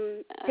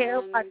phone?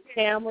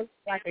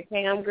 Like a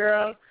cam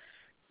girl?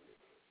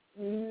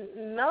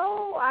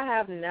 No, I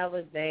have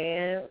never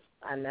danced.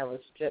 I never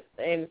stripped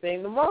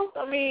anything. The most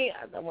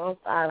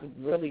I've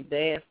really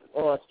danced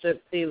or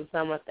stripped or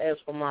something like that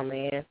is for my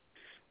man.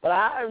 But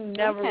I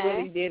never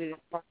really did it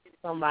for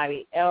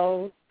somebody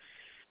else.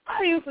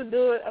 I used to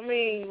do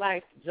it,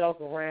 like,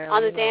 joke around.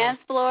 On the dance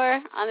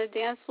floor? On the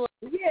dance floor?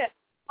 Yeah.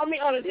 On the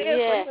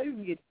dance floor, you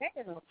can get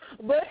down.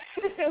 But,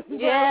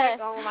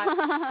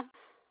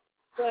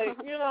 but,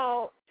 you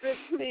know,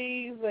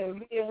 striptease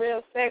and being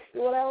real sexy,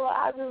 whatever,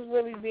 I just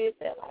really did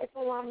that, like,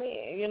 for my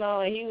man, you know,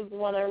 and he was the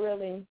one that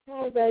really,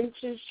 you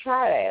should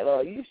try that,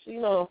 or you should,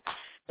 you know,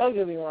 don't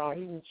get me wrong,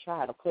 he was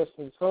trying to push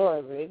me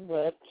towards it,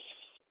 but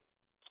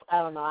I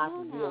don't know, I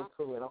can deal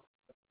to it.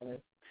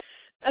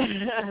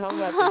 I'm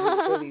not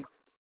really,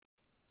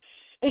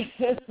 but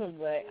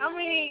don't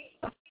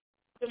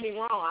get me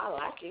wrong, I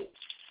like it.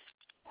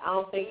 I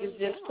don't think it's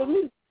just for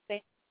me.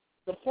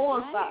 The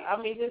porn side,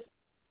 just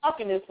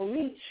talking is for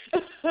me.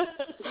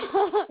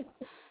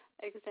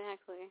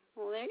 Exactly.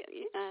 Well,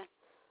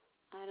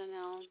 I don't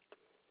know.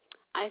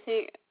 I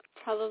think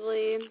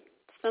probably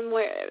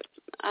somewhere,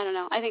 I don't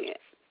know. I think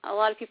a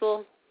lot of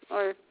people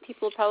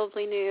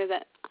probably knew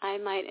that I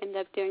might end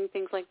up doing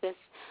things like this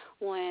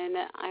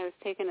when I was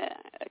taking a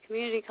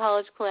community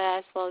college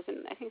class while I was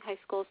in, I think, high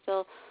school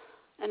still,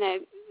 and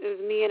it was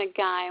me and a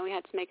guy, and we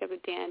had to make up a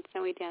dance,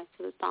 and we danced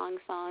to the thong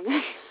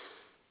song.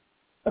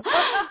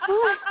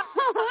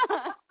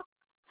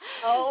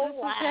 Oh,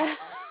 wow.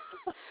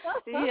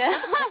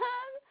 Yeah.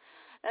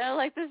 And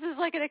like, this is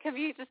like just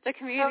a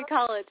community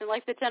college, and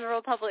like the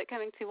general public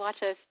coming to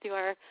watch us do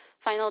our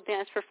final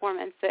dance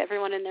performance. So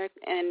everyone in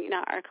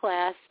our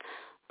class,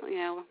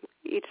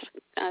 each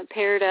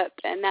paired up,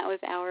 and that was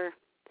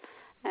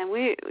and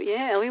we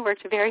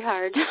worked very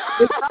hard.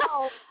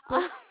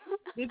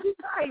 Did you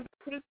guys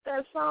pick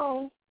that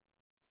song?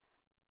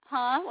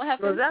 Huh? What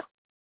happened? The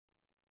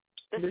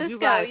Cisco,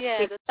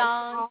 the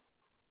song.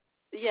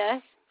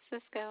 Yes,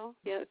 Cisco.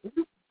 Yep.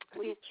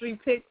 We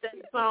picked that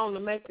song to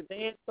make a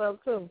dance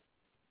up too.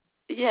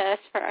 Yes,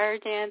 for our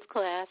dance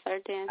class, our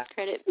dance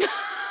credit.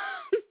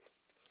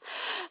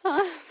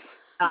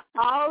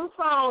 All the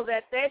songs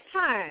at that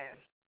time.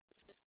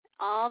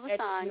 All the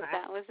songs.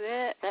 That was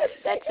it.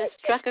 That just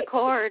struck a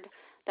chord.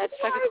 That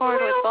struck a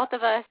chord with both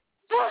of us.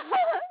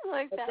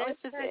 Like, that was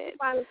just it.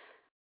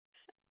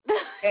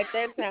 At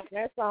that time,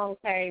 that song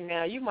came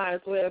out. You might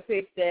as well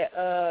pick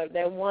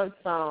that one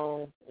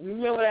song.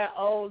 Remember that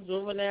old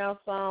Juvenile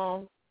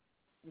song?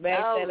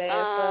 Yeah.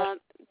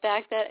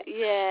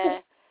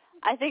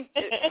 I think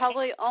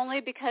probably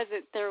only because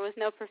there was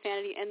no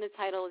profanity in the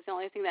title is the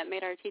only thing that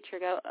made our teacher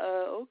go,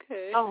 oh,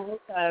 okay. Oh,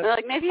 okay.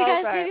 Like, maybe you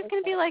guys, maybe it's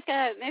going to be like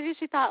maybe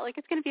she thought, like,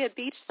 it's going to be a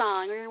beach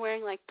song or you're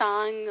wearing, like,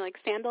 thong, like,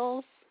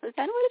 sandals. Is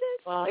that what it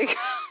is?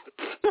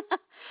 Like,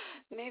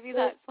 maybe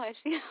that's why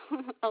she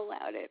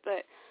allowed it.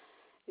 But,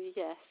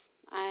 yes,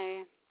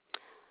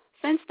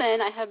 since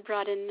then I have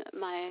broadened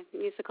my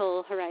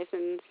musical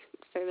horizons,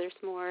 so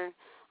there's more.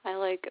 I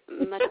like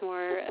much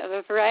more of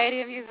a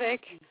variety of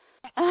music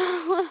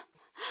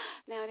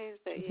nowadays.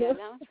 But, yeah, that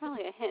was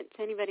probably a hint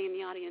to anybody in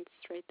the audience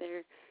right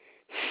there.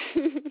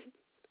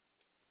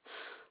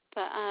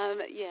 But,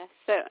 yeah,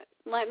 so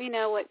let me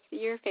know what's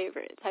your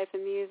favorite type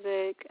of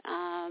music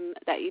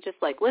that you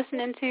just like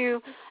listening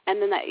to and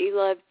then that you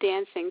love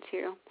dancing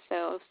to.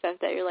 So stuff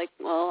that you're like,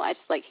 well, I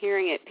just like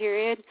hearing it,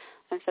 period,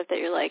 and stuff that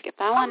you're like, if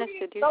I want to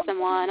seduce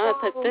someone, I'm going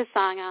to put this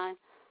song on.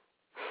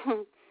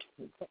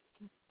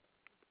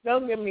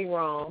 Don't get me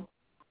wrong.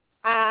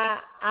 I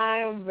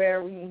am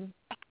very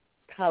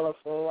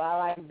colorful. I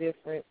like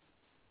different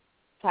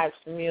types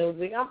of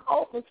music. I'm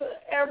open to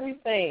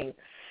everything.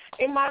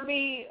 It might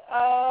be,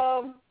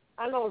 I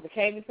know it's a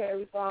Katy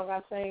Perry song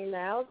I sing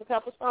now. It's a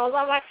couple songs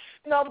I'm like,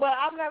 no, but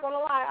I'm not going to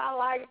lie. I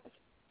like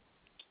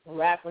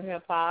rap and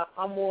hip-hop.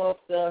 I'm more of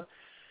the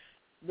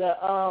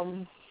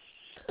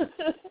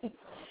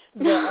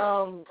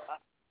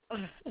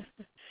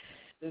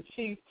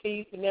Chief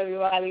Keef and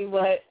everybody,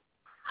 but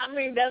I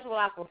mean, that's what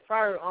I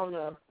prefer on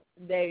the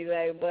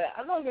day-to-day, but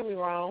don't get me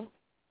wrong.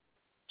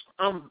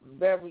 I'm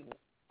very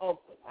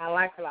open. I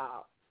like it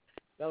all.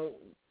 So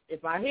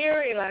if I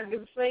hear it and I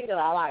get to sing it,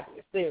 I like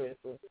it,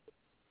 seriously.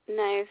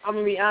 Nice. I'm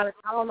going to be honest,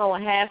 I don't know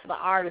what half of the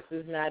artists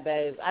is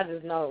nowadays. I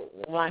just know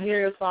when I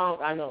hear a song,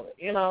 I know it,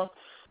 you know?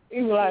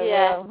 You be like,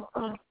 well,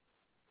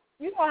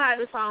 you know how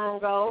the song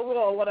goes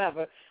or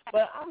whatever.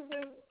 But I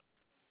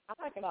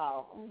like it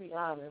all. I'm going to be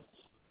honest.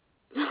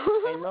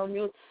 Ain't no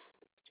music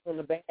in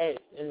the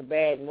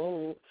bad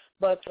mood.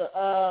 But to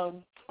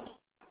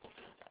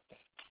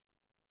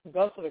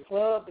go to the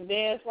club and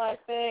dance like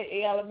that,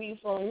 it got to be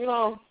some, you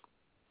know,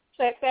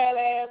 check that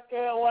ass,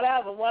 girl,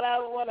 whatever. You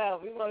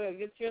want to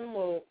get you in the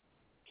mood.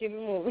 Keep it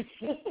moving.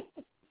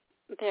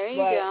 There you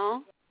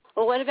go.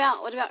 Well, what about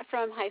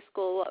from high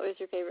school? What was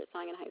your favorite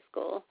song in high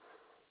school?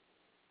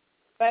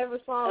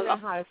 Favorite song in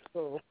high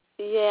school?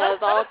 Yeah,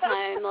 of all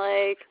time.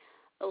 Like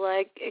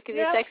it could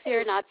be sexy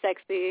or not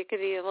sexy. It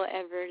could be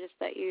whatever, just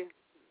that you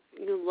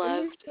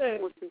loved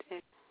listening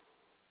to.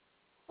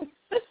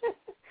 Favorite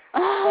song in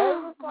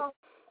high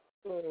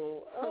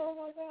school? Oh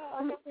my God, I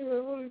can't even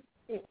really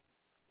think.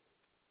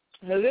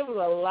 Because there was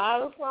a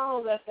lot of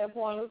songs at that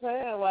point in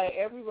time. Like,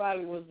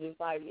 everybody was just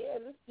like, yeah,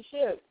 this is the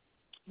shit.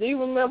 Do you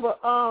remember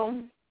Pop,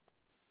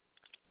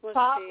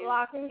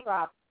 Lock, and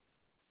Drop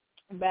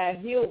by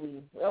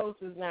Huey? That was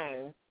his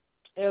name.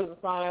 It was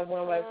a song that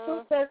went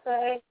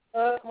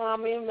like,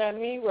 Mommy, let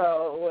me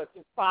roll with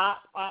the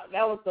Pop.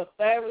 That was the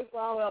favorite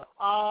song of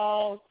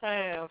all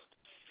time.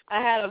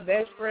 I had a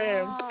best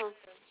friend.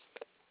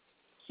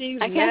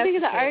 I can't think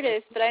of the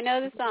artist, but I know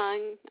the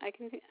song. I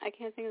can't think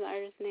of the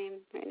artist's name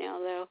right now,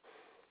 though.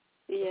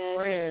 Yeah.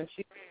 Friend,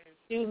 she's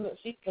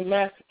a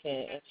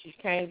Mexican, and she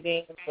can't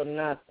dance for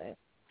nothing.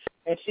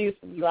 And she's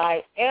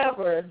like,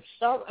 Amber,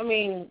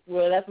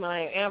 that's my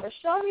name, Amber,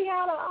 show me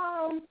how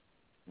to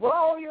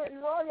roll your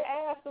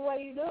ass the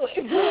way you do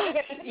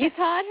it. You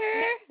taught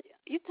her?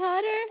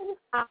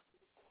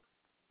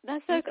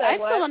 That's so cool. I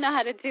still don't know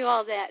how to do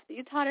all that.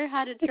 You taught her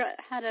how to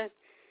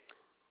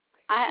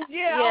I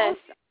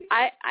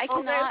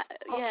cannot.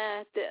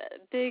 Yeah, the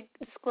big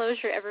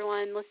disclosure,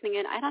 everyone listening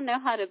in. I don't know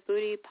how to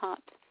booty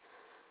pop.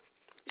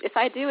 If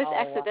I do, it's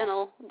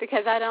accidental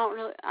because I don't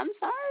really. I'm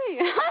sorry.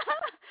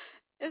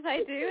 If I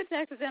do, it's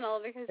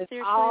accidental because it's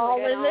seriously,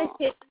 all like, in the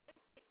hip.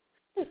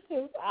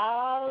 It's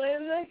all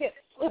in the hip.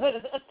 But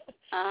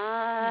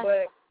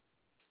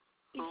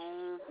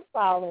it's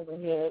all in the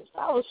hips.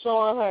 I was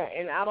showing her,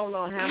 and I don't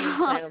know how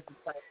many times we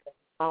played that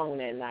song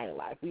that night.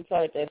 Like, we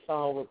played that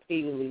song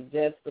repeatedly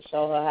just to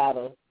show her how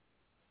to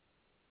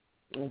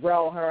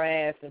roll her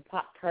ass and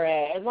pop her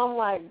ass. And I'm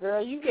like,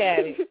 girl, you got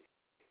it.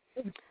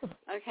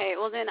 Okay,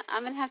 well then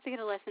I'm going to have to get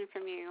a lesson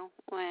from you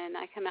when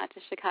I come out to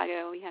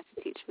Chicago. You have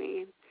to teach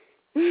me.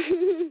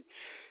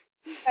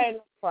 Hey,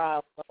 no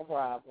problem.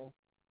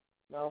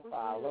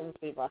 Let me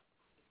see if I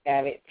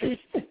got it.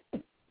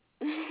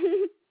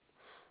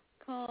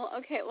 Cool.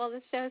 Okay, well,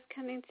 the show's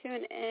coming to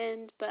an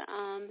end, but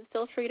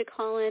feel free to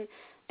call in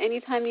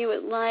anytime you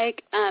would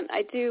like.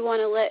 I do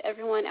want to let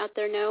everyone out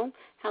there know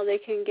how they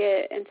can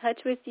get in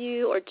touch with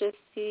you or just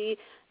see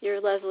your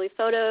lovely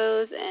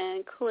photos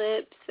and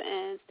clips,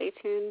 and stay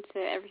tuned to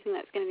everything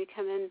that's going to be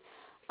coming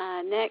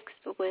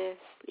next with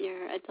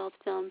your adult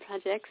film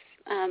projects.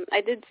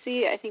 I did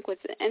see, I think,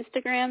 what's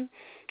Instagram,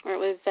 or it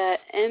was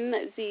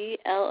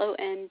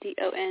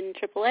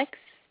MzLondonXXX. Is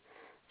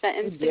that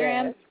Instagram?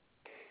 Yes.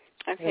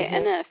 Okay,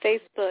 and then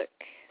Facebook.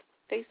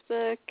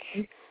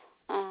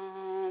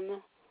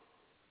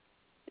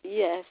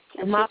 Yes,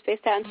 and she's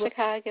based out in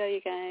Chicago,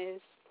 you guys.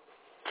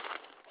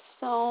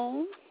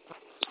 So,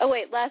 Oh,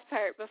 wait, last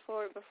part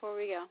before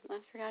we go. I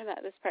forgot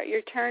about this part.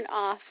 Your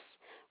turn-offs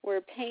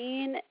were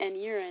pain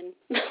and urine.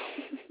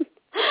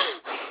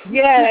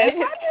 Yeah.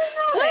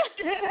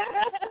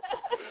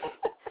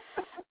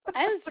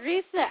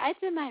 I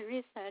did my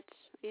research.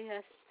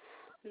 Yes.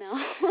 No.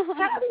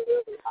 How did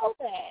you know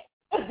that?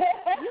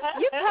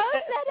 You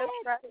posted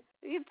it.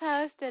 You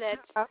posted it.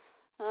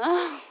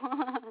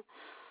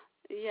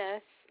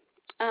 Yes.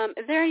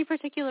 Is there any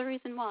particular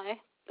reason why?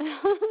 You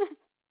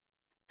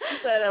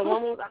said that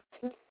one more time.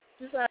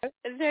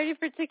 Is there any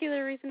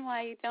particular reason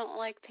why you don't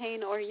like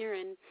pain or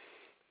urine?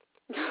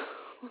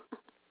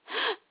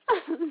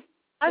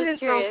 I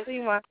just don't see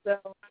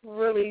myself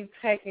really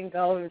taking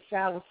golden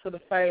showers to the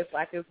face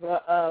like it's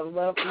a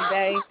lovely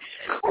day.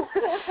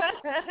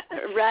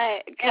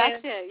 Right.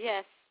 Gotcha.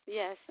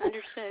 Yes.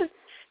 Understood.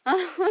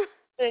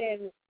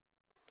 And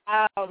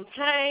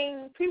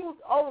pain, people's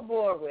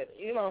overboard with it.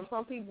 You know,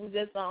 some people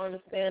just don't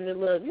understand the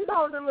little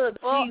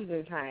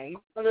teasing pain,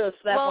 a little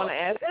slap on the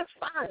ass. That's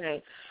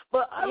fine.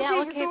 But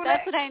okay,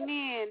 that's what I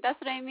mean. That's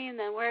what I mean.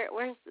 Then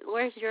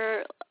where's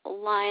your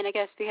line? I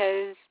guess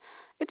because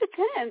it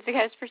depends.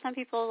 Because for some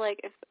people, like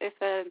if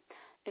a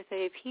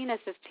penis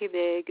is too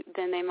big,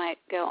 then they might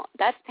go,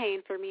 that's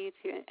pain for me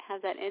to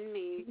have that in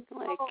me.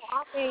 Like,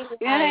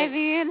 you know what I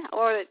mean?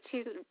 Or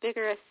too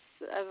vigorous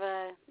of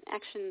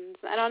actions.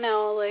 I don't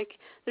know. Like,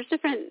 there's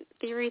different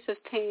theories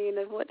of pain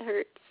of what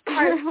hurts.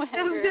 Or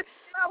whatever. It's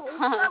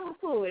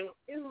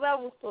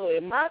level to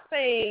it. My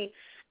thing,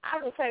 I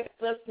can take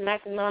the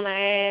smacking on the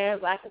ass.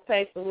 I can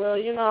take the little, I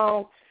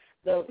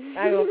ain't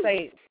gonna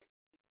say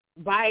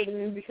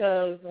biting,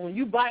 because when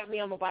you bite me,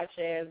 I'm gonna bite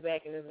your ass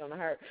back and it's gonna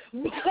hurt.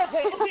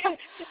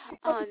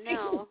 Oh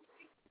no.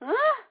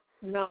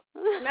 No,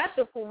 not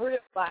the for real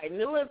biting.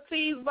 The little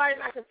tease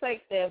biting, I can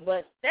take that,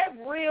 but that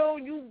real,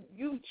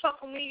 you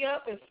chucking me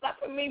up and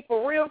slapping me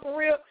for real.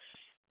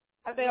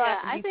 I think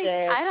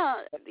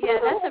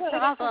that's a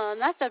problem.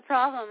 That's a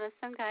problem if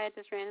some guy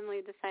just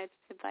randomly decides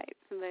to bite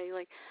somebody.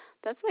 Like,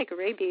 that's like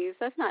rabies.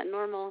 That's not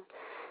normal.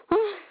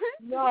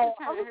 No,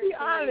 I'm gonna be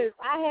honest.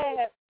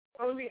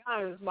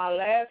 My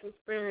last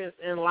experience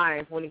in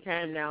life when it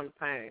came down to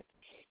pain,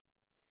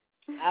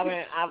 I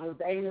was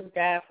dating this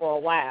guy for a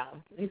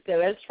while. He said,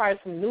 let's try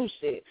some new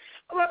shit.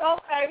 I'm like,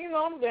 okay,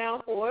 I'm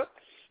down for it.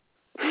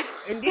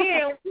 And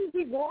then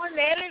we going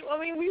at it. I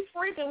mean, we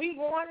freaking, we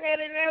going at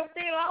it and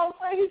everything. And all of a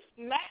sudden, he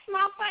smacked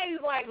my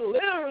face, like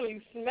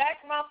literally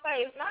smacked my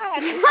face. And I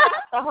had to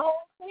stop the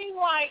whole thing,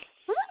 like,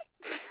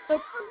 the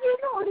fuck you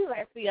know? He's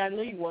like, see, I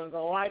knew you wasn't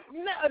going to like it.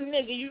 No,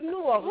 nigga, you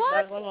knew I was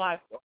not going to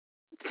like it.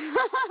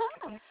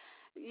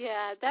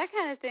 Yeah, that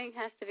kind of thing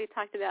has to be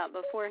talked about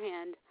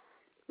beforehand.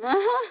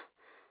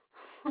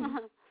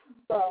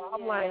 So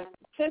I'm like,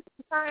 since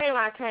the time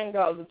I can't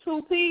go. The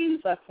 2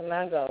 P's, I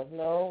cannot go.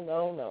 No.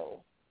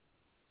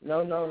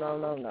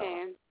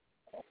 Okay.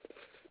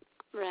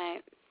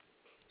 Right.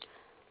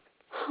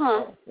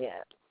 Huh.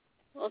 Yeah.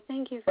 Well,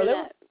 thank you for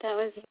that. That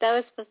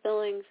was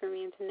fulfilling for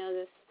me to know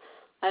this.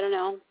 I don't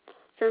know.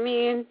 For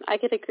me, I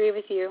could agree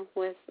with you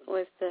with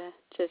the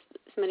just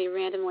somebody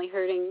randomly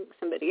hurting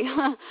somebody.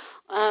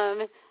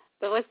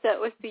 But what's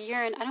the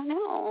urine? I don't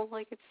know.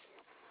 Like, it's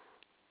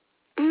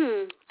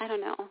I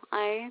don't know.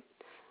 I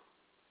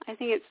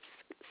think it's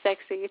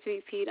sexy to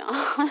be peed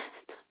on,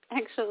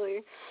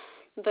 actually.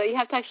 But you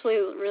have to actually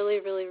really,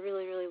 really,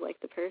 really, really like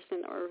the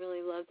person or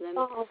really love them.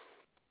 Oh.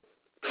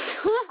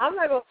 I'm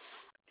not going to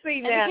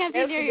see that. It can't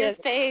be near your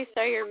face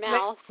or your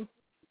mouth.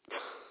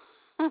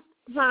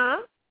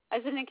 Huh?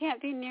 I said it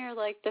can't be near,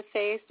 like, the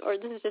face, or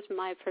this is just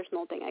my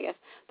personal thing, I guess,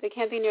 but it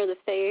can't be near the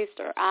face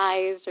or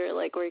eyes or,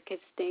 like, where it could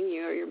sting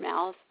you or your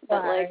mouth.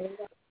 But,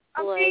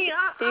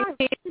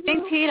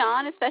 being peed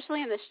on,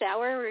 especially in the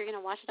shower where you're going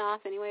to wash it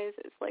off anyways,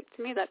 it's like,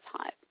 to me, that's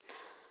hot,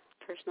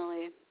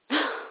 personally.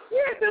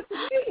 Yeah, that's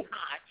really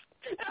hot.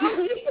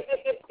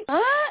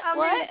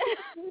 What?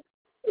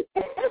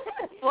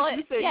 Well,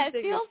 yeah,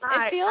 it feels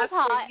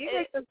hot.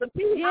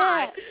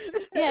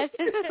 Yeah,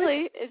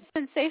 physically, it's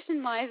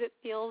sensation-wise, it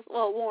feels,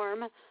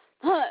 warm.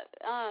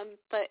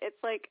 But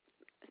it's, like,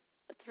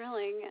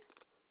 thrilling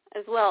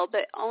as well,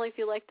 but only if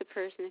you like the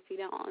person. If you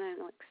don't, then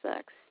it, like,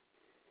 sucks.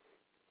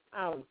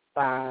 I'm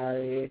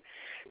sorry.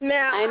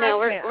 Now, I know,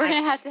 we're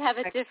going to have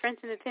a difference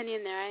in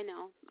opinion there, I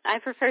know. I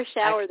prefer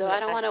shower, though. I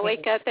don't want to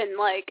wake up and,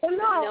 like,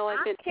 know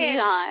I've been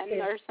peed on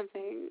or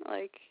something,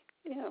 like,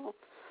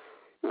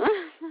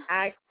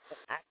 I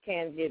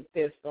can't get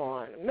pissed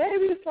on.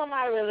 Maybe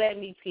somebody will let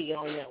me pee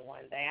on them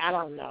one day. I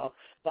don't know.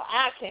 But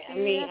I can't. I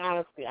mean,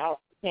 honestly, I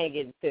can't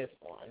get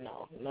pissed on.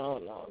 No.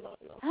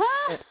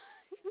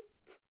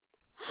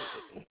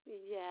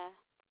 Yeah.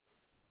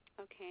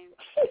 Okay.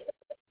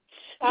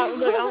 Look,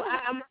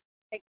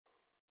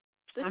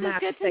 this is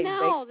good to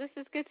know. This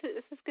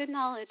is good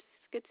knowledge.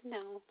 This is good to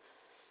know.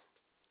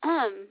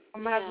 I'm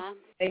gonna have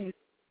to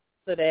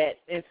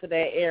into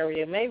that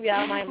area. Maybe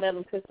I might let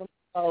them piss on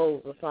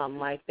toes or something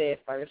like that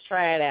first.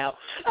 Try it out.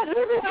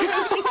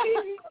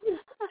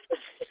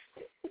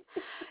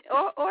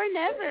 or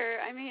never.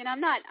 I mean,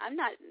 I'm not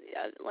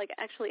like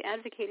actually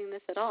advocating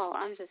this at all.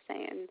 I'm just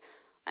saying,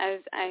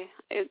 that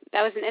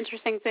was an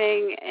interesting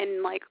thing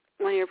in like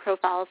one of your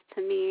profiles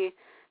to me,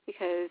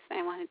 because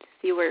I wanted to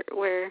see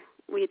where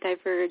we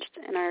diverged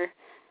in our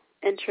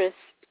interests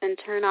and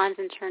turn-ons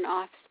and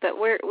turn-offs, but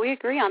we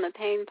agree on the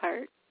pain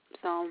part,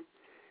 so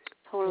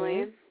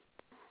totally.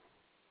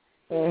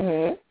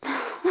 Mhm.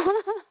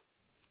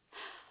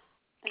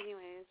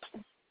 Anyways,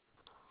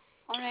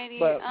 alrighty.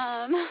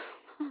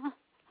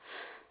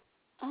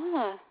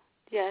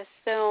 Yes.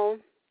 So,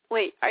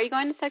 wait, are you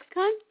going to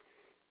SexCon?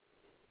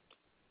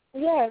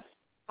 Yes,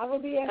 I will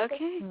be at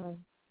SexCon.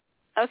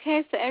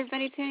 Okay, so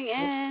everybody tuning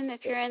in,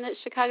 if you're in the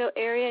Chicago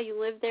area, you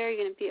live there,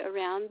 you're going to be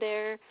around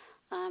there.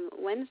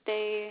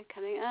 Wednesday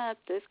coming up,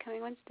 this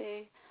coming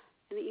Wednesday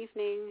in the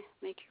evening,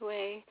 make your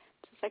way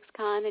to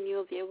SexCon, and you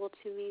will be able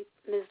to meet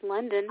Ms.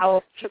 London,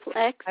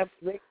 XXX.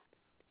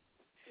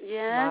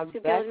 Yes,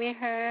 you'll be able to meet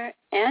her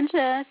and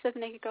Jess of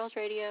Naked Girls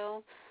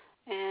Radio,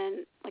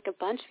 and like a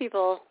bunch of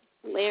people.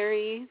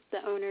 Larry,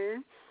 the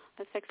owner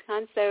of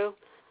SexCon. So,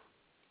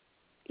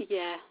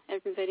 yeah,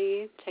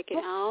 everybody check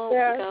it out.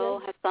 Go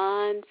have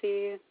fun,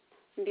 see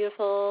some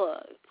beautiful,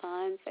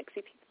 fun,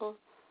 sexy people.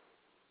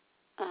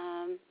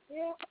 And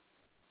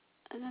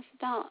that's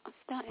about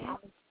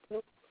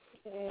it.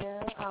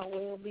 Yeah, I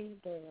will be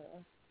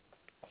there.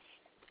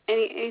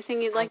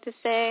 Anything you'd like to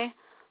say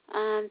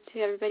to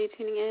everybody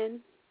tuning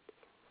in?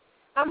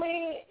 I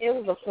mean, it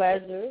was a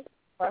pleasure.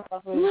 First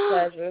off, it was a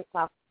pleasure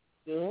talking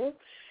to you.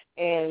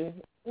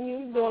 And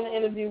you doing an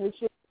interview with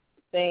you,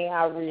 thing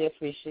I really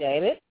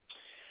appreciate it.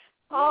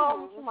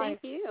 Thank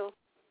you.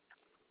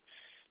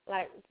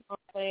 Like I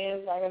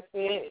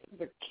said,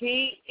 the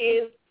key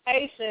is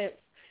patience.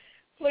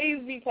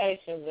 Please be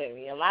patient with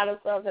me. A lot of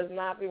stuff has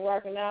not been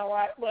working out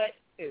right, but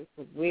it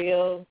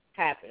will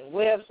happen.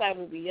 Website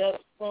will be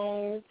up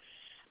soon.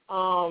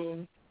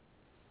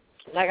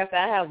 Like I said,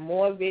 I have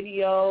more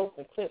videos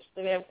and clips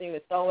and everything to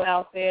throw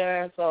out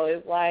there. So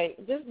it's like,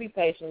 just be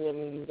patient with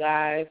me, you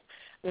guys.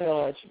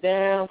 Let you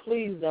down.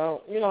 Please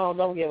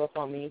don't give up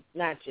on me.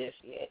 Not just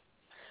yet.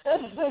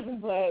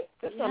 But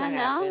it's going to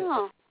happen.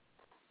 No.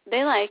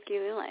 They like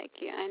you. I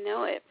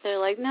know it. They're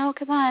like, no,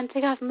 come on,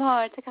 take off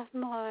more.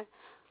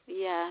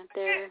 Yeah,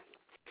 they're...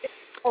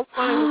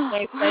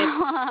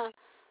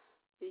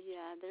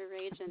 Yeah, they're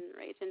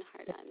raging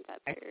hard on that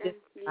here.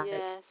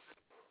 Yes.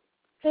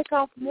 Take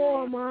off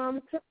more,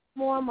 Mom. Take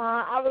more,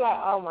 Mom. I was like,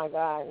 oh, my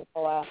God.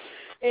 Wow.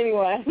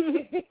 Anyway.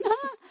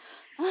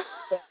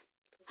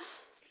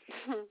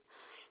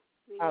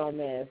 Oh,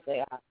 man, they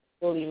are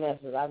fully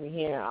messes. I've been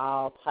hearing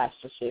all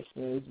types of shit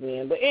from these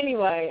men. But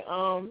anyway,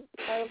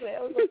 like I said,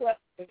 it was a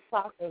pleasure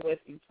talking with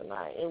you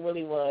tonight. It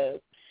really was.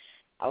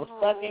 I was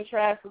stuck in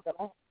traffic, but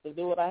I had to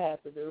do what I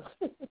had to do.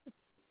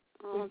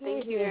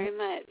 Thank you very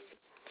much.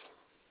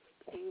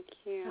 Thank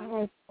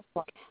you.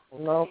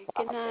 No problem.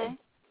 Good night.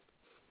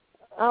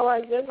 All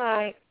right, good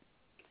night.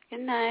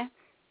 Good night.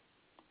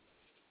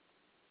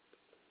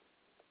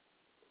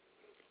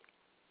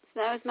 So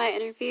that was my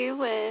interview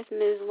with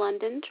Ms.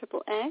 London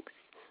XXX,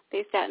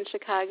 based out in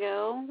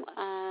Chicago.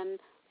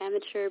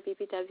 Amateur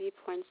BBW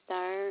porn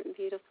star,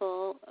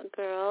 beautiful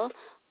girl,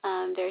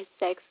 very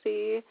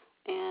sexy,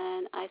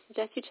 and I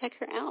suggest you check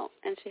her out.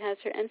 And she has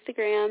her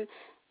Instagram,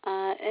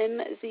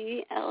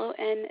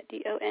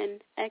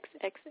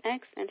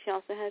 MzLondonXXX, and she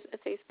also has a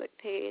Facebook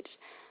page.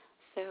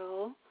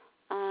 So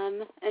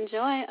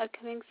enjoy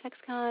upcoming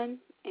SexCon,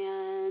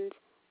 and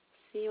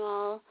see you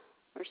all,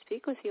 or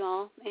speak with you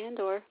all,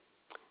 and/or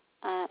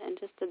in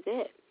just a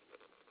bit.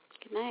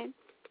 Good night.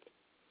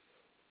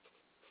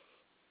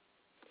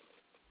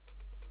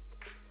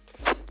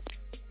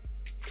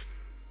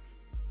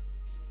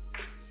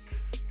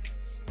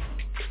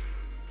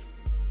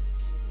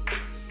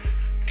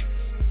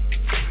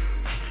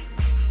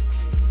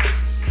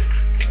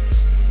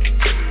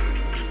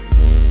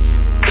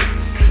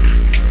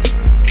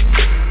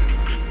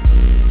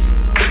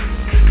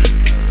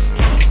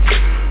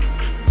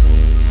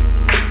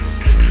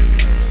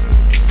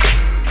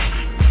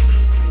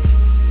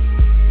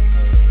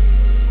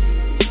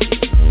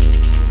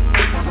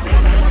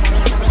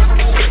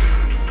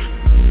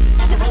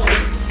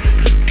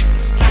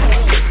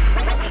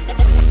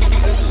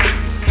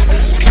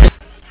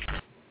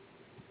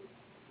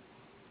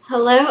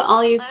 Hello,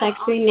 all you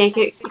sexy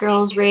Naked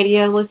Girls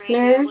Radio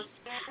listeners.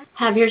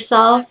 Have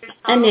yourself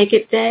a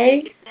naked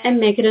day and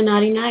make it a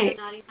naughty night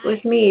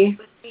with me,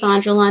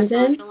 Sandra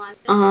London,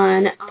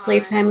 on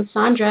Playtime with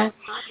Sandra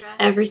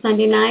every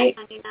Sunday night,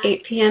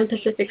 8 p.m.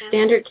 Pacific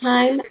Standard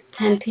Time,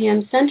 10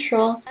 p.m.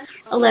 Central,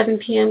 11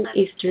 p.m.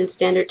 Eastern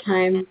Standard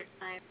Time.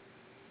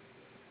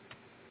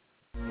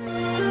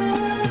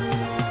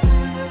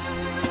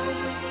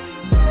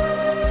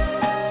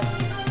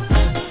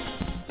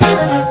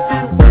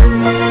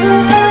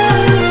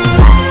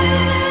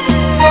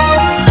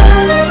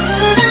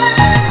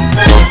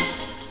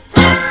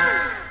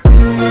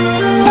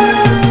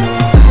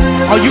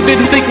 Oh, you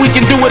didn't think we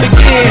can do it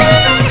again?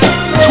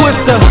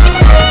 Twister,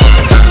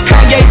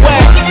 Kanye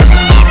West,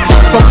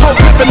 from Pope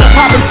Pippin to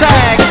Poppin'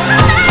 Tag,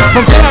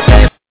 from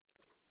Champion.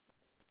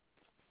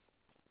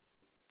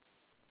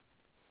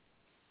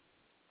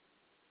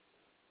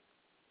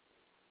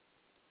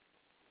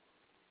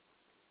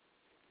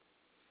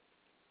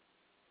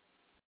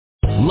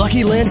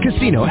 Lucky Land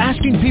Casino,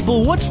 asking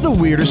people, what's the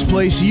weirdest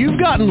place you've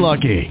gotten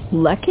lucky?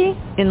 Lucky?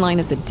 In line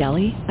at the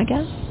deli, I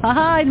guess?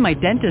 Aha, in my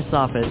dentist's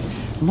office.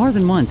 More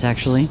than once,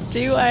 actually.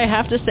 Do I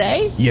have to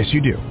say? Yes,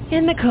 you do.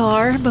 In the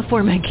car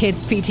before my kids'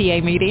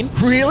 PTA meeting.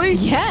 Really?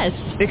 Yes.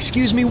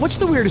 Excuse me, what's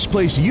the weirdest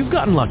place you've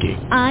gotten lucky?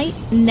 I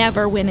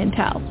never win and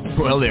tell.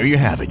 Well, there you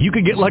have it. You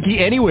can get lucky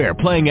anywhere,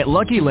 playing at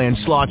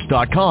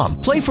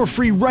LuckyLandSlots.com. Play for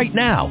free right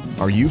now.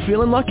 Are you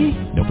feeling lucky?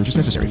 No purchase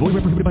necessary. Void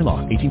where prohibited by law.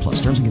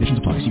 18+. Terms and conditions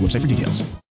apply. See website for details.